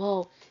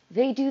 well,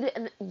 they do that,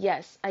 and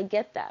yes, I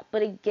get that.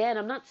 But again,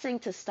 I'm not saying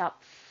to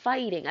stop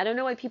fighting. I don't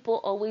know why people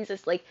always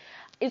just like,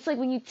 it's like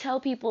when you tell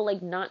people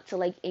like not to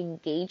like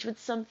engage with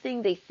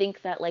something, they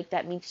think that like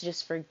that means to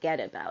just forget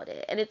about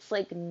it. And it's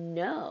like,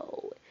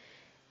 no.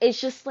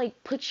 It's just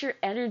like put your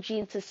energy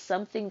into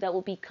something that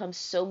will become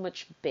so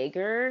much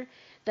bigger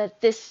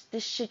that this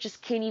shit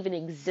just can't even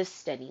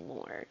exist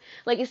anymore.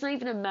 Like it's not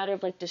even a matter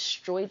of like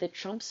destroy the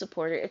Trump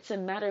supporter. It's a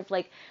matter of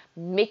like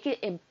make it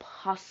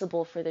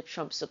impossible for the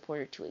Trump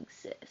supporter to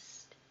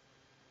exist.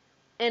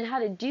 And how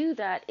to do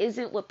that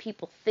isn't what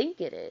people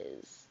think it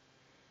is.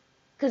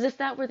 Because if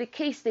that were the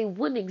case, they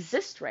wouldn't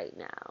exist right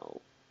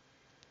now.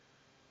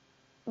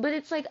 But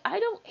it's like, I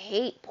don't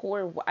hate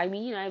I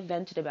mean, I've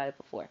vented about it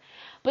before.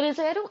 But it's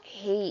like, I don't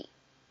hate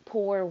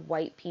poor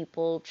white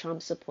people,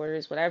 Trump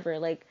supporters, whatever.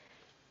 Like,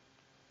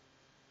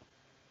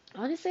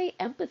 honestly,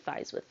 I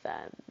empathize with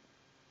them.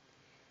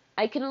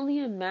 I can only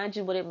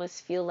imagine what it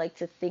must feel like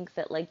to think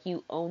that, like,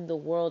 you own the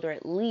world, or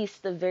at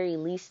least, the very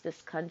least,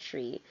 this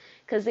country.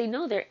 Because they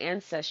know their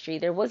ancestry.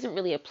 There wasn't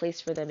really a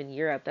place for them in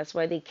Europe. That's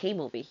why they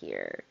came over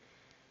here.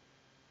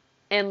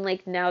 And,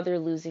 like, now they're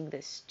losing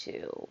this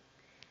too.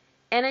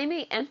 And I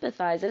may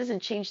empathize. It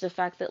doesn't change the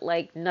fact that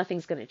like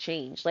nothing's gonna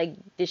change. Like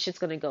this shit's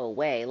gonna go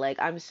away. Like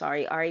I'm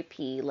sorry,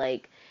 R.I.P.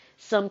 Like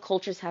some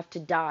cultures have to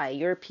die.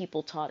 Your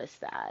people taught us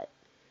that.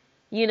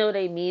 You know what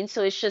I mean?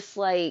 So it's just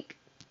like,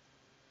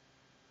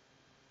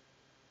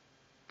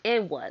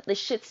 and what? The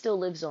shit still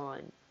lives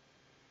on.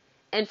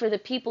 And for the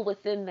people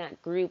within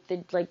that group,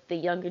 the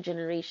younger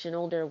generation,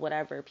 older,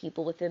 whatever,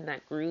 people within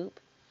that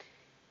group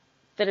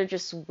that are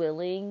just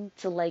willing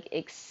to like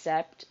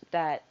accept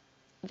that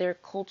their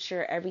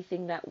culture,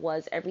 everything that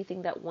once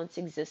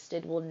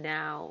existed will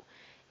now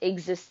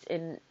exist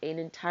in an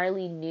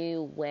entirely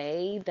new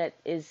way that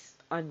is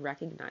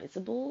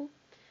unrecognizable,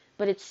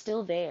 but it's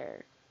still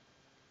there.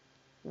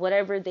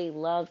 Whatever they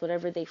loved,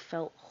 whatever they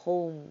felt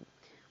home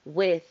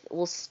with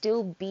will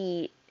still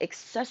be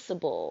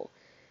accessible,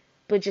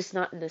 but just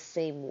not in the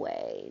same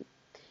way.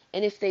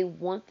 And if they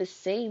want the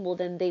same, well,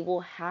 then they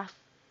will have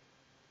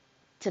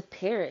to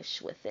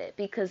perish with it,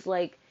 because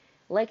like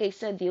I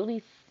said, the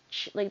only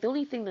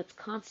thing that's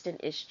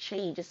constant is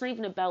change. It's not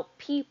even about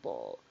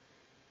people.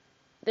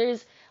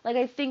 There's like,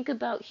 I think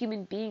about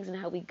human beings and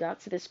how we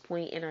got to this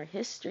point in our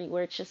history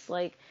where it's just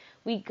like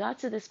we got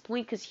to this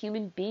point because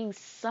human beings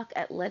suck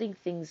at letting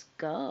things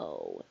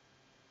go.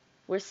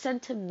 We're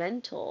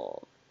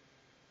sentimental,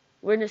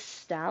 we're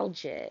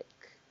nostalgic,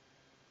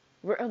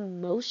 we're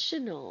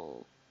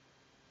emotional.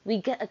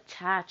 We get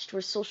attached.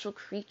 We're social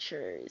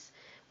creatures.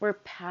 We're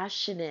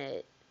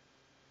passionate.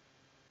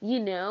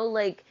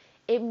 Like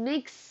it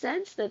makes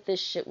sense that this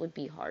shit would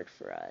be hard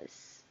for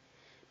us.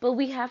 But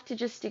we have to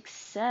just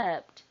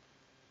accept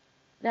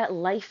that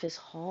life is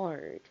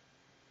hard.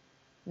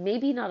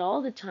 Maybe not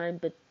all the time,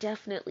 but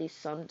definitely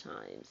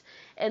sometimes.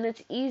 And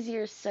it's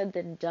easier said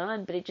than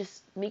done, but it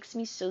just makes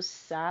me so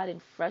sad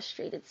and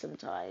frustrated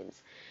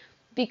sometimes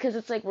because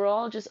it's like we're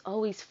all just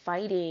always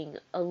fighting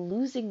a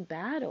losing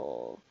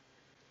battle.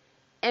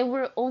 And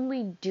we're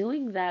only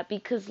doing that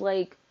because,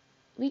 like,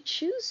 we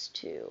choose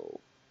to.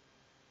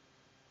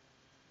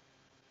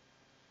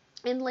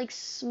 In like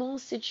small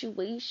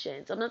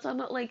situations. I'm not talking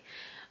about like,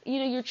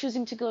 you're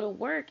choosing to go to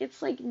work.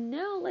 It's like,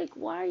 no, like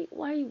why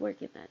are you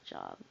working that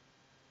job?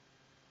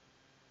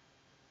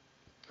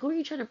 Who are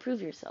you trying to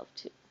prove yourself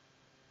to?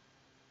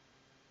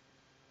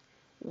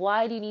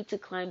 Why do you need to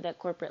climb that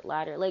corporate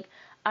ladder? Like,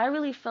 I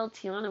really felt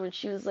Tiana when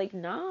she was like,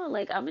 nah,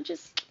 like I'ma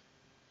just,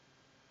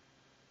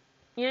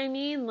 you know what I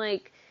mean?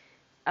 Like,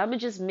 I'ma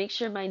just make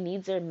sure my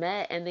needs are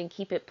met and then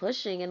keep it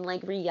pushing. And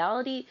like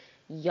reality,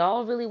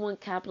 y'all really want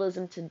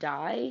capitalism to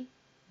die?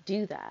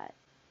 Do that.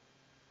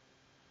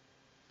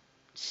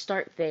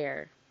 Start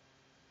there.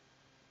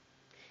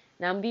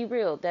 Now, be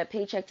real, that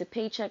paycheck to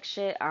paycheck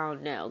shit, I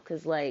don't know,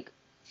 because, like,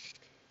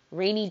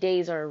 rainy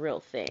days are a real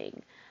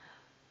thing.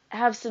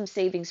 Have some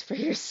savings for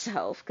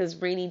yourself, because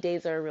rainy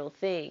days are a real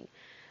thing.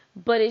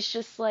 But it's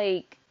just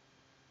like,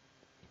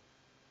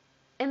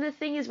 and the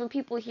thing is, when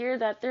people hear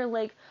that, they're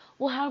like,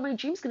 well, how are my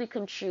dreams going to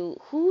come true?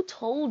 Who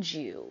told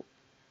you?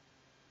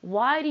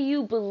 Why do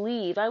you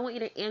believe? I want you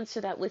to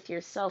answer that with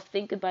yourself.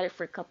 Think about it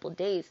for a couple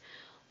days.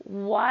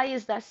 Why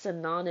is that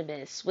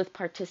synonymous with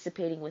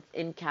participating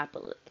within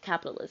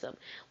capitalism?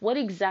 What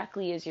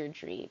exactly is your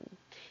dream?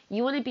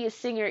 You want to be a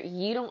singer,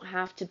 you don't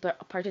have to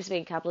participate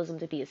in capitalism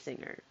to be a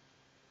singer.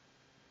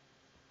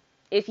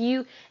 If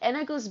you, and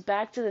that goes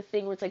back to the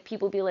thing where it's like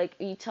people be like,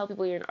 you tell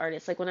people you're an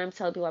artist. Like when I'm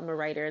telling people I'm a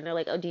writer, and they're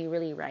like, oh, do you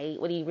really write?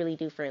 What do you really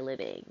do for a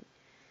living?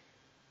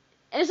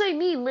 And it's what I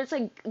mean, where it's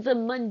like the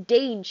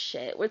mundane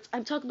shit, where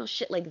I'm talking about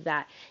shit like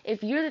that.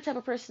 If you're the type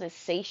of person to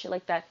say shit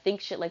like that,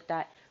 think shit like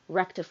that,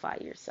 rectify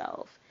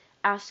yourself.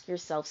 Ask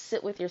yourself,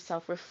 sit with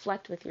yourself,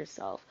 reflect with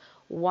yourself.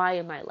 Why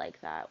am I like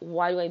that?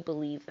 Why do I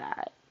believe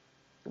that?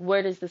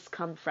 Where does this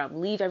come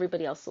from? Leave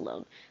everybody else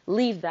alone.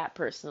 Leave that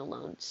person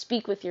alone.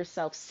 Speak with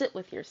yourself, sit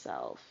with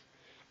yourself.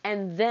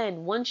 And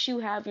then once you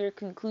have your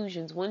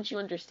conclusions, once you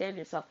understand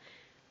yourself,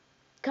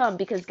 come,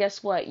 because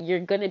guess what? You're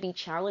going to be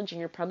challenged and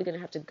you're probably going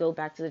to have to go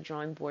back to the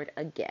drawing board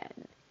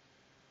again.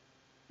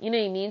 You know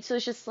what I mean? So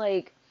it's just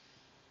like,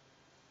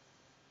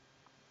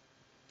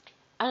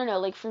 I don't know,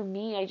 like for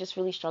me, I just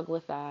really struggle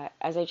with that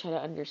as I try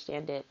to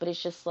understand it. But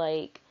it's just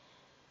like,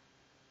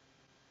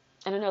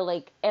 I don't know,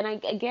 like, and I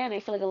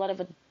feel like a lot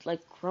of like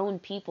grown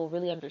people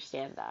really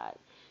understand that.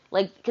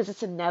 Like, because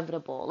it's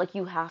inevitable. Like,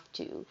 you have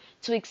to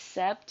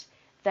accept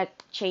that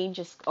change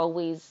is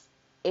always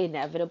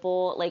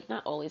inevitable. Like,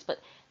 not always, but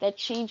that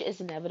change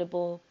is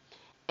inevitable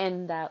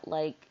and that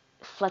like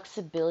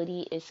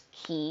flexibility is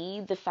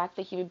key. The fact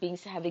that human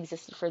beings have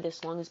existed for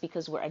this long is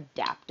because we're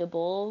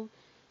adaptable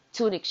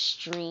to an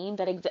extreme.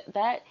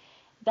 That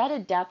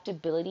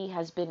adaptability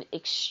has been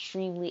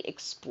extremely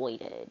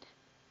exploited,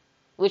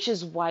 which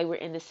is why we're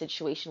in the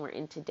situation we're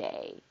in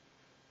today.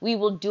 We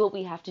will do what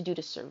we have to do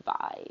to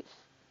survive.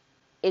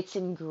 It's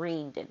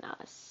ingrained in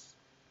us.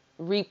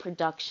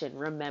 Reproduction,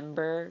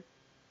 remember?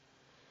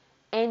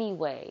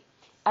 Anyway,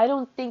 I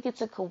don't think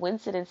it's a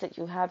coincidence that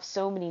you have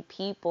so many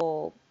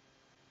people.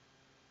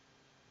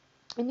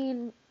 I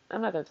mean,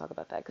 I'm not going to talk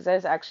about that because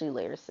there's actually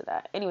layers to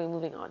that. Anyway,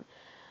 moving on.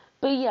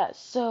 But yeah,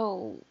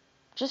 so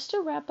just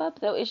to wrap up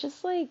though, it's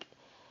just like,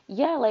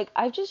 yeah, like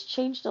I've just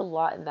changed a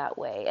lot in that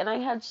way. And I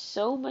had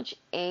so much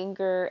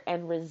anger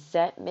and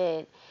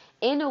resentment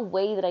in a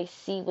way that I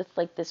see with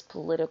like this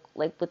political,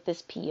 like with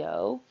this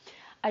PO.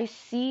 I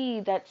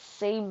see that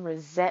same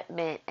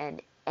resentment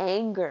and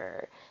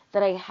anger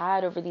that I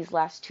had over these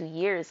last 2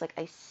 years. Like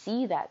I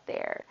see that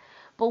there.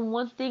 But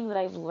one thing that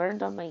I've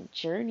learned on my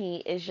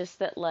journey is just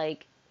that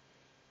like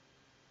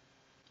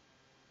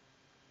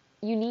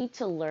you need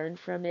to learn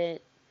from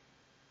it.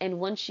 And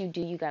once you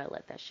do, you gotta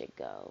let that shit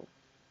go.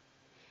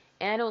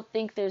 And I don't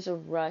think there's a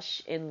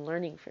rush in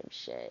learning from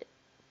shit.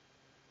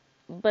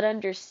 But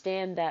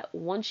understand that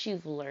once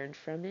you've learned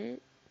from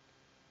it,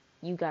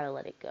 you gotta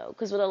let it go.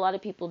 Because what a lot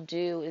of people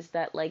do is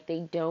that like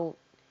they don't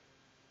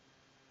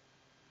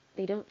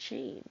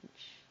change.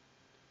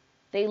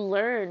 They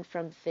learn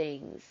from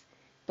things,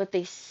 but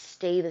they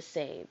stay the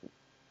same.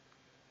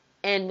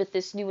 And with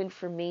this new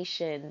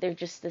information, they're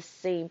just the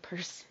same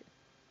person.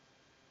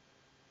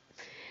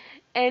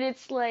 And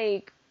it's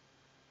like,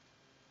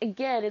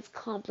 again, it's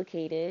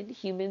complicated.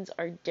 Humans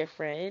are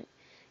different.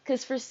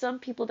 Because for some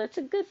people, that's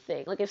a good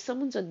thing. Like, if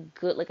someone's a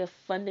good, like a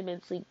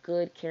fundamentally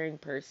good, caring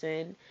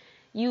person,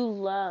 you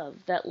love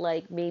that,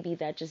 like, maybe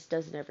that just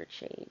doesn't ever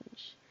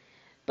change.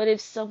 But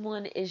if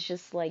someone is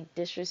just, like,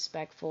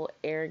 disrespectful,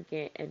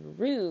 arrogant, and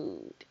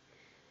rude,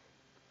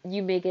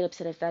 you may get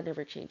upset if that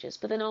never changes.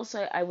 But then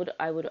also I would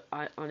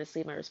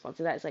honestly, my response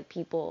to that is like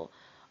people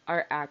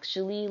are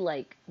actually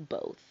like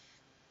both.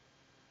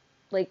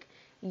 Like,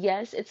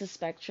 yes, it's a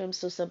spectrum,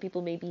 so some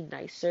people may be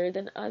nicer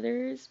than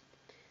others,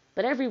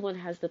 but everyone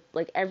has it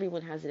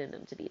in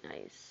them to be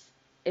nice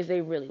if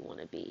they really want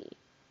to be.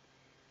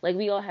 Like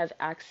we all have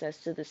access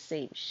to the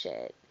same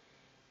shit.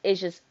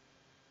 It's just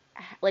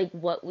like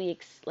what we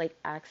like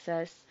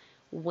access,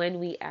 when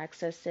we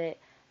access it,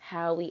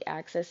 how we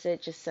access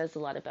it just says a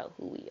lot about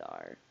who we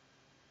are.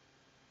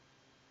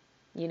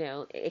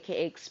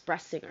 AKA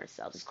expressing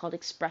ourselves. It's called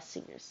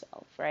expressing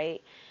yourself,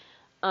 right?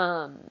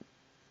 Um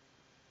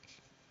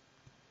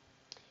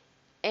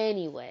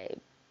anyway,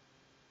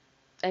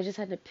 I just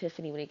had an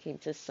epiphany when it came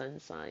to sun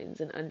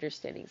signs and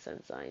understanding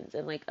sun signs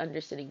and like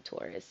understanding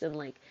Taurus and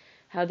like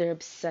how they're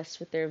obsessed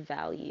with their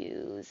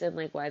values and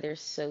like why they're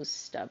so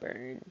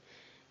stubborn.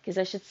 Because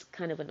that shit's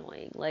kind of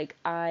annoying. Like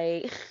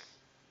I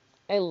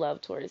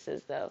love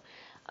Tauruses though.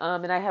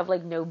 And I have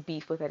like no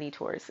beef with any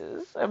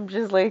Tauruses. I'm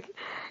just like,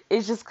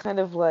 it's just kind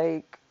of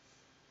like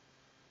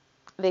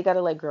they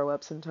gotta like grow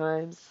up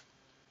sometimes,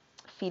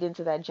 feed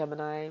into that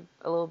Gemini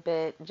a little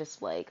bit, and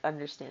just like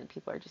understand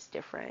people are just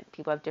different.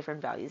 People have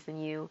different values than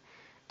you.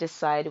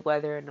 Decide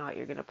whether or not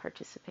you're gonna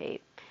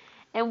participate.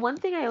 And one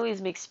thing I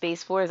always make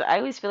space for is I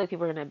always feel like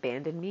people are gonna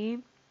abandon me.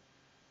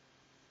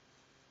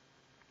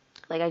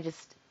 Like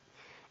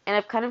and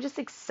I've kind of just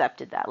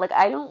accepted that. Like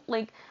I don't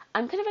like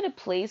I'm kind of at a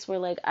place where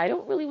like I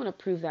don't really want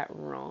to prove that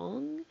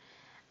wrong.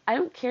 I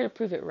don't care to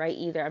prove it right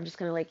either. I'm just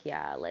kind of like,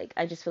 yeah, like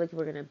I just feel like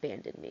people are gonna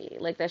abandon me.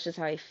 Like that's just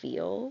how I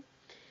feel.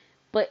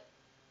 But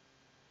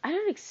I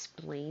don't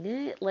explain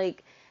it.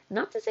 Like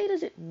not to say it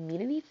doesn't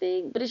mean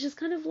anything, but it's just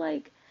kind of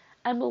like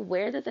I'm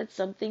aware that that's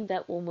something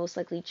that will most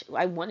likely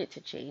I want it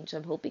to change. So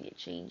I'm hoping it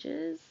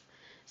changes.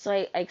 So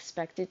I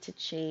expect it to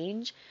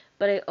change,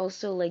 but I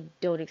also like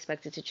don't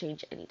expect it to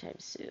change anytime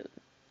soon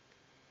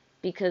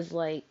because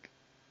like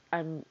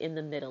I'm in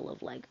the middle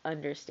of like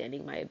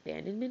understanding my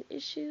abandonment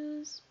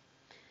issues.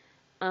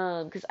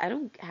 Because I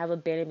don't have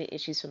abandonment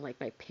issues from like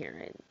my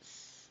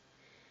parents.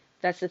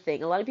 That's the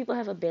thing. A lot of people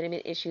have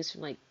abandonment issues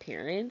from like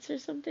parents or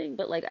something,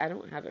 but like I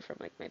don't have it from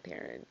like my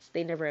parents.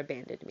 They never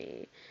abandoned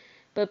me.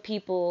 But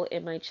people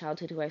in my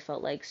childhood who I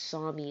felt like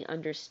saw me,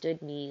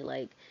 understood me,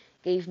 like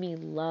gave me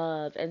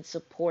love and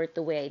support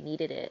the way I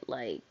needed it,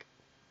 like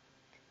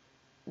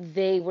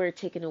they were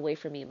taken away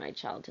from me in my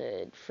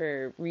childhood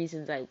for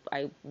reasons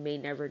I may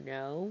never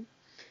know.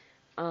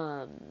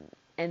 Um,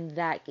 and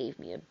that gave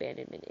me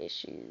abandonment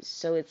issues.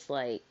 So it's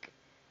like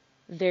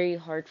very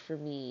hard for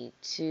me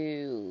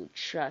to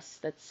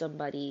trust that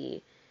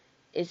somebody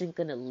isn't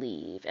gonna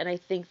leave. And I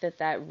think that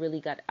that really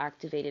got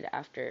activated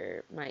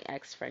after my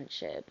ex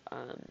friendship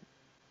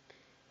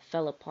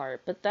fell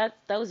apart. But that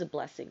was a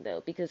blessing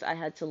though, because I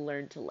had to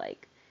learn to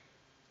like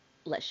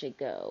let shit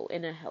go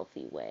in a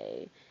healthy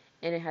way.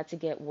 And it had to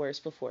get worse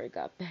before it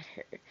got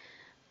better.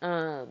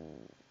 Um,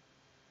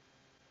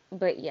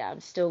 but yeah,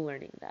 I'm still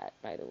learning that,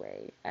 by the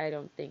way. I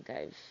don't think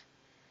I've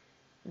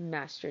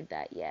mastered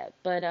that yet.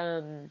 But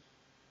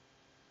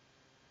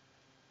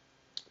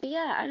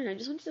yeah, I don't know. I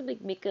just wanted to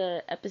like make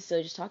a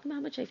episode just talking about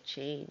how much I've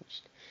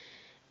changed.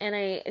 And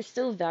I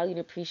still value and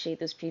appreciate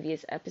those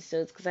previous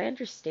episodes because I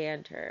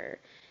understand her.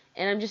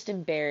 And I'm just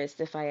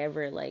embarrassed if I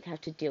ever like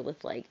have to deal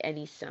with like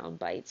any sound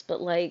bites.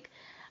 But like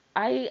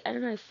I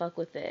don't know, I fuck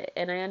with it.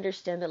 And I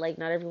understand that like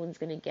not everyone's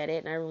gonna get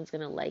it and everyone's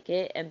gonna like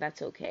it and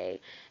that's okay.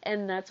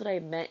 And that's what I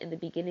meant in the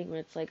beginning where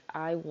it's like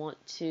I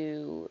want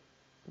to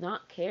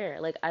not care.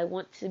 Like I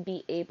want to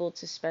be able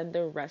to spend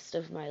the rest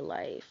of my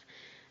life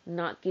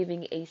not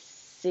giving a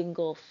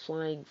single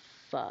flying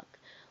fuck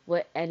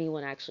what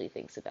anyone actually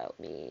thinks about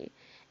me.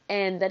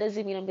 And that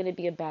doesn't mean I'm going to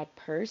be a bad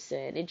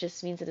person. It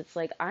just means that it's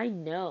like, I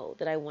know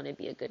that I want to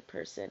be a good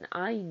person.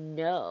 I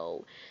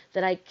know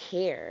that I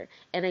care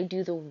and I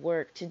do the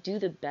work to do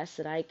the best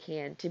that I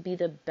can, to be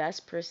the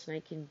best person I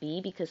can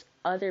be because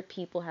other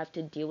people have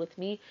to deal with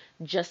me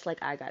just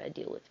like I got to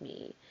deal with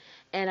me.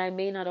 And I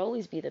may not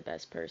always be the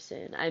best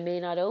person. I may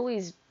not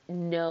always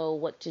know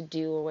what to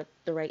do or what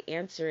the right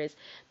answer is,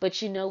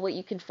 but you know what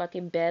you can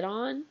fucking bet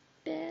on?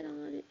 Bet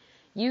on it.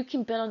 You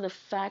can bet on the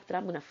fact that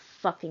I'm gonna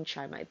fucking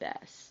try my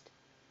best.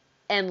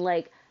 And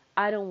like,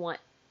 I don't want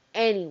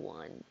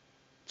anyone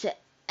to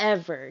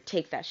ever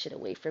take that shit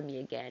away from me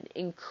again,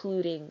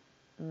 including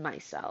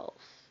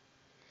myself.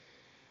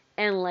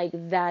 And like,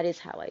 that is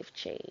how I've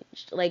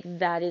changed. Like,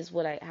 that is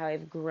how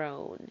I've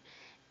grown.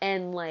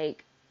 And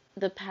like,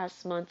 the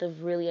past month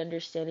of really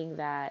understanding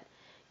that,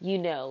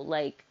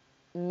 like,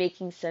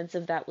 making sense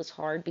of that was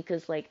hard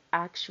because like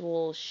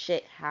actual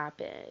shit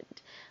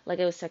happened. Like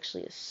I was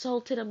sexually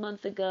assaulted a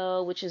month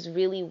ago, which is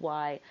really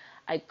why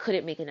I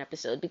couldn't make an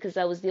episode because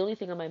that was the only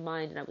thing on my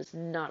mind and I was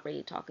not ready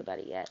to talk about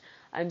it yet.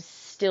 I'm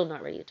still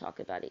not ready to talk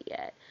about it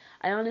yet.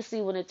 I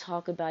honestly want to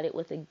talk about it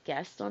with a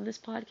guest on this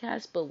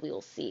podcast, but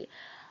we'll see.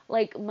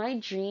 Like my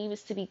dream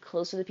is to be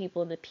close to the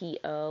people in the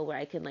PO where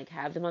I can like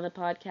have them on the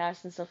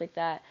podcast and stuff like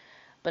that.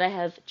 But I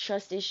have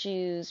trust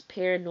issues,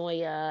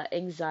 paranoia,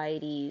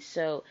 anxiety.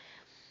 So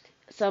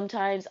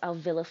Sometimes I'll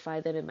vilify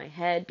them in my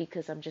head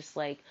because I'm just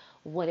like,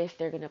 what if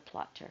they're going to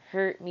plot to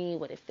hurt me?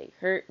 What if they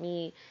hurt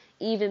me?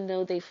 Even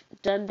though they've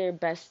done their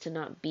best to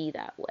not be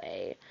that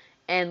way.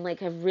 And like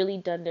have really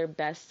done their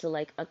best to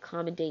like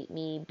accommodate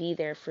me, be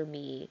there for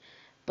me.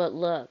 But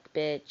look,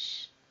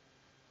 bitch,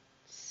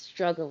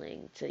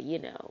 struggling to,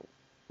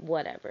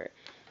 whatever.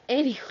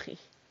 Anyway,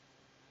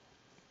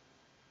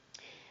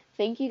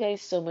 thank you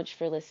guys so much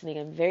for listening.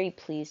 I'm very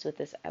pleased with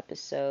this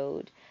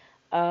episode.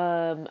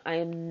 I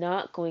am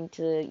not going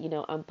to,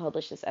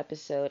 unpublish this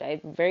episode.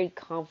 I'm very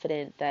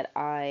confident that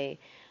I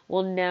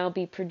will now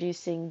be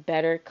producing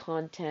better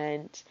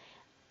content.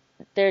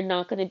 They're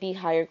not going to be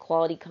higher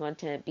quality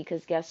content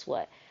because guess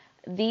what?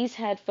 These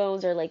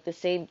headphones are like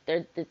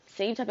they're the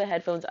same type of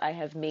headphones I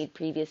have made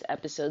previous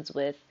episodes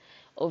with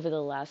over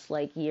the last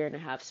like year and a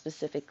half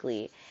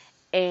specifically.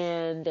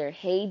 And they're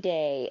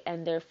Heyday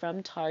and they're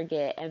from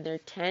Target and they're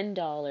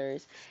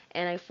 $10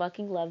 and I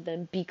fucking love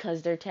them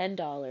because they're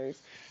 $10.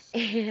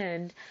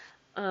 And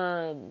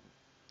um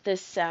the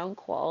sound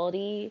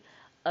quality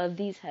of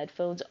these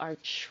headphones are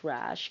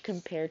trash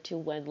compared to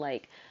when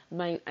like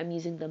I'm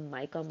using the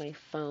mic on my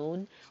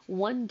phone.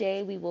 One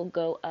day we will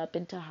go up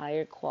into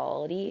higher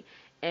quality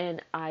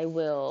and I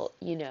will,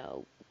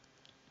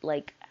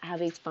 like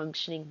have a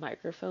functioning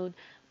microphone.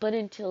 But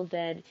until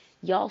then,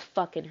 y'all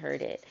fucking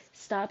heard it.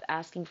 Stop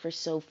asking for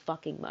so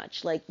fucking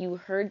much. Like, you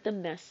heard the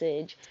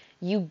message,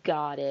 you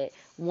got it.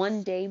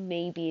 One day,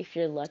 maybe if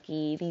you're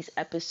lucky, these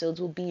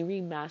episodes will be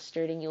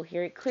remastered and you'll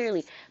hear it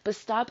clearly. But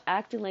stop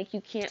acting like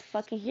you can't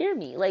fucking hear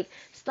me. Like,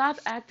 stop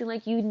acting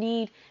like you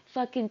need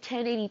fucking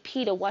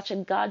 1080p to watch a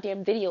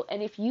goddamn video.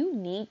 And if you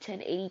need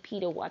 1080p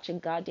to watch a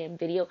goddamn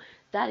video,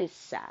 that is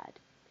sad.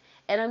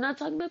 And I'm not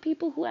talking about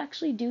people who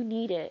actually do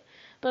need it,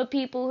 but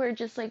people who are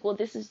just like, well,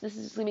 this is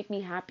gonna make me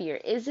happier.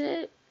 Is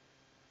it?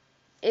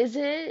 Is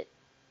it?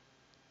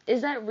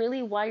 Is that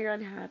really why you're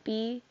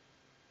unhappy?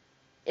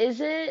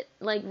 Is it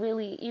like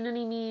really, you know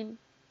what I mean?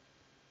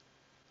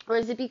 Or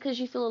is it because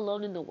you feel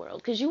alone in the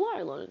world? Because you are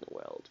alone in the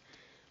world.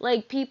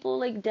 Like people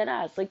like dead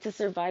ass, like to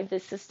survive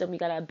this system, we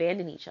gotta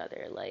abandon each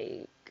other.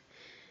 Like,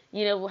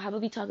 how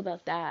about we talk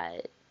about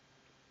that?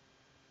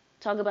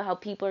 Talk about how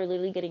people are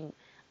literally getting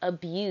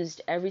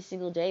abused every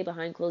single day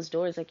behind closed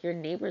doors, like your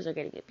neighbors are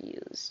getting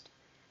abused.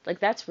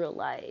 Like that's real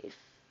life.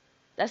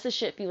 That's the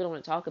shit people don't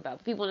want to talk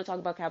about. People want to talk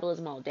about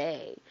capitalism all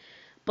day.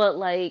 But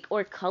like,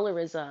 or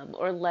colorism,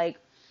 or like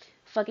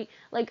fucking,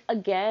 like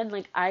again,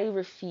 like I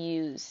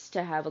refuse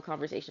to have a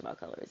conversation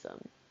about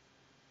colorism.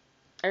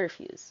 I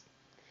refuse.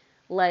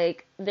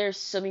 Like, there's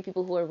so many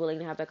people who are willing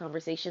to have that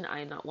conversation.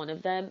 I am not one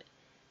of them.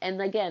 And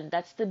again,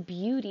 that's the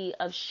beauty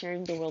of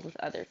sharing the world with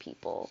other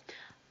people.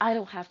 I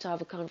don't have to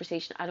have a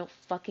conversation I don't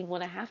fucking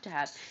want to have.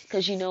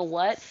 Because you know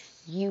what?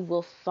 You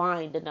will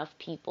find enough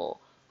people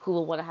who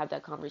will want to have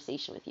that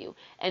conversation with you.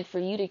 And for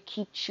you to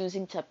keep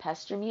choosing to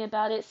pester me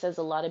about it says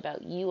a lot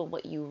about you and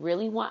what you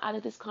really want out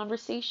of this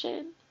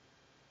conversation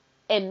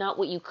and not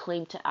what you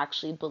claim to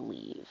actually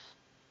believe.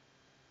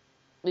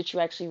 Which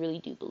you actually really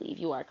do believe.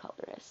 You are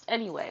colorist.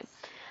 Anyway,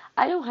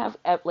 I don't have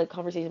like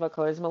conversations about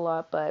colorism a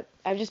lot, but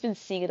I've just been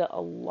seeing it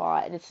a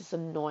lot, and it's just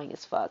annoying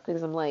as fuck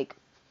because I'm like,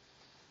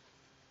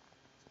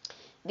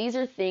 these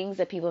are things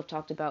that people have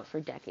talked about for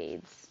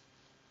decades.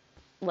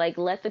 Like,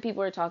 let the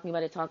people who are talking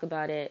about it talk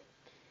about it.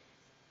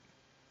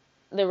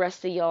 The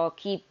rest of y'all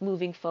keep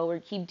moving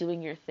forward, keep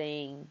doing your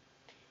thing,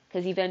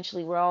 because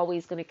eventually we're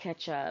always gonna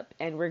catch up,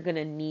 and we're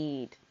gonna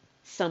need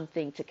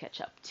something to catch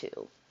up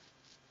to,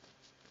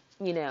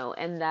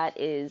 and that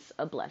is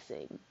a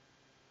blessing.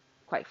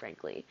 Quite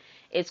frankly.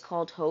 It's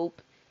called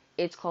hope.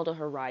 It's called a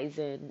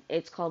horizon.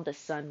 It's called the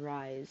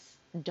sunrise,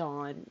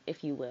 dawn,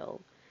 if you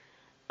will.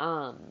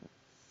 Um,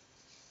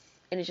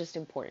 and it's just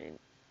important,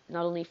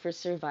 not only for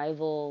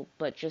survival,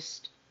 but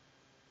just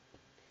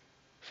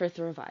for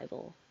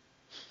thrival,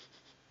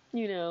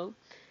 you know?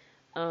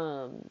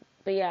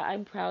 But yeah,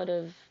 I'm proud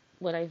of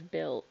what I've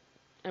built.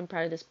 I'm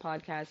proud of this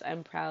podcast.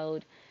 I'm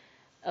proud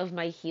of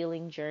my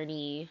healing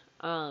journey.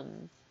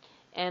 And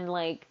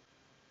like,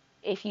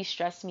 if you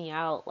stress me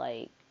out,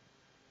 like,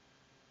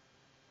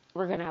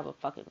 we're gonna have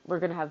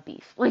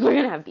beef. Like, we're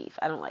gonna have beef.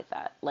 I don't like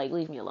that. Like,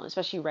 leave me alone,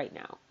 especially right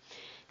now.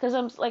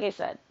 Because like I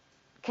said,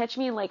 catch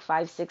me in like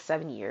 5, 6,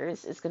 7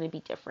 years. It's gonna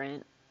be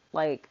different.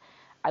 Like,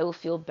 I will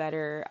feel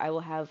better. I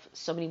will have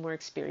so many more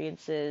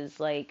experiences.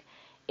 Like,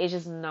 it's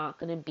just not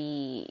gonna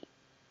be.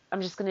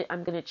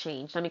 I'm gonna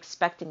change. I'm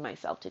expecting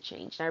myself to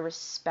change. And I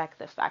respect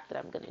the fact that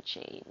I'm gonna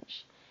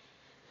change.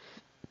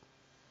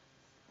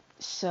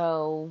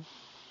 So,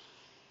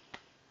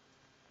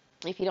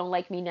 if you don't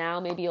like me now,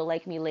 maybe you'll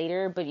like me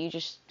later, but you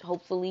just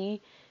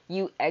hopefully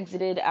you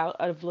exited out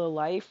of the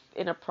life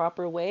in a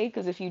proper way,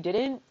 because if you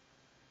didn't,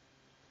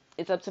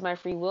 it's up to my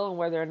free will and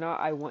whether or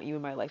not I want you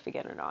in my life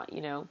again or not.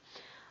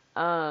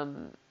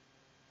 Um,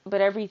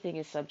 but everything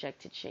is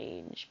subject to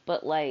change.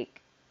 But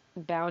like,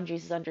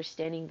 boundaries is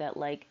understanding that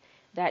like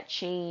that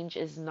change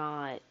is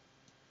not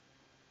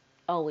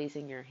always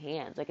in your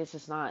hands. Like, it's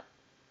just not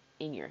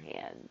in your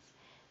hands.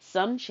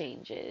 some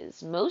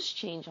changes. Most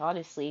change,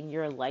 honestly, in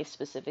your life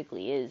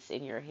specifically is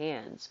in your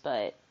hands,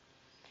 but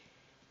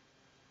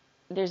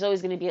there's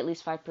always going to be at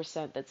least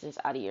 5% that's just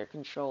out of your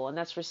control, and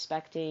that's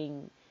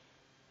respecting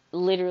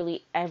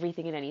literally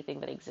everything and anything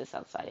that exists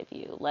outside of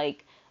you.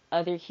 Like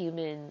other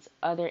humans,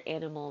 other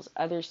animals,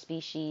 other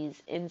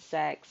species,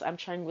 insects. I'm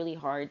trying really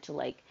hard to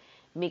like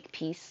make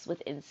peace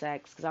with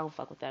insects because I don't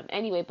fuck with them.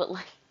 Anyway, but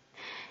like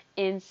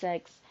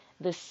insects,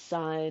 the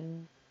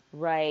sun,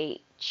 right?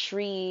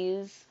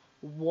 Trees,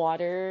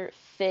 water,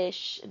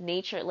 fish,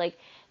 nature. Like,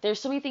 there's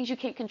so many things you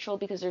can't control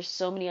because there's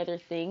so many other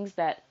things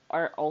that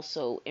are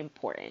also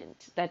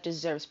important that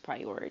deserves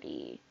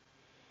priority.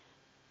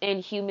 And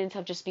humans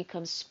have just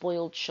become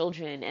spoiled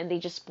children and they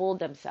just spoiled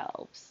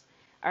themselves.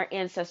 Our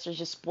ancestors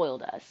just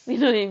spoiled us. You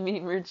know what I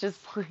mean? We're just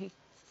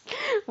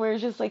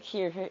like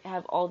here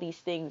have all these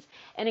things,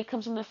 and it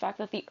comes from the fact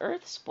that the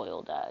earth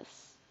spoiled us.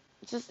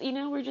 It's just,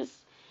 we're just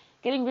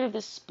getting rid of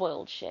this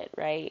spoiled shit,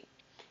 right?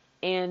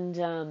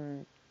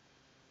 And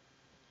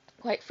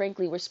quite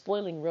frankly, we're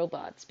spoiling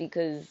robots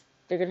because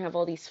they're gonna have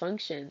all these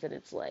functions, and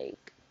it's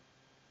like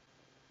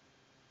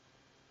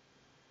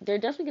they're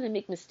definitely gonna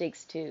make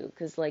mistakes too,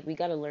 because like we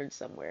gotta learn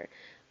somewhere.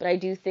 But I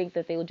do think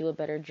that they will do a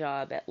better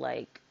job at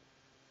like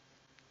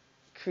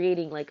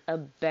creating like a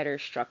better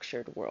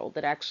structured world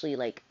that actually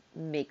like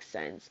makes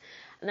sense.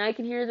 And I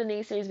can hear the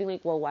naysayers being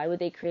like, well, why would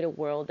they create a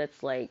world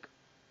that's like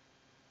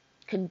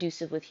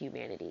conducive with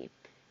humanity?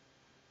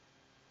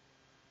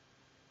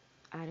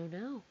 I don't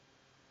know.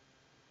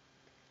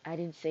 I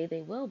didn't say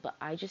they will, but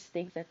I just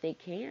think that they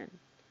can.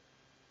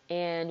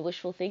 And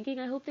wishful thinking,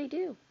 I hope they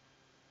do.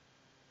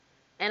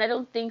 And I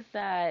don't think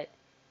that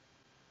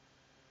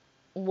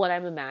what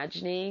I'm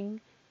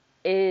imagining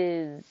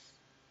is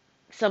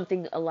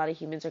something a lot of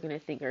humans are going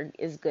to think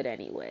is good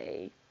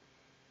anyway.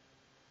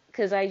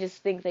 Because I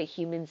just think that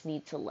humans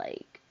need to,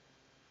 like,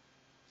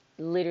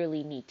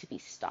 literally need to be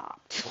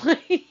stopped.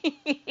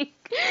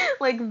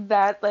 Like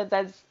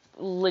that's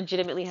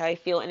legitimately how I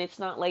feel. And it's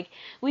not like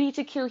we need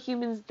to kill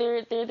humans.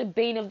 They're the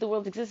bane of the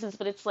world's existence,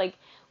 but it's like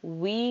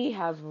we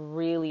have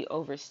really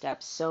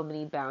overstepped so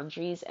many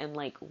boundaries and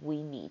like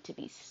we need to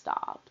be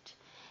stopped.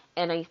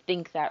 And I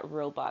think that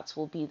robots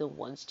will be the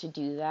ones to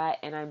do that,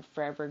 and I'm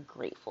forever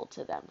grateful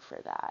to them for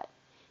that.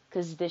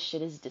 Because this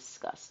shit is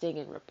disgusting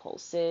and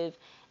repulsive,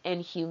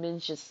 and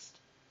humans just,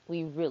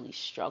 we really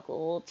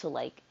struggle to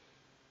like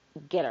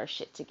get our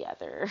shit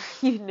together,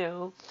 you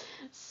know?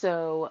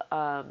 So,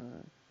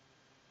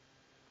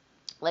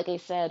 like I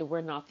said,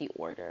 we're not the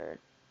order.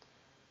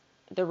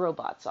 The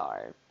robots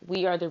are.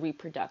 We are the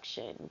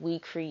reproduction. We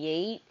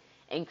create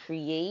and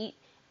create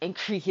and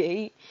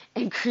create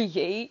and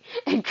create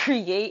and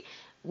create.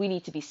 We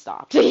need to be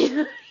stopped.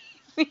 We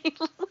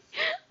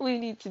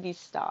need to be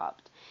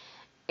stopped.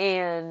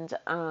 And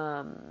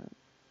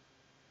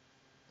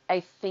I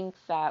think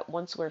that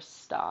once we're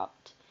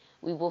stopped,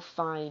 we will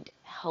find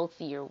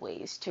healthier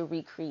ways to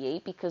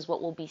recreate, because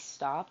what will be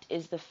stopped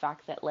is the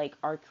fact that like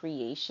our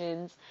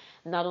creations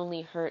not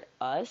only hurt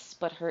us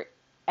but hurt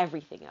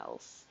everything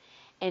else.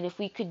 And if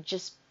we could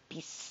just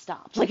be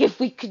stopped, like if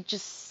we could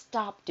just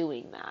stop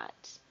doing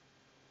that,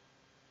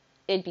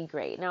 it'd be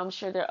great. Now I'm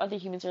sure there are other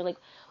humans who are like,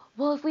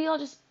 well, if we all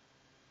just,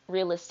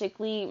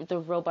 realistically, the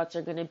robots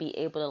are going to be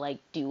able to like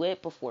do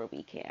it before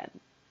we can.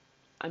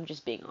 I'm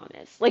just being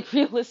honest. Like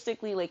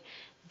realistically, like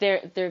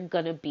they're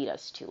gonna beat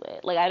us to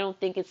it. Like I don't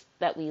think it's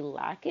that we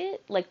lack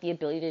it, like the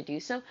ability to do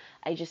so.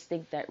 I just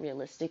think that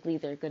realistically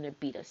they're gonna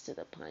beat us to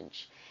the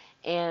punch.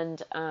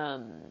 And I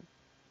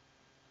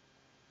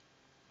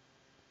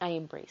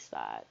embrace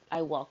that.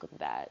 I welcome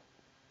that.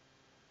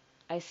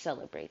 I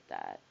celebrate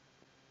that.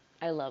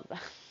 I love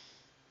that.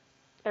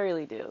 I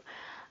really do.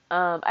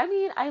 I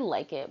mean, I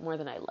like it more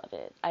than I love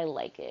it. I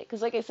like it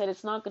because, like I said,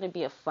 it's not going to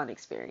be a fun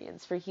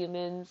experience for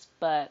humans,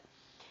 but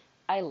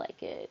I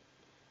like it.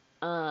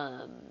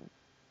 Um,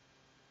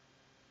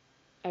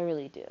 I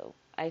really do.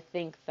 I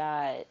think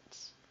that,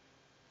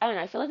 I don't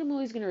know, I feel like I'm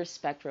always going to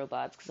respect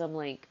robots because I'm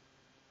like,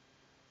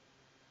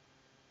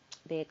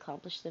 they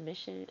accomplished the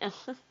mission.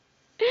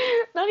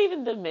 Not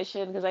even the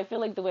mission, because I feel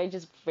like the way I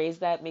just phrased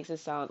that makes it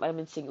sound like I'm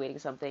insinuating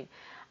something.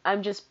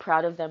 I'm just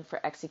proud of them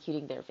for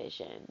executing their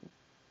vision.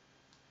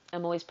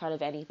 I'm always proud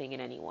of anything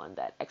and anyone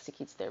that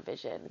executes their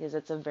vision because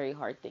it's a very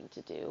hard thing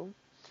to do.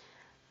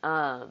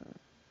 Um,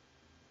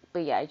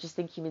 but yeah, I just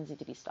think humans need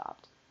to be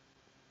stopped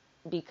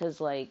because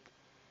like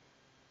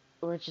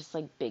we're just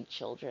like big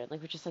children.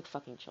 Like we're just like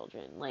fucking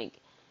children. Like,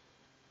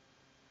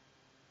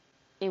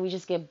 and we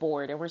just get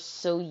bored and we're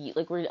so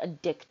like we're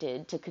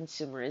addicted to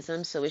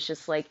consumerism. So it's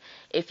just like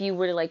if you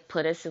were to like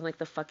put us in like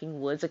the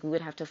fucking woods, like we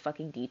would have to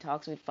fucking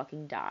detox. We'd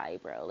fucking die,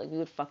 bro. Like we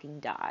would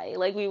fucking die.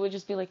 Like we would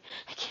just be like,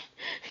 I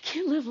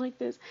can't live like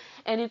this.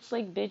 And it's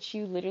like, bitch,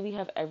 you literally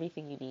have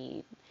everything you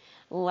need.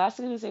 Last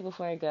thing I'm gonna say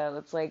before I go,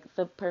 it's like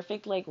the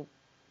perfect like,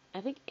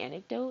 I think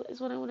anecdote is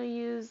what I want to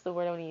use. The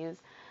word I want to use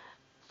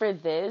for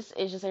this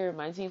is just, it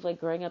reminds me of like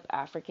growing up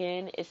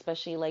African,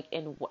 especially like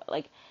in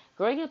like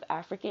growing up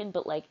African,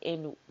 but like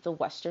in the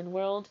Western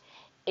world,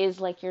 is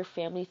like your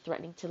family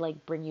threatening to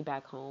like bring you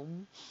back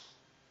home.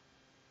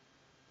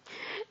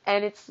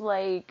 And it's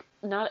like,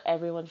 not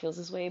everyone feels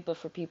this way, but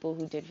for people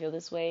who did feel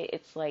this way,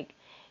 it's like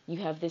you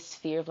have this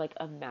fear of like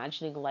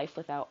imagining life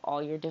without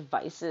all your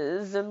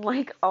devices and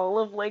like all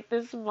of like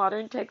this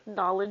modern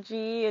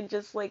technology and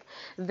just like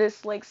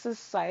this like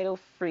societal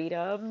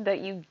freedom that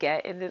you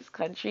get in this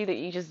country that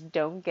you just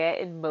don't get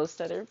in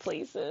most other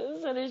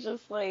places. And it's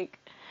just like,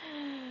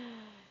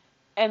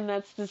 and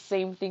that's the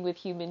same thing with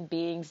human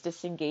beings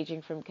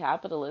disengaging from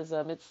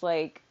capitalism. It's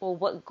like, well,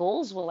 what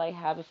goals will I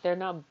have if they're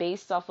not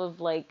based off of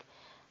like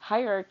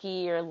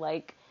hierarchy or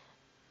like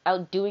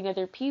outdoing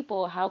other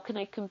people? How can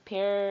I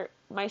compare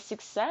my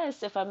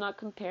success if I'm not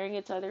comparing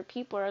it to other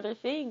people or other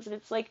things? And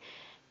it's like,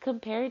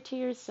 compare it to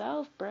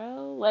yourself,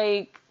 bro.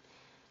 Like,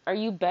 are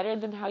you better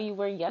than how you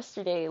were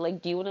yesterday?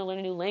 Like, do you want to learn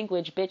a new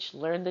language? Bitch,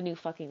 learn the new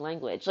fucking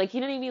language. Like,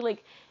 you know what I mean?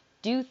 Like,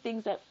 do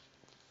things that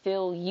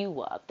fill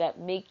you up, that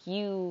make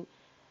you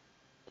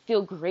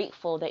feel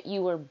grateful that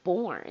you were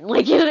born.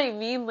 Like, you know what I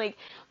mean? Like,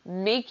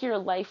 make your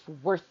life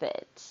worth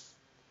it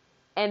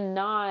and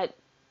not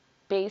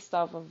based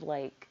off of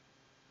like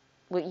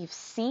what you've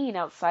seen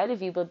outside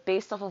of you, but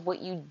based off of what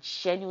you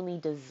genuinely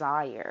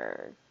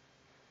desire.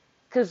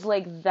 Because,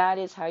 like, that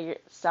is how you're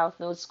South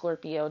Node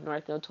Scorpio,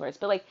 North Node Taurus,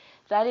 but like,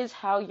 that is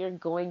how you're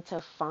going to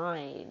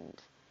find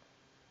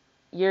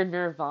your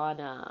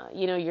nirvana,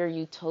 you know, your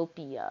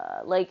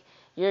utopia. Like,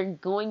 you're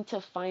going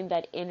to find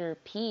that inner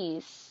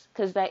peace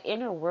because that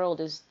inner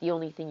world is the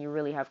only thing you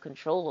really have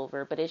control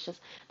over. But it's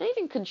just not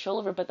even control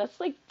over, but that's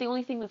like the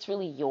only thing that's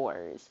really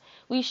yours.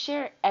 We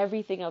share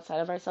everything outside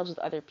of ourselves with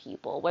other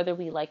people, whether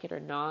we like it or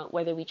not,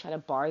 whether we try to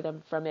bar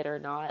them from it or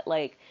not.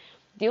 Like,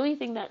 the only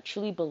thing that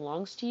truly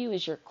belongs to you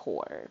is your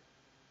core.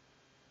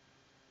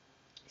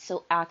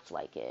 So act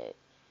like it.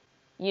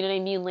 You know what I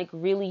mean? Like,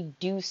 really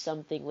do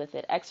something with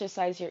it.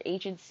 Exercise your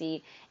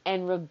agency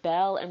and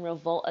rebel and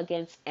revolt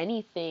against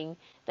anything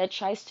that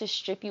tries to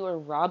strip you or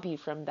rob you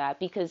from that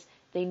because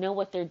they know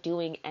what they're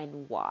doing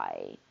and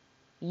why.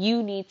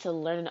 You need to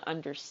learn and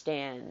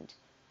understand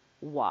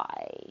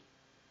why.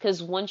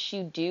 Because once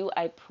you do,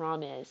 I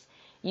promise,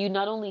 you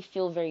not only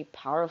feel very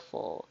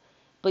powerful,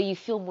 but you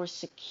feel more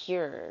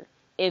secure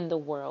in the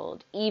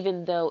world,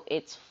 even though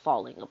it's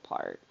falling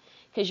apart.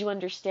 Because you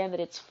understand that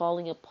it's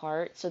falling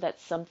apart so that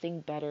something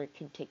better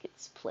can take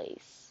its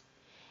place.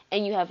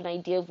 And you have an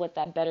idea of what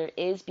that better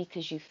is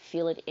because you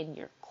feel it in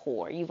your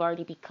core. You've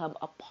already become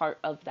a part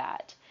of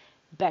that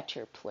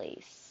better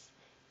place,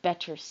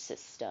 better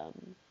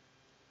system,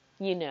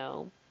 you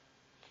know.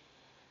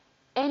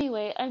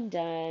 Anyway, I'm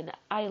done.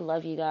 I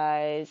love you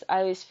guys. I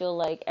always feel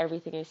like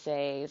everything I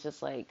say is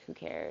just like, who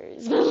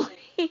cares?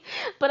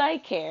 But I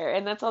care,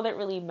 and that's all that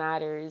really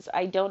matters.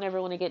 I don't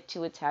ever want to get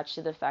too attached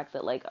to the fact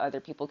that like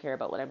other people care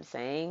about what I'm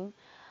saying.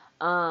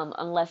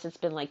 Unless it's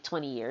been like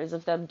 20 years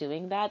of them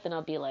doing that, then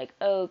I'll be like,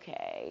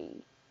 okay,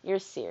 you're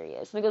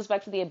serious. And it goes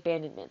back to the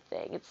abandonment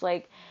thing. It's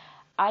like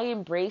I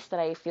embrace that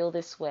I feel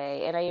this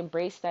way, and I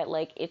embrace that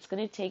like it's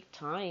gonna take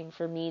time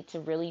for me to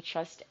really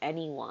trust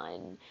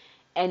anyone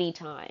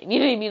anytime. You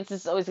know what I mean? It's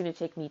just always gonna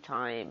take me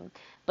time.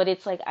 But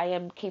it's like I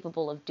am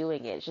capable of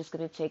doing it. It's just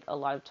gonna take a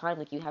lot of time.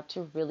 Like you have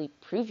to really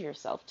prove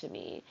yourself to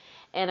me.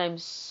 And I'm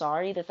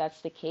sorry that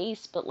that's the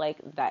case, but like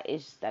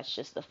that's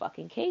just the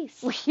fucking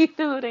case. You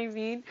know what I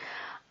mean?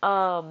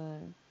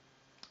 Um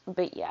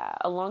but yeah,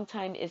 a long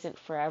time isn't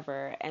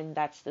forever, and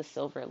that's the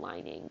silver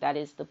lining. That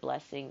is the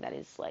blessing that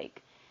is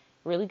like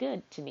really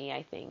good to me,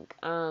 I think.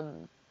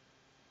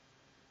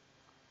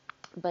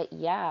 But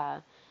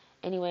yeah,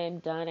 anyway, I'm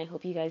done. I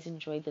hope you guys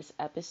enjoyed this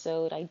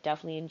episode. I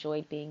definitely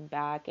enjoyed being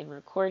back and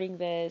recording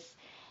this,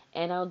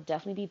 and I'll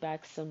definitely be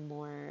back some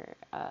more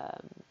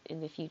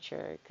in the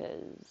future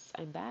because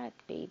I'm back,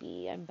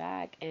 baby. I'm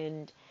back,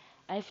 and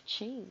I've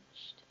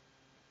changed.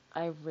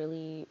 I've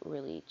really,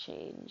 really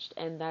changed,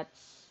 and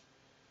that's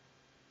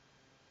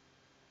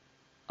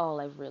all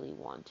I've really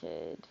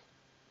wanted.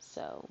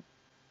 So,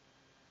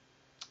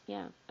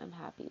 yeah, I'm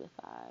happy with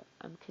that.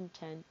 I'm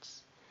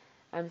content.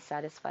 I'm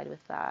satisfied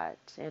with that.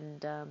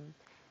 And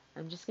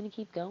I'm just going to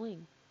keep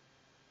going,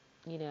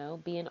 you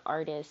know, be an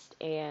artist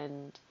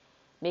and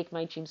make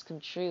my dreams come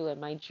true. And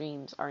my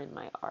dreams are in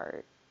my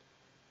art.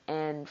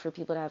 And for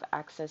people to have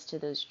access to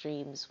those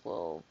dreams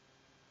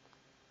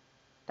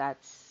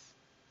that's,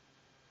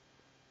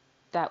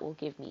 that will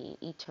give me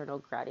eternal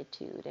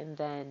gratitude. And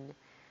then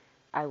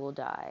I will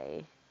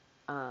die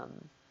um,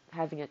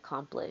 having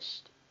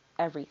accomplished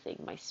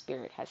everything my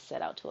spirit has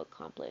set out to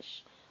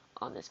accomplish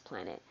on this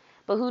planet.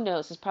 But who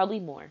knows? There's probably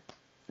more.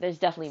 There's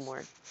definitely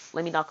more.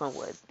 Let me knock on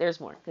wood. There's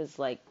more. Because,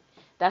 like,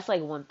 that's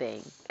like one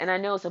thing. And I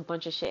know it's a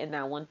bunch of shit in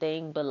that one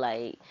thing, but,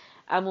 like,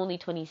 I'm only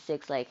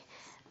 26. Like,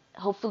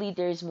 hopefully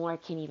there's more I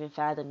can't even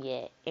fathom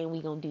yet. And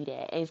we gonna do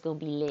that. And it's gonna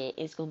be lit.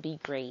 It's gonna be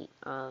great.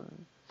 But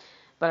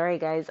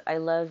alright, guys, I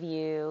love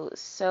you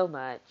so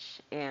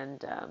much.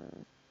 And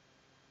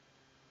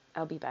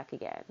I'll be back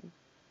again.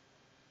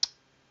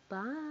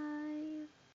 Bye.